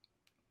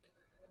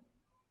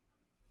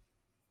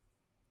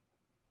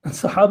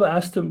Sahaba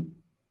asked him,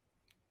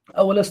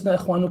 أَوَلَسْنَا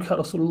إِخْوَانُكَ يَا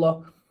رَسُولُ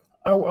اللَّهِ.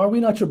 Are we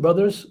not your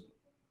brothers?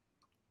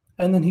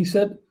 And then he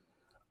said,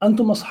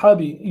 أنتم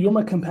أصحابي, you're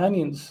my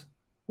companions.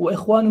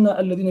 وإخواننا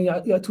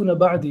الذين يأتون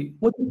بعدي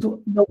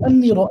لو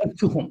أني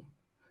رأيتهم.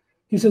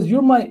 He says,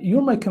 you're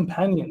my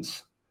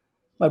companions.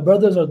 My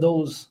brothers are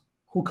those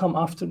who come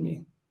after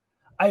me.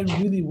 I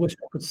really wish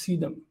I could see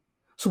them.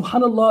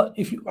 Subhanallah,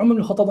 if Umar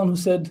ibn Khattab who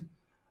said,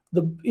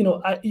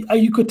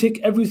 you could take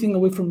everything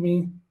away from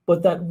me,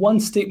 but that one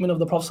statement of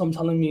the Prophet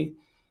telling me,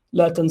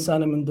 لا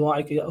تنسانا من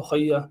دعائك يا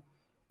أخي,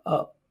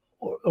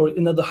 or in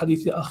another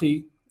hadith, ya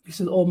akhi, he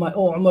says, oh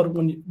Umar,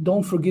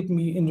 don't forget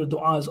me in your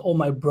du'as, oh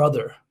my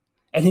brother.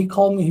 And he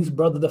called me his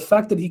brother. The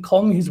fact that he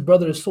called me his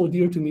brother is so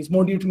dear to me. It's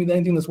more dear to me than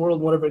anything in this world,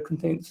 whatever it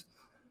contains.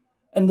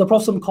 And the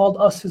Prophet called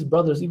us his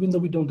brothers, even though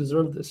we don't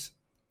deserve this.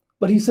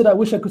 But he said, I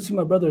wish I could see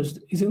my brothers.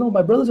 He said, no,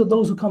 my brothers are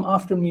those who come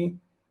after me,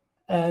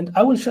 and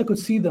I wish I could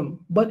see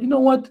them. But you know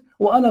what?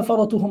 وَأَنَا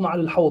فَرَطُهُمْ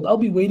عَلَى الْحَوْضِ. I'll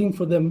be waiting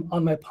for them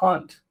on my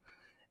pond.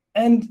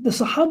 And the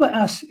Sahaba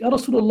asked, Ya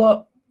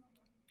Rasulullah,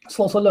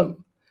 sallallahu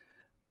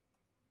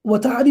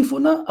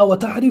وَتَعْرِفُنَا أَوْ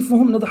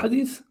وَتَعْرِفُهُمْ, another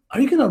hadith,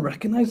 are you going to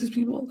recognize these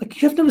people?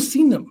 Like, you have never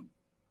seen them.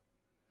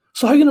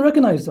 So how are you going to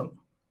recognize them?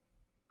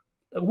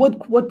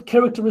 What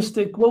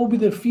characteristic, what will be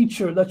the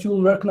feature that you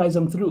will recognize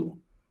them through?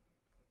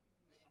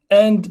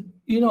 And,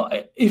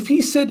 if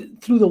he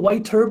said through the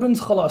white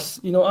turbans, khalas,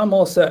 I'm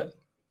all set.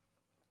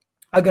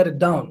 I got it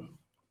down.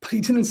 But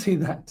he didn't say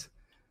that.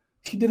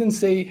 He didn't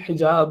say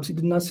hijabs. He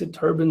did not say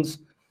turbans.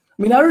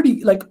 I mean,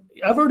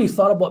 I've already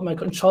thought about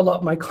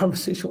inshallah, my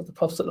conversation with the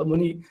Prophet when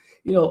he,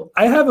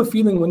 I have a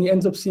feeling when he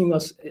ends up seeing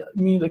us,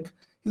 he's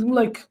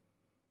like,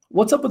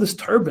 what's up with this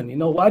turban?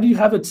 Why do you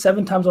have it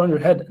 7 times on your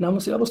head? And I'm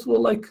gonna say,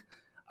 Rasulullah,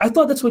 I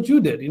thought that's what you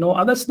did.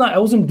 I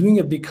wasn't doing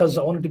it because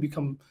I wanted to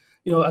become,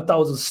 I thought it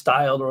was a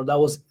style or that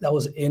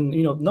was in,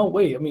 no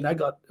way. I mean,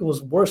 it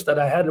was worse that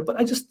I had it, but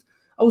I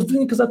was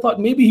doing it because I thought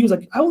maybe he was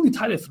like, I only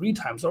tied it 3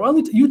 times, or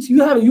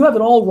you have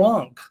it all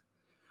wrong.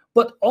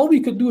 But all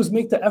we could do is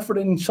make the effort,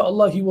 and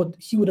inshallah, he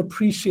would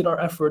appreciate our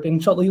effort, and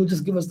inshallah, he would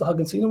just give us the hug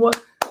and say, you know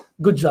what,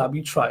 good job,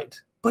 you tried.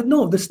 But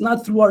no, this is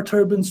not through our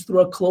turbans, through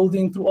our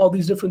clothing, through all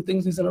these different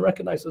things he's going to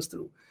recognize us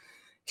through.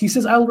 He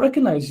says, I'll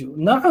recognize you.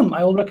 Na'am,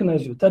 I will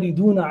recognize you.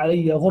 تَرِدُونَ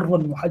عَلَيَّ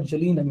غُرًّا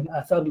مُحَجَّلِينَ مِنْ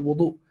آثَارِ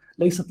الْوُضُوءِ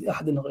لَيْسَتْ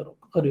لِأَحَدٍ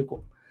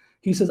غَيْرِكُمْ.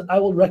 He says, I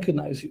will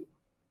recognize you.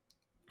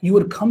 You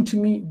would come to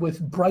me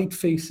with bright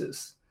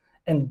faces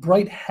and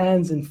bright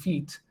hands and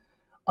feet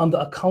on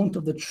the account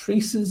of the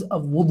traces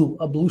of wudu,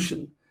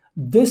 ablution.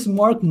 This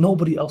mark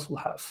nobody else will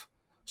have.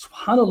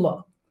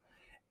 Subhanallah.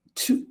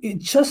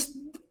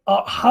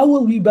 How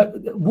will we?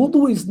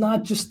 Wudu is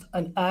not just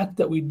an act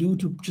that we do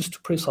to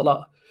pray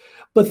salah,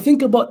 But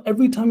think about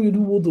every time you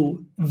do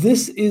wudu,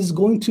 this is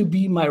going to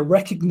be my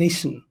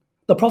recognition.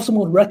 The Prophet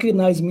will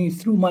recognize me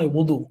through my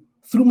wudu,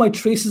 through my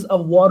traces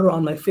of water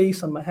on my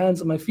face, on my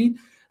hands, on my feet.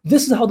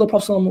 This is how the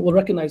Prophet will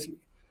recognize me.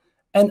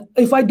 And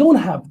if I don't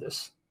have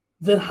this,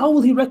 then how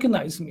will he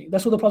recognize me?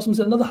 That's what the Prophet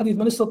said. Another hadith,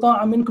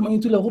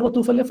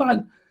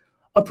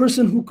 a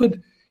person who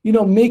could,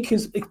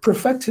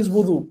 perfect his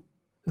wudu,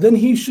 then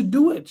he should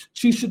do it.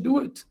 She should do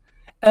it.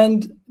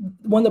 And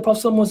when the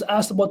Prophet was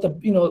asked about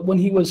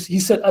he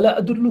said, "Ala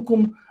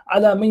adullukum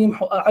ala ma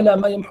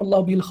yamhu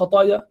Allah bil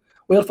khataya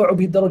wa yarfa'u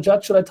bihi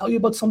darajat." Should I tell you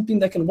about something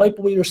that can wipe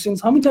away your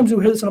sins? How many times do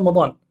you hear this in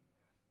Ramadan?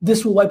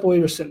 This will wipe away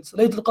your sins.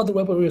 Laylatul Qadr will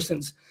wipe away your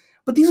sins.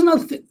 But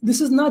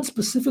this is not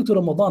specific to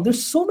Ramadan.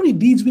 There's so many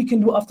deeds we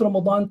can do after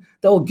Ramadan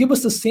that will give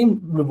us the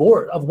same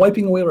reward of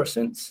wiping away our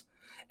sins.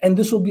 And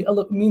this will be a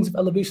means of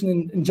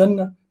elevation in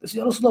Jannah. They say,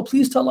 "Ya Rasulullah,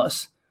 please tell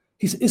us."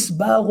 He says,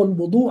 "Isbaghul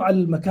wudu'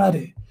 al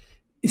makarih."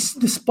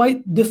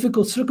 Despite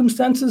difficult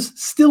circumstances,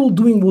 still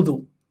doing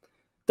wudu.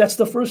 That's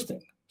the first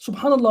thing.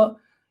 SubhanAllah,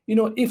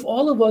 if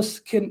all of us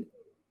can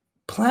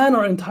plan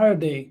our entire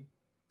day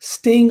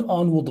staying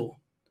on wudu,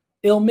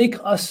 it'll make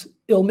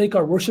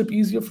our worship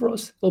easier for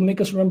us. It'll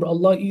make us remember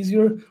Allah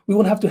easier. We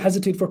won't have to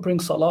hesitate for praying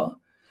salah.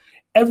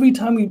 Every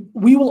time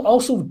we will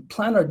also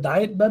plan our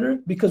diet better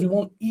because we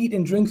won't eat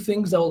and drink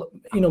things that will,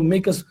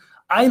 make us.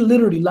 I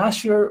literally,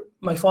 last year,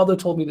 my father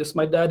told me this.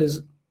 My dad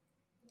is,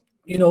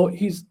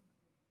 he's,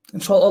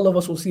 inshallah, all of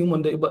us will see him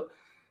one day, but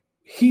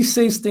he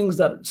says things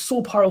that are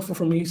so powerful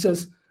for me. He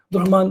says,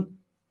 "Rahman,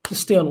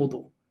 just stay on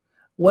wudu."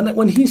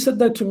 When he said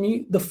that to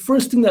me, the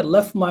first thing that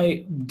left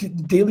my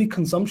daily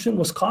consumption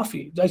was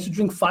coffee. I used to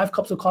drink 5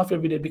 cups of coffee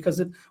every day because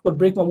it would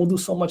break my wudu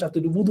so much I have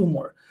to do wudu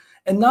more.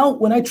 And now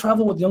when I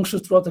travel with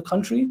youngsters throughout the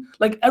country,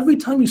 like every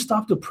time you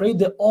stop to pray,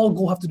 they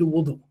all have to do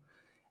wudu.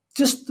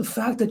 Just the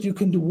fact that you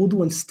can do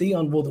wudu and stay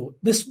on wudu.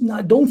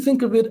 Don't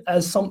think of it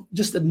as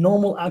just a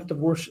normal act of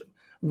worship.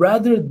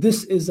 Rather,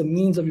 this is a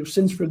means of your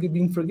sins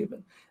being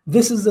forgiven.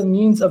 This is a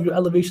means of your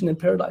elevation in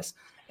paradise.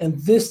 And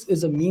this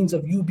is a means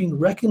of you being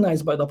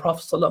recognized by the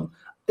Prophet ﷺ.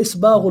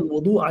 Isbaghul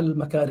wudu' al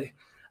makarih.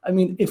 I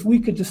mean, if we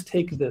could just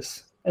take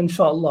this,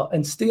 inshallah,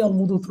 and stay on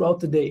wudu throughout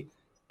the day,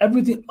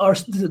 everything,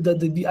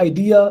 the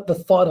idea, the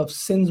thought of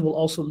sins will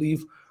also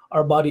leave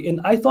our body.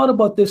 And I thought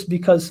about this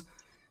because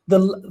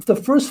the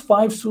first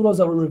 5 surahs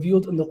that were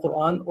revealed in the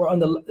Quran, or on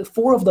the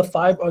 4 of the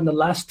 5 are in the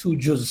last 2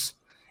 juz.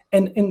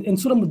 And in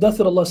Surah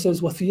Mudaththir, Allah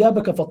says,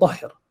 وَثِيَابَكَ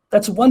فَطَهِّرْ.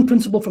 That's one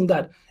principle from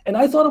that. And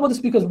I thought about this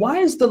because why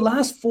is the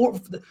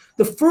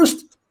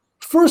first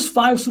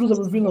 5 surahs that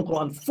were revealed in the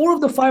Quran, 4 of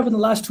the 5 in the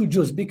last 2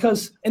 juz?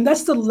 And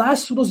that's the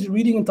last surahs you're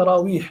reading in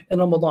Taraweeh in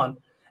Ramadan.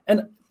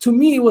 And to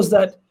me, it was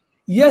that,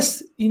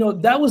 yes,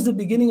 that was the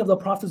beginning of the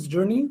Prophet's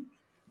journey.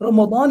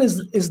 Ramadan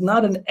is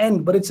not an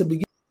end, but it's a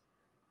beginning.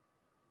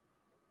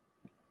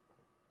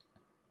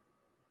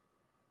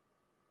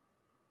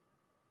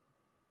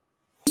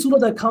 Surah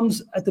that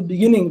comes at the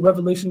beginning,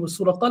 Revelation, was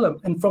Surah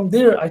Qalam, and from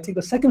there I take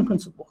the second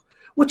principle,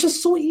 which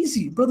is so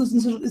easy, brothers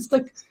and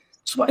sisters.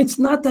 It's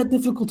not that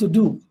difficult to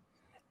do,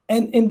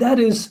 and that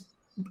is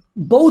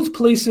both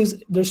places.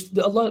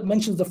 Allah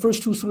mentions the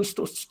first 2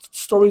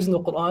 stories in the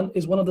Quran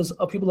is one of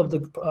the people of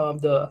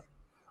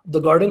the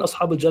garden,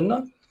 Ashab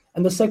al-Jannah,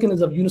 and the second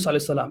is of Yunus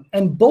alayhi salam.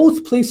 And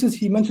both places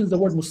he mentions the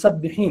word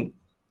musabbihin,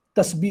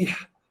 tasbih.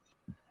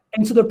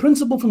 And so the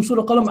principle from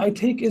Surah Qalam I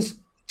take is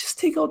just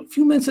take out a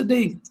few minutes a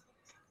day.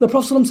 The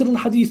Prophet said in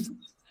hadith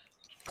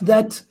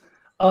that,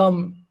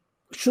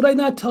 should I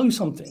not tell you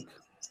something?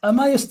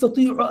 أَمَا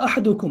يَسْتَطِيعُ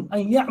أَحَدُكُمْ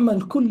أَنْ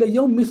يَعْمَلْ كُلَّ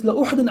يَوْمٍ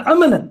مِثْلَ أُحْدٍ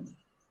عَمَلًا.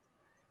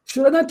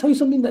 Should I not tell you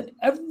something that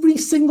every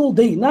single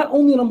day, not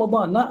only in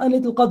Ramadan, not on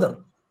Laylatul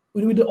Qadr,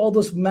 when we did all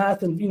this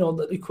math and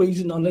the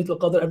equation on Laylatul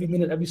Qadr every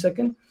minute, every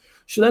second,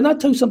 should I not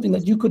tell you something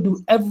that you could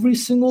do every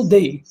single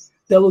day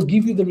that will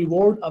give you the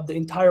reward of the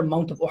entire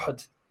Mount of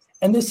Uhud?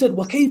 And they said,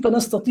 وَكَيْفَ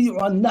نَسْتَطِيعُ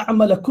أَن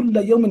نَعْمَلَ كُلَّ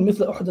يَوْمٍ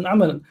مِثْلَ أُحْدٍ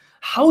عَمَلًا.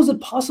 How is it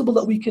possible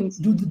that we can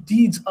do the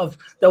deeds that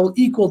will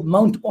equal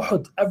Mount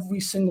Uhud every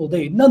single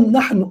day?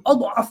 نَحْنُ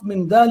أَضْعَفْ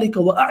مِنْ ذَلِكَ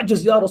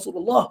وَأَعْجَزْ يَا رَسُولَ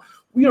اللَّهِ.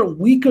 We are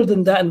weaker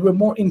than that and we're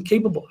more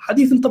incapable.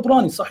 Hadith in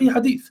Tabrani, Sahih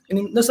Hadith. And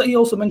Nasa'i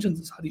also mentions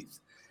this hadith.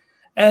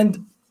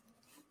 And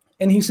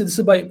he said, this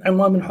is by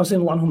Imran bin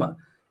Hussein anhuma.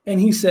 And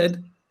he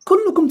said,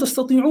 كُلُّكُمْ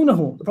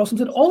تَسْتَطِيعُونَهُ. The Prophet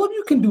said, all of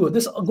you can do it.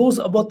 This goes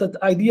about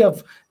that idea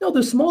of,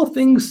 there's small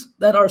things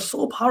that are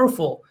so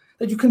powerful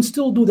that you can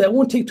still do that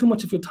won't take too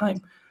much of your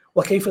time.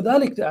 وَكَيْفَ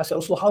ذَلِكَ? They asked, how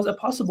is that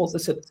possible? They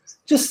said,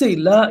 just say,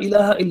 لَا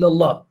إِلَهَ إِلَّا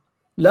اللَّهِ.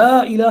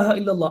 لَا إِلَهَ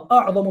إِلَّا اللَّهِ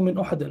أَعْظَمُ مِنْ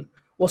أُحْدٍ.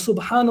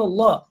 وَسُبْحَانَ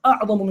اللَّهِ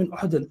أَعْظَمُ مِنْ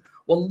أُحْدٍ.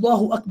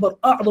 وَاللَّهُ أَكْبَرُ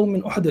أَعْظَمُ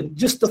مِنْ أُحْدٍ.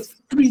 Just the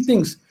 3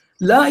 things.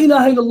 لَا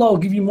إِلَهَ إِلَّا اللَّهِ will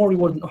give you more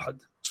reward than Uhud.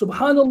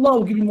 Subhanallah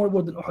will give you more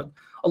reward than Uhud.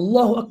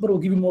 Allahu Akbar will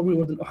give you more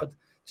reward than Uhud.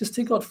 Just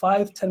take out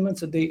 5-10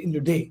 minutes a day in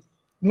your day.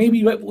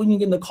 maybe right when you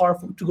get in the car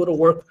to go to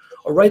work,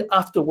 or right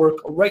after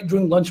work, or right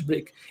during lunch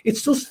break.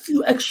 It's those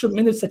few extra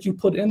minutes that you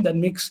put in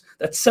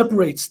that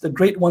separates the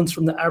great ones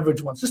from the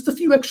average ones. Just a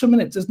few extra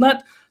minutes. It's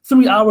not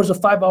 3 hours or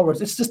 5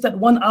 hours. It's just that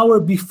 1 hour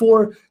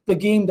before the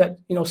game that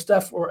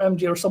Steph or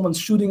MJ or someone's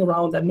shooting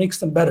around that makes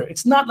them better.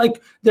 It's not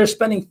like they're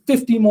spending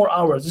 50 more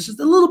hours. It's just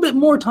a little bit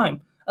more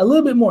time, a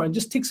little bit more. It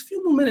just takes a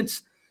few more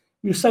minutes.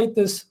 You recite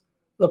this.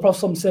 The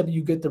Prophet said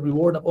you get the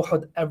reward of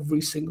Uhud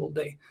every single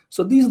day.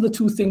 So these are the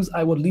two things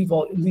I would leave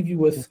you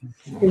with.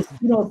 Is,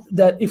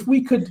 that if we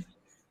could,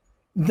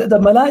 the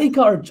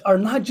malaika are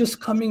not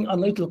just coming on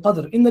Laylatul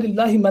Qadr. Inna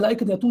lillahi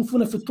malaikatan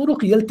yatufuna fi turuq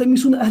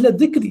yaltamisuna ahla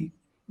dhikri.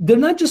 They're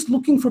not just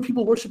looking for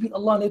people worshiping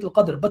Allah on Laylatul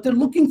Qadr, but they're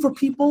looking for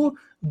people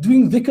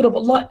doing dhikr of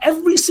Allah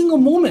every single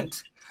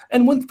moment.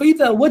 And when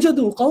فَإِذَا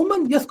وَجَدُوا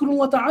قَوْمًا يَذْكُرُونَ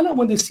اللَّهَ تَعَالَى,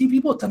 when they see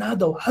people,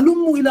 تَنَادَوْا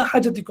هَلُمُّوا إِلَىٰ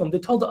حَاجَتِكُمْ, they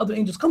tell the other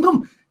angels,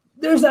 come.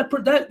 There's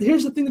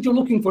here's the thing that you're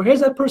looking for. Here's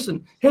that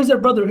person. Here's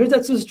that brother. Here's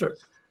that sister.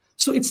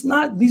 So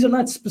these are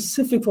not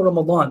specific for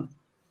Ramadan.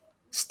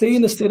 Stay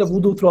in the state of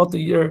wudu throughout the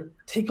year.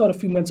 Take out a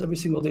few minutes every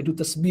single day. Do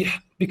tasbih,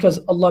 because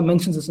Allah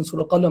mentions this in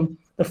Surah Qalam.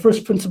 The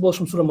first principle is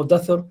from Surah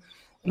Mudaththir,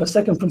 and the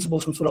second principle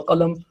is from Surah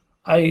Qalam.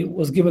 I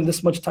was given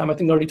this much time. I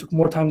think I already took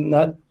more time than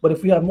that. But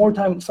if we have more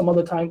time, some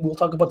other time, we'll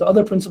talk about the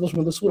other principles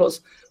from the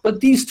surahs. But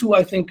these two,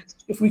 I think,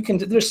 if we can,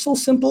 they're so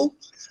simple.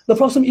 The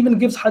Prophet even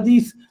gives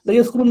hadith, that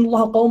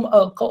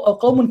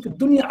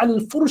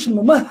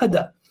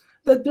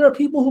there are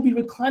people who be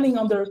reclining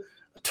on their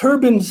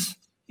turbans,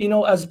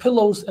 as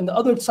pillows, and the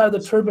other side of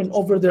the turban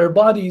over their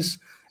bodies,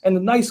 and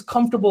the nice,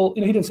 comfortable,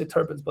 he didn't say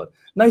turbans, but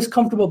nice,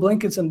 comfortable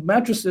blankets and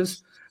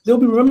mattresses. They'll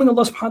be remembering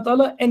Allah subhanahu wa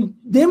ta'ala, and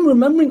them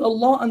remembering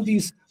Allah on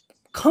these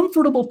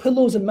comfortable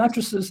pillows and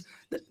mattresses,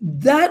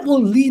 that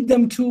will lead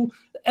them to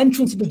the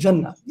entrance to the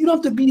Jannah. You don't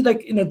have to be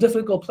like in a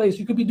difficult place.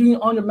 You could be doing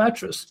it on your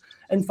mattress.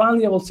 And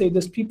finally, I will say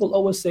this. People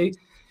always say,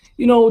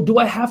 do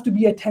I have to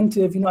be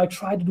attentive? I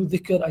try to do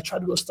dhikr, I try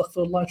to do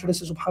astaghfirullah, I try to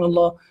say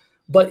subhanallah,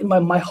 but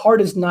my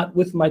heart is not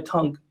with my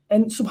tongue.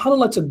 And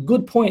subhanallah, it's a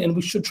good point, and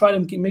we should try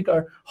to make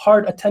our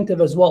heart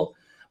attentive as well.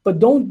 But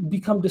don't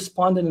become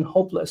despondent and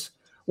hopeless.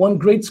 One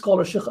great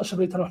scholar, Sheikh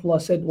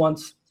Ashari said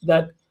once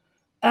that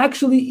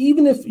actually,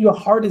 even if your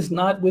heart is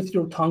not with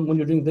your tongue when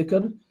you're doing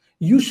dhikr,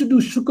 you should do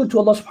shukr to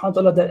Allah subhanahu wa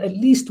ta'ala that at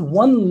least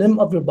one limb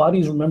of your body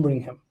is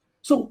remembering Him.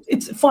 So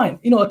it's fine.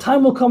 A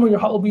time will come when your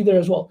heart will be there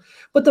as well.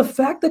 But the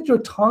fact that your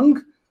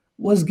tongue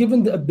was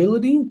given the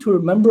ability to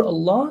remember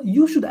Allah,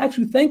 you should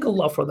actually thank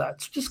Allah for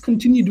that. So just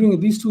continue doing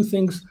these two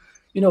things,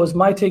 is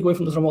my takeaway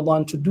from this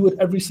Ramadan, to do it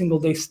every single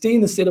day. Stay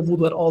in the state of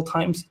wudu at all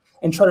times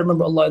and try to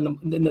remember Allah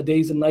in the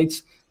days and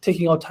nights,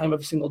 taking out time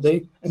every single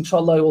day.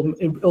 Inshallah,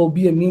 it will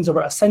be a means of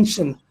our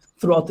ascension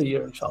throughout the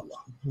year, inshallah.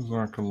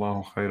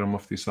 Jazakallahu khairan,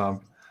 Mufti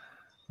Saab.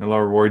 May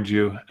Allah reward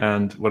you.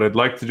 And what I'd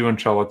like to do,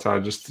 inshallah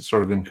ta'ala, just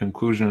sort of in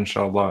conclusion,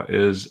 inshallah,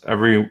 is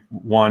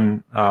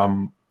everyone,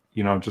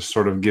 just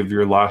sort of give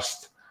your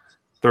last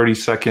 30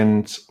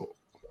 seconds,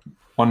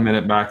 1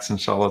 minute max,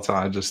 inshallah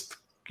ta'ala, just,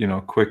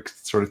 quick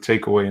sort of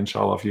takeaway,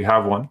 inshallah, if you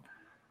have one.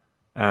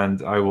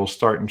 And I will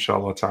start,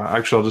 inshallah ta'ala.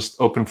 Actually, I'll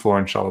just open floor,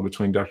 inshallah,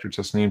 between Dr.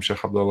 Tasneem,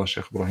 Sheikh Abdullah,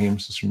 Sheikh Ibrahim,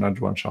 Sister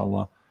Najwa,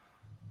 inshallah.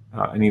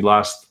 Any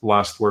last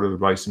word of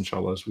advice,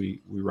 inshallah, as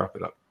we wrap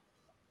it up?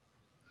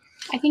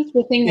 I think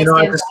the thing that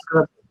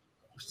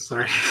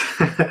sorry.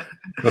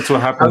 That's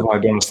what happens when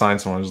I don't assign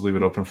someone. I just leave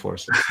it open floor.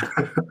 So.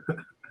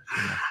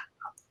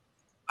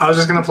 I was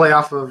just going to play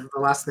off of the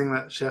last thing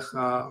that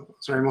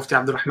Mufti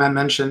Abdul Rahman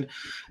mentioned.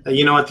 At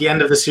the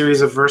end of the series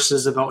of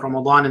verses about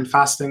Ramadan and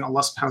fasting,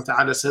 Allah subhanahu wa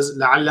ta'ala says,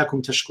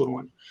 لَعَلَّكُمْ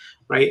تَشْكُرُونَ.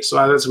 Right? So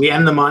as we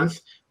end the month,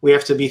 we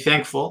have to be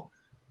thankful.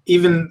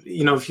 Even,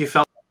 if you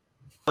felt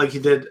like you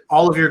did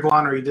all of your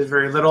Quran or you did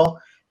very little,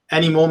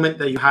 any moment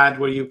that you had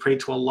where you prayed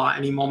to Allah,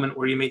 any moment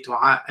where you made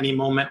dua, any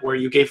moment where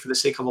you gave for the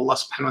sake of Allah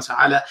subhanahu wa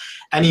ta'ala,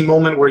 any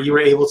moment where you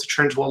were able to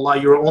turn to Allah,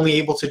 you were only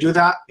able to do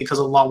that because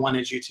Allah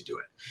wanted you to do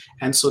it.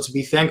 And so to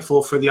be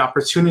thankful for the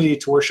opportunity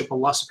to worship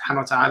Allah subhanahu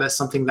wa ta'ala is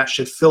something that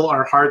should fill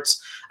our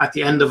hearts at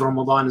the end of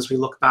Ramadan as we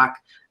look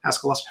back. I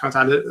ask Allah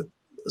subhanahu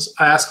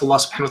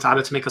wa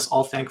ta'ala to make us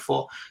all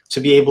thankful to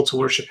be able to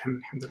worship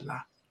Him.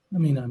 Alhamdulillah.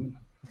 Ameen, ameen.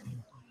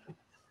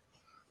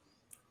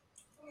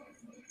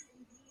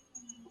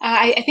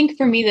 I think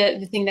for me,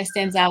 the thing that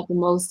stands out the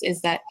most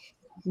is that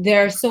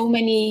there are so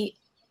many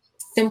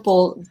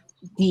simple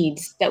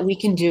deeds that we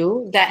can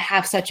do that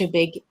have such a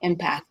big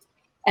impact.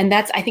 And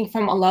that's, I think,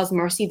 from Allah's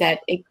mercy that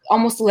it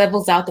almost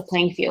levels out the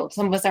playing field.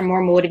 Some of us are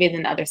more motivated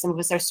than others. Some of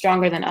us are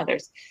stronger than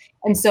others.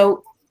 And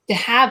so to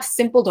have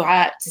simple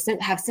dua, to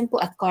have simple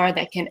adhkar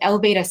that can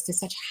elevate us to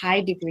such high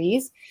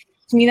degrees,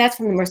 to me, that's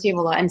from the mercy of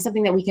Allah and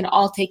something that we can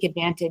all take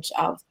advantage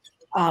of.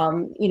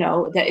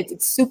 That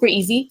it's super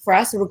easy for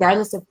us,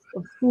 regardless of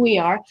who we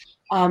are,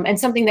 and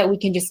something that we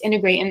can just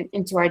integrate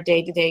into our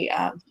day-to-day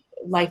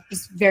life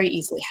just very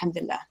easily.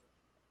 Alhamdulillah.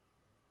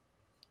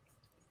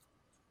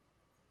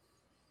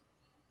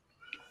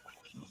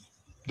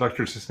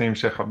 Dr. Tasneem,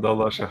 Sheikh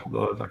Abdullah,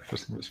 Dr.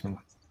 Tasneem,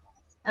 bismillah.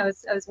 I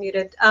was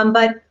muted.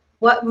 But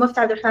what Mufti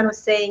Abdurrahman was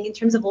saying in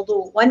terms of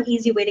wudu, one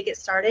easy way to get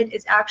started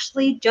is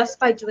actually just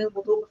by doing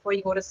wudu before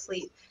you go to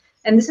sleep.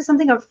 And this is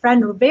something a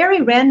friend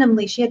very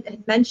randomly, she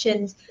had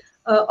mentioned,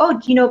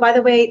 by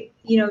the way,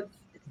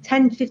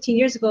 10, 15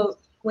 years ago,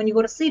 when you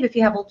go to sleep, if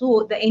you have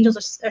wudu, the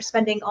angels are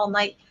spending all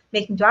night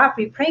making dua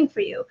for you, praying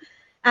for you.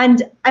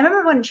 And I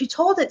remember when she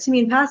told it to me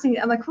in passing,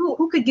 I'm like,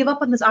 who could give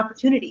up on this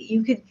opportunity?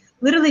 You could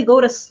literally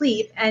go to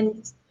sleep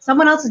and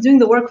someone else is doing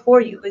the work for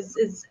you,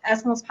 is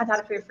asking Allah subhanahu wa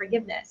ta'ala for your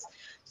forgiveness.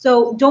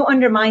 So don't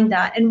undermine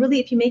that. And really,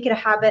 if you make it a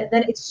habit,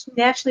 then it's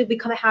naturally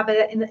become a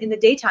habit in the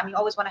daytime. You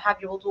always want to have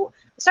your wudu.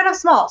 Start off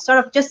small.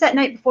 Start off just at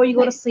night before you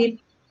go to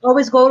sleep.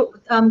 Always go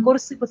to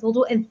sleep with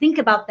wudu and think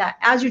about that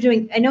as you're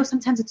doing. I know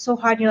sometimes it's so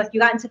hard. You're like, you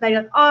got into bed,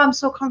 you're like, oh, I'm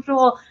so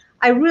comfortable.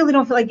 I really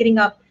don't feel like getting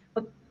up.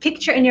 But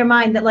picture in your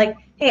mind that like,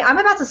 hey, I'm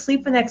about to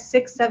sleep for the next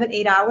 6, 7,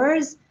 8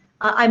 hours.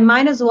 I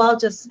might as well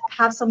just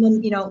have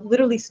someone,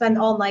 literally spend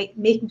all night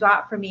making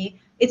dua for me.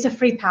 It's a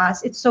free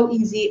pass. It's so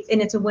easy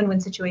and it's a win-win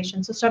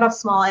situation. So start off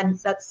small, and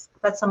that's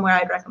somewhere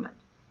I'd recommend.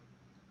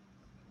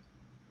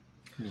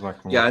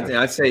 Yeah,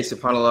 I'd say,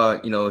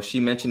 subhanAllah, she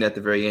mentioned at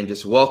the very end,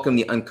 just welcome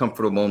the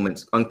uncomfortable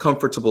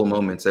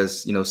moments,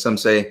 as some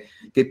say,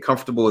 get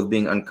comfortable with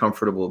being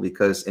uncomfortable,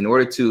 because in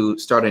order to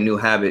start a new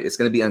habit, it's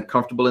going to be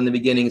uncomfortable in the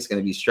beginning, it's going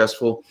to be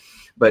stressful,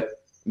 but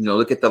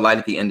look at the light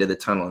at the end of the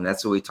tunnel. And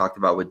that's what we talked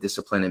about with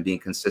discipline and being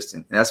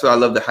consistent. And that's why I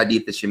love the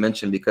hadith that you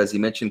mentioned, because he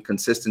mentioned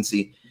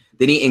consistency.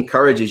 Then he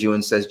encourages you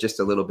and says just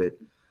a little bit.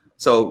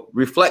 So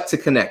reflect to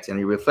connect, and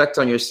you reflect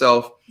on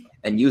yourself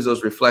and use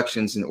those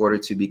reflections in order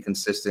to be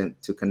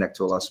consistent to connect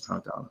to Allah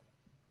subhanahu wa ta'ala.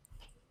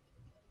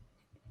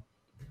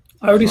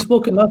 I already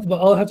spoke enough,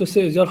 but all I have to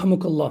say is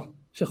Yarhamukallah,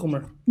 Sheikh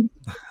Umar.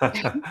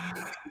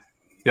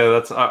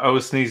 Yeah, I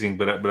was sneezing,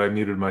 but I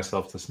muted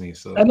myself to sneeze.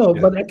 So, I know,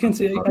 yeah. but I can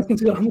say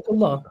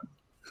Yarhamukallah.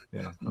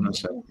 Yeah,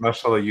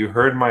 mashallah, you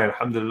heard my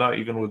alhamdulillah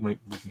even with me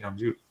on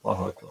mute.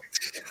 Allahu Akbar.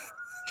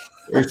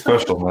 Very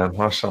special, man.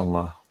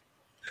 Mashallah.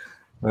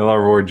 May Allah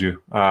reward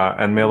you,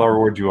 and may Allah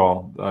reward you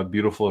all.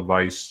 Beautiful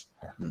advice.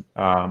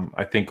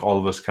 I think all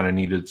of us kind of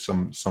needed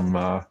some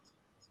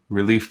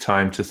relief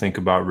time to think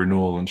about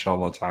renewal,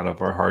 inshallah ta'ala,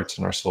 of our hearts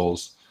and our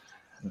souls.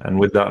 And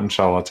with that,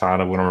 inshallah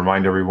ta'ala, I want to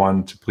remind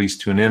everyone to please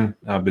tune in.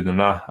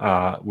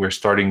 Bidnillah, we're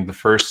starting the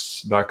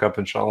first back up,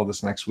 inshallah,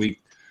 this next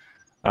week.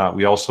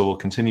 We also will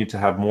continue to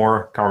have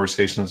more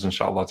conversations,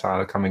 inshallah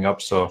ta'ala, coming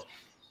up. So,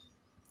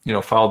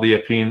 follow the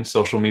Yaqeen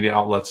social media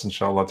outlets,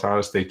 inshallah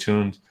ta'ala. Stay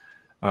tuned.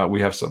 We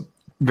have some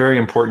very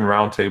important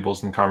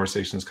roundtables and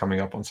conversations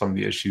coming up on some of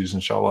the issues,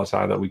 inshallah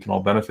ta'ala, that we can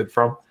all benefit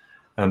from.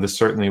 And this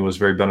certainly was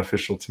very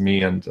beneficial to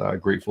me, and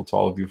grateful to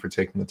all of you for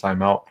taking the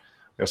time out.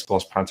 We ask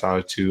Allah subhanahu wa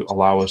ta'ala to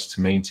allow us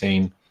to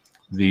maintain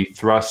the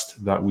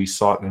thrust that we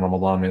sought in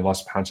Ramadan. May Allah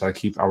subhanahu wa ta'ala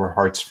keep our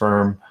hearts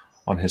firm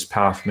on His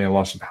path. May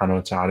Allah subhanahu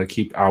wa ta'ala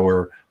keep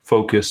our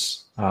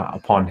focus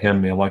upon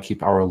Him. May Allah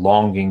keep our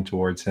longing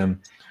towards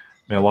Him.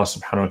 May Allah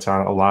subhanahu wa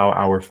ta'ala allow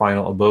our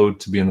final abode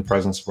to be in the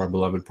presence of our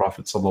beloved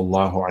Prophet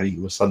sallallahu alaihi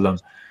wasallam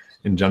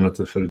in Jannat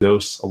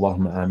al-Firdaus.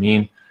 Allahumma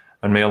ameen.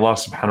 And may Allah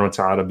subhanahu wa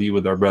ta'ala be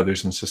with our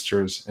brothers and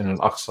sisters in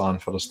Al-Aqsa, in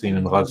Palestine,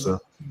 and Gaza,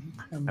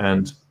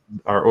 and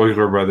our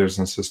Uyghur brothers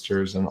and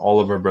sisters, and all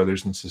of our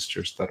brothers and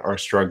sisters that are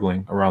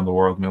struggling around the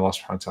world. May Allah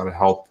subhanahu wa ta'ala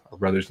help our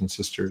brothers and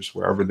sisters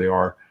wherever they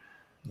are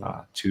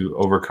to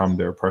overcome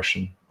their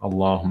oppression.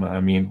 Allahumma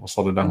ameen. Wa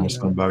sallallahu wa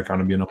sallam barak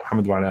ala nabiyyina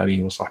Muhammad wa ala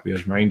alihi wa sahbihi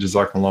ajma'in.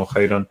 Jazakumullahu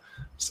khairan.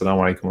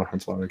 Assalamu alaikum wa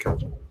rahmatullahi wa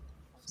barakatuh.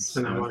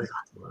 Assalamu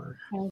alaikum.